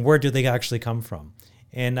dollars and where do they actually come from.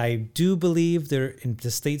 And I do believe there, in the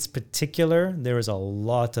States particular, there is a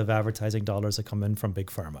lot of advertising dollars that come in from big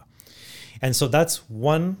pharma. And so that's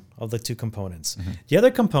one of the two components. The other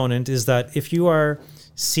component is that if you are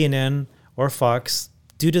CNN or Fox,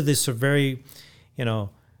 due to this very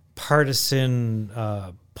partisan,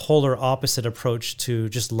 polar opposite approach to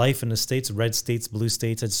just life in the States, red states, blue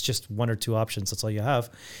states, it's just one or two options. That's all you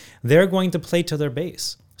have. They're going to play to their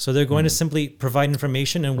base. So they're going to simply provide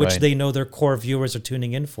information in which they know their core viewers are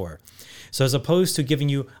tuning in for. So as opposed to giving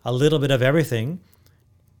you a little bit of everything,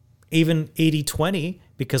 even 80-20,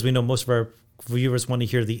 because we know most of our viewers want to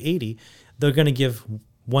hear the 80, they're going to give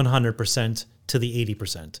 100% to the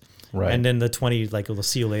 80%. Right. And then the 20, like, we'll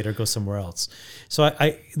see you later, go somewhere else. So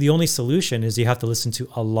the only solution is you have to listen to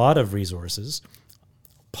a lot of resources,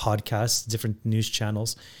 podcasts, different news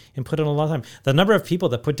channels, and put in a lot of time. The number of people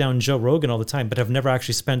that put down Joe Rogan all the time, but have never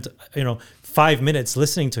actually spent, 5 minutes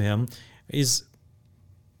listening to him is,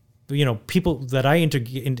 people that I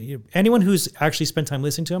anyone who's actually spent time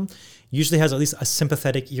listening to him usually has at least a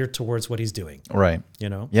sympathetic ear towards what he's doing. Right.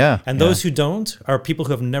 Yeah. And those who don't are people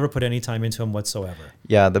who have never put any time into him whatsoever.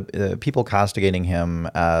 Yeah. The people castigating him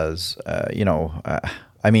as,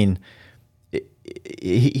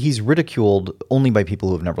 he's ridiculed only by people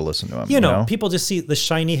who have never listened to him. People just see the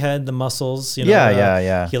shiny head, the muscles.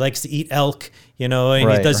 Yeah. He likes to eat elk, and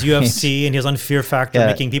he does UFC, and he's on Fear Factor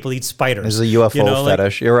making people eat spiders. There's a UFO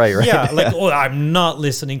fetish. You're right. Yeah, I'm not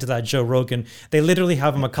listening to that Joe Rogan. They literally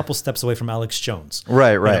have him a couple steps away from Alex Jones.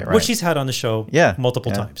 Right. Which he's had on the show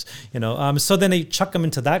multiple times. So then they chuck him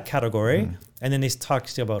into that category, and then they talk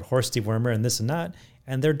to you about horse dewormer and this and that.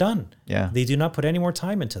 And they're done. Yeah, they do not put any more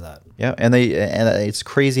time into that. Yeah, and it's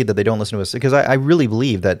crazy that they don't listen to us because I really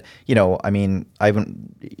believe that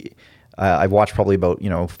I've watched probably about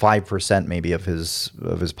 5% maybe of his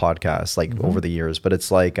podcasts over the years, but it's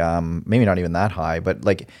like maybe not even that high. But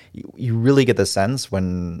like you really get the sense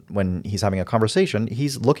when he's having a conversation,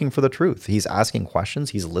 he's looking for the truth. He's asking questions.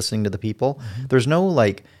 He's listening to the people. There's no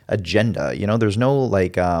agenda. There's no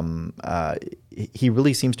he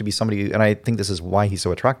really seems to be somebody, and I think this is why he's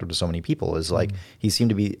so attractive to so many people, is he seemed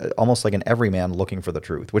to be almost like an everyman looking for the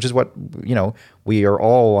truth, which is what, we are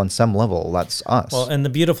all on some level. That's us. Well, and the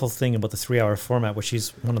beautiful thing about the 3-hour format, which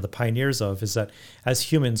he's one of the pioneers of, is that as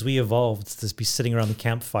humans, we evolved to be sitting around the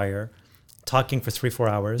campfire talking for 3-4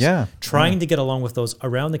 hours, Yeah. trying to get along with those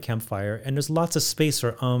around the campfire. And there's lots of space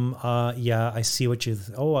for, yeah, I see what you,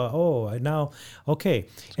 now, okay.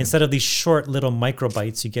 Instead of these short little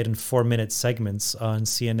microbites you get in 4-minute segments on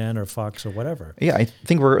CNN or Fox or whatever. Yeah, I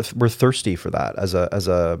think we're thirsty for that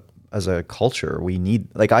as a culture. We need,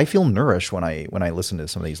 like, I feel nourished when I listen to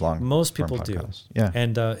some of these long. Most people do. Yeah.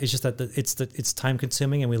 And it's just that it's time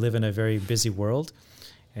consuming, and we live in a very busy world,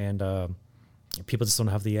 and people just don't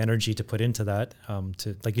have the energy to put into that.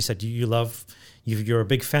 To, like you said, you're a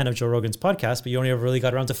big fan of Joe Rogan's podcast, but you only ever really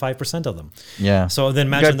got around to 5% of them. Yeah. So then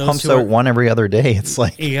imagine those pumps who out one every other day. It's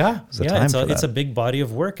like, it's a big body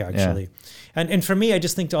of work actually. Yeah. And for me, I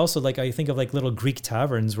just think to also, like, I think of like little Greek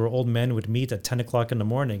taverns where old men would meet at 10 o'clock in the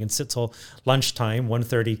morning and sit till lunchtime,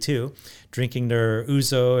 1:32, drinking their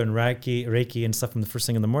ouzo and reiki and stuff from the first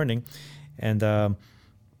thing in the morning, and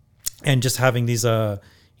just having these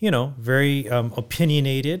very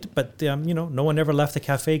opinionered, but no one ever left the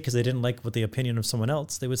cafe because they didn't like what the opinion of someone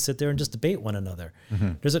else. They would sit there and just debate one another.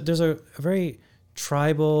 Mm-hmm. There's a very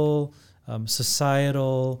tribal,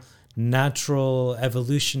 societal, natural,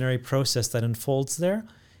 evolutionary process that unfolds there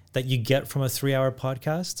that you get from a 3-hour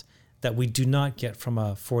podcast that we do not get from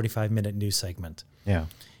a 45-minute news segment. Yeah.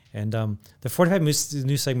 And the 45-minute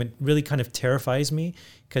news segment really kind of terrifies me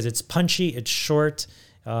because it's punchy, it's short.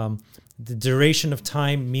 The duration of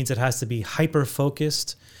time means it has to be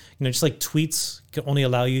hyper-focused. Just like tweets can only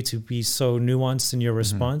allow you to be so nuanced in your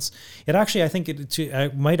response. Mm-hmm. It actually, I think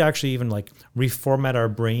it might actually even like reformat our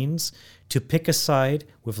brains to pick a side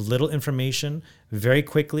with little information very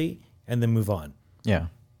quickly and then move on. Yeah.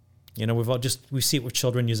 We see it with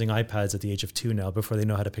children using iPads at the age of 2 now before they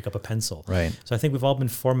know how to pick up a pencil. Right. So I think we've all been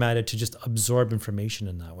formatted to just absorb information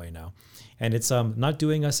in that way now. And it's not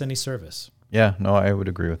doing us any service. Yeah, no, I would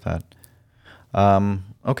agree with that.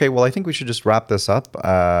 Okay, well, I think we should just wrap this up.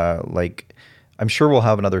 I'm sure we'll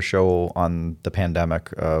have another show on the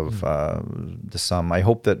pandemic of I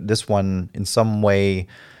hope that this one in some way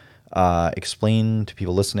explain to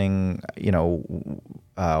people listening,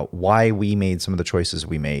 why we made some of the choices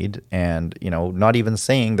we made, and not even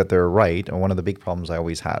saying that they're right. And one of the big problems I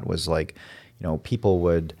always had was people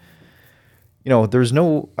would. I was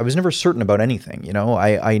never certain about anything.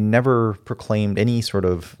 I never proclaimed any sort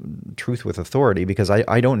of truth with authority because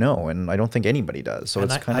I don't know, and I don't think anybody does. So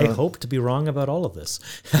and it's kind of. I hope to be wrong about all of this.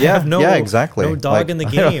 Yeah, I have exactly. No dog in the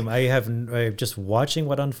game. I'm just watching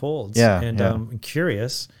what unfolds. Yeah, and I'm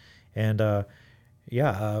curious, and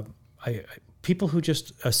people who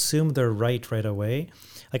just assume they're right away.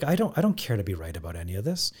 Like I don't care to be right about any of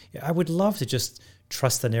this. I would love to just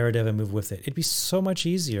trust the narrative and move with it. It'd be so much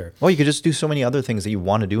easier. Well, you could just do so many other things that you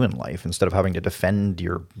want to do in life instead of having to defend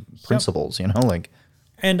your principles,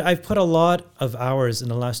 And I've put a lot of hours in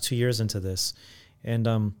the last 2 years into this, and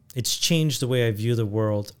it's changed the way I view the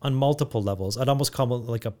world on multiple levels. I'd almost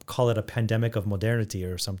call it a pandemic of modernity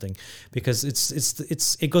or something, because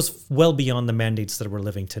it goes well beyond the mandates that we're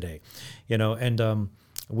living today, and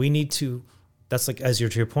we need to. That's like, to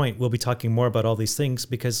your point, we'll be talking more about all these things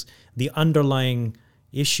because the underlying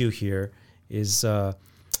issue here is how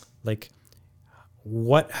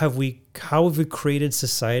have we created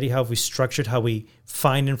society? How have we structured how we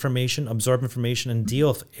find information, absorb information, and deal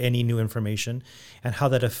with any new information, and how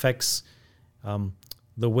that affects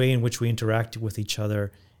the way in which we interact with each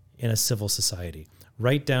other in a civil society,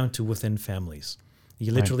 right down to within families.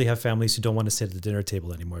 You literally have families who don't want to sit at the dinner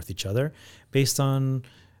table anymore with each other based on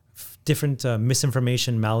different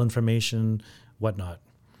misinformation, malinformation, whatnot.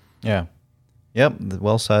 Yeah. Yep.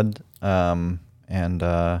 Well said. And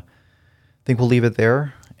I think we'll leave it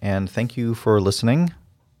there. And thank you for listening.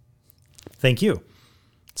 Thank you.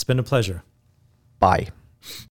 It's been a pleasure. Bye.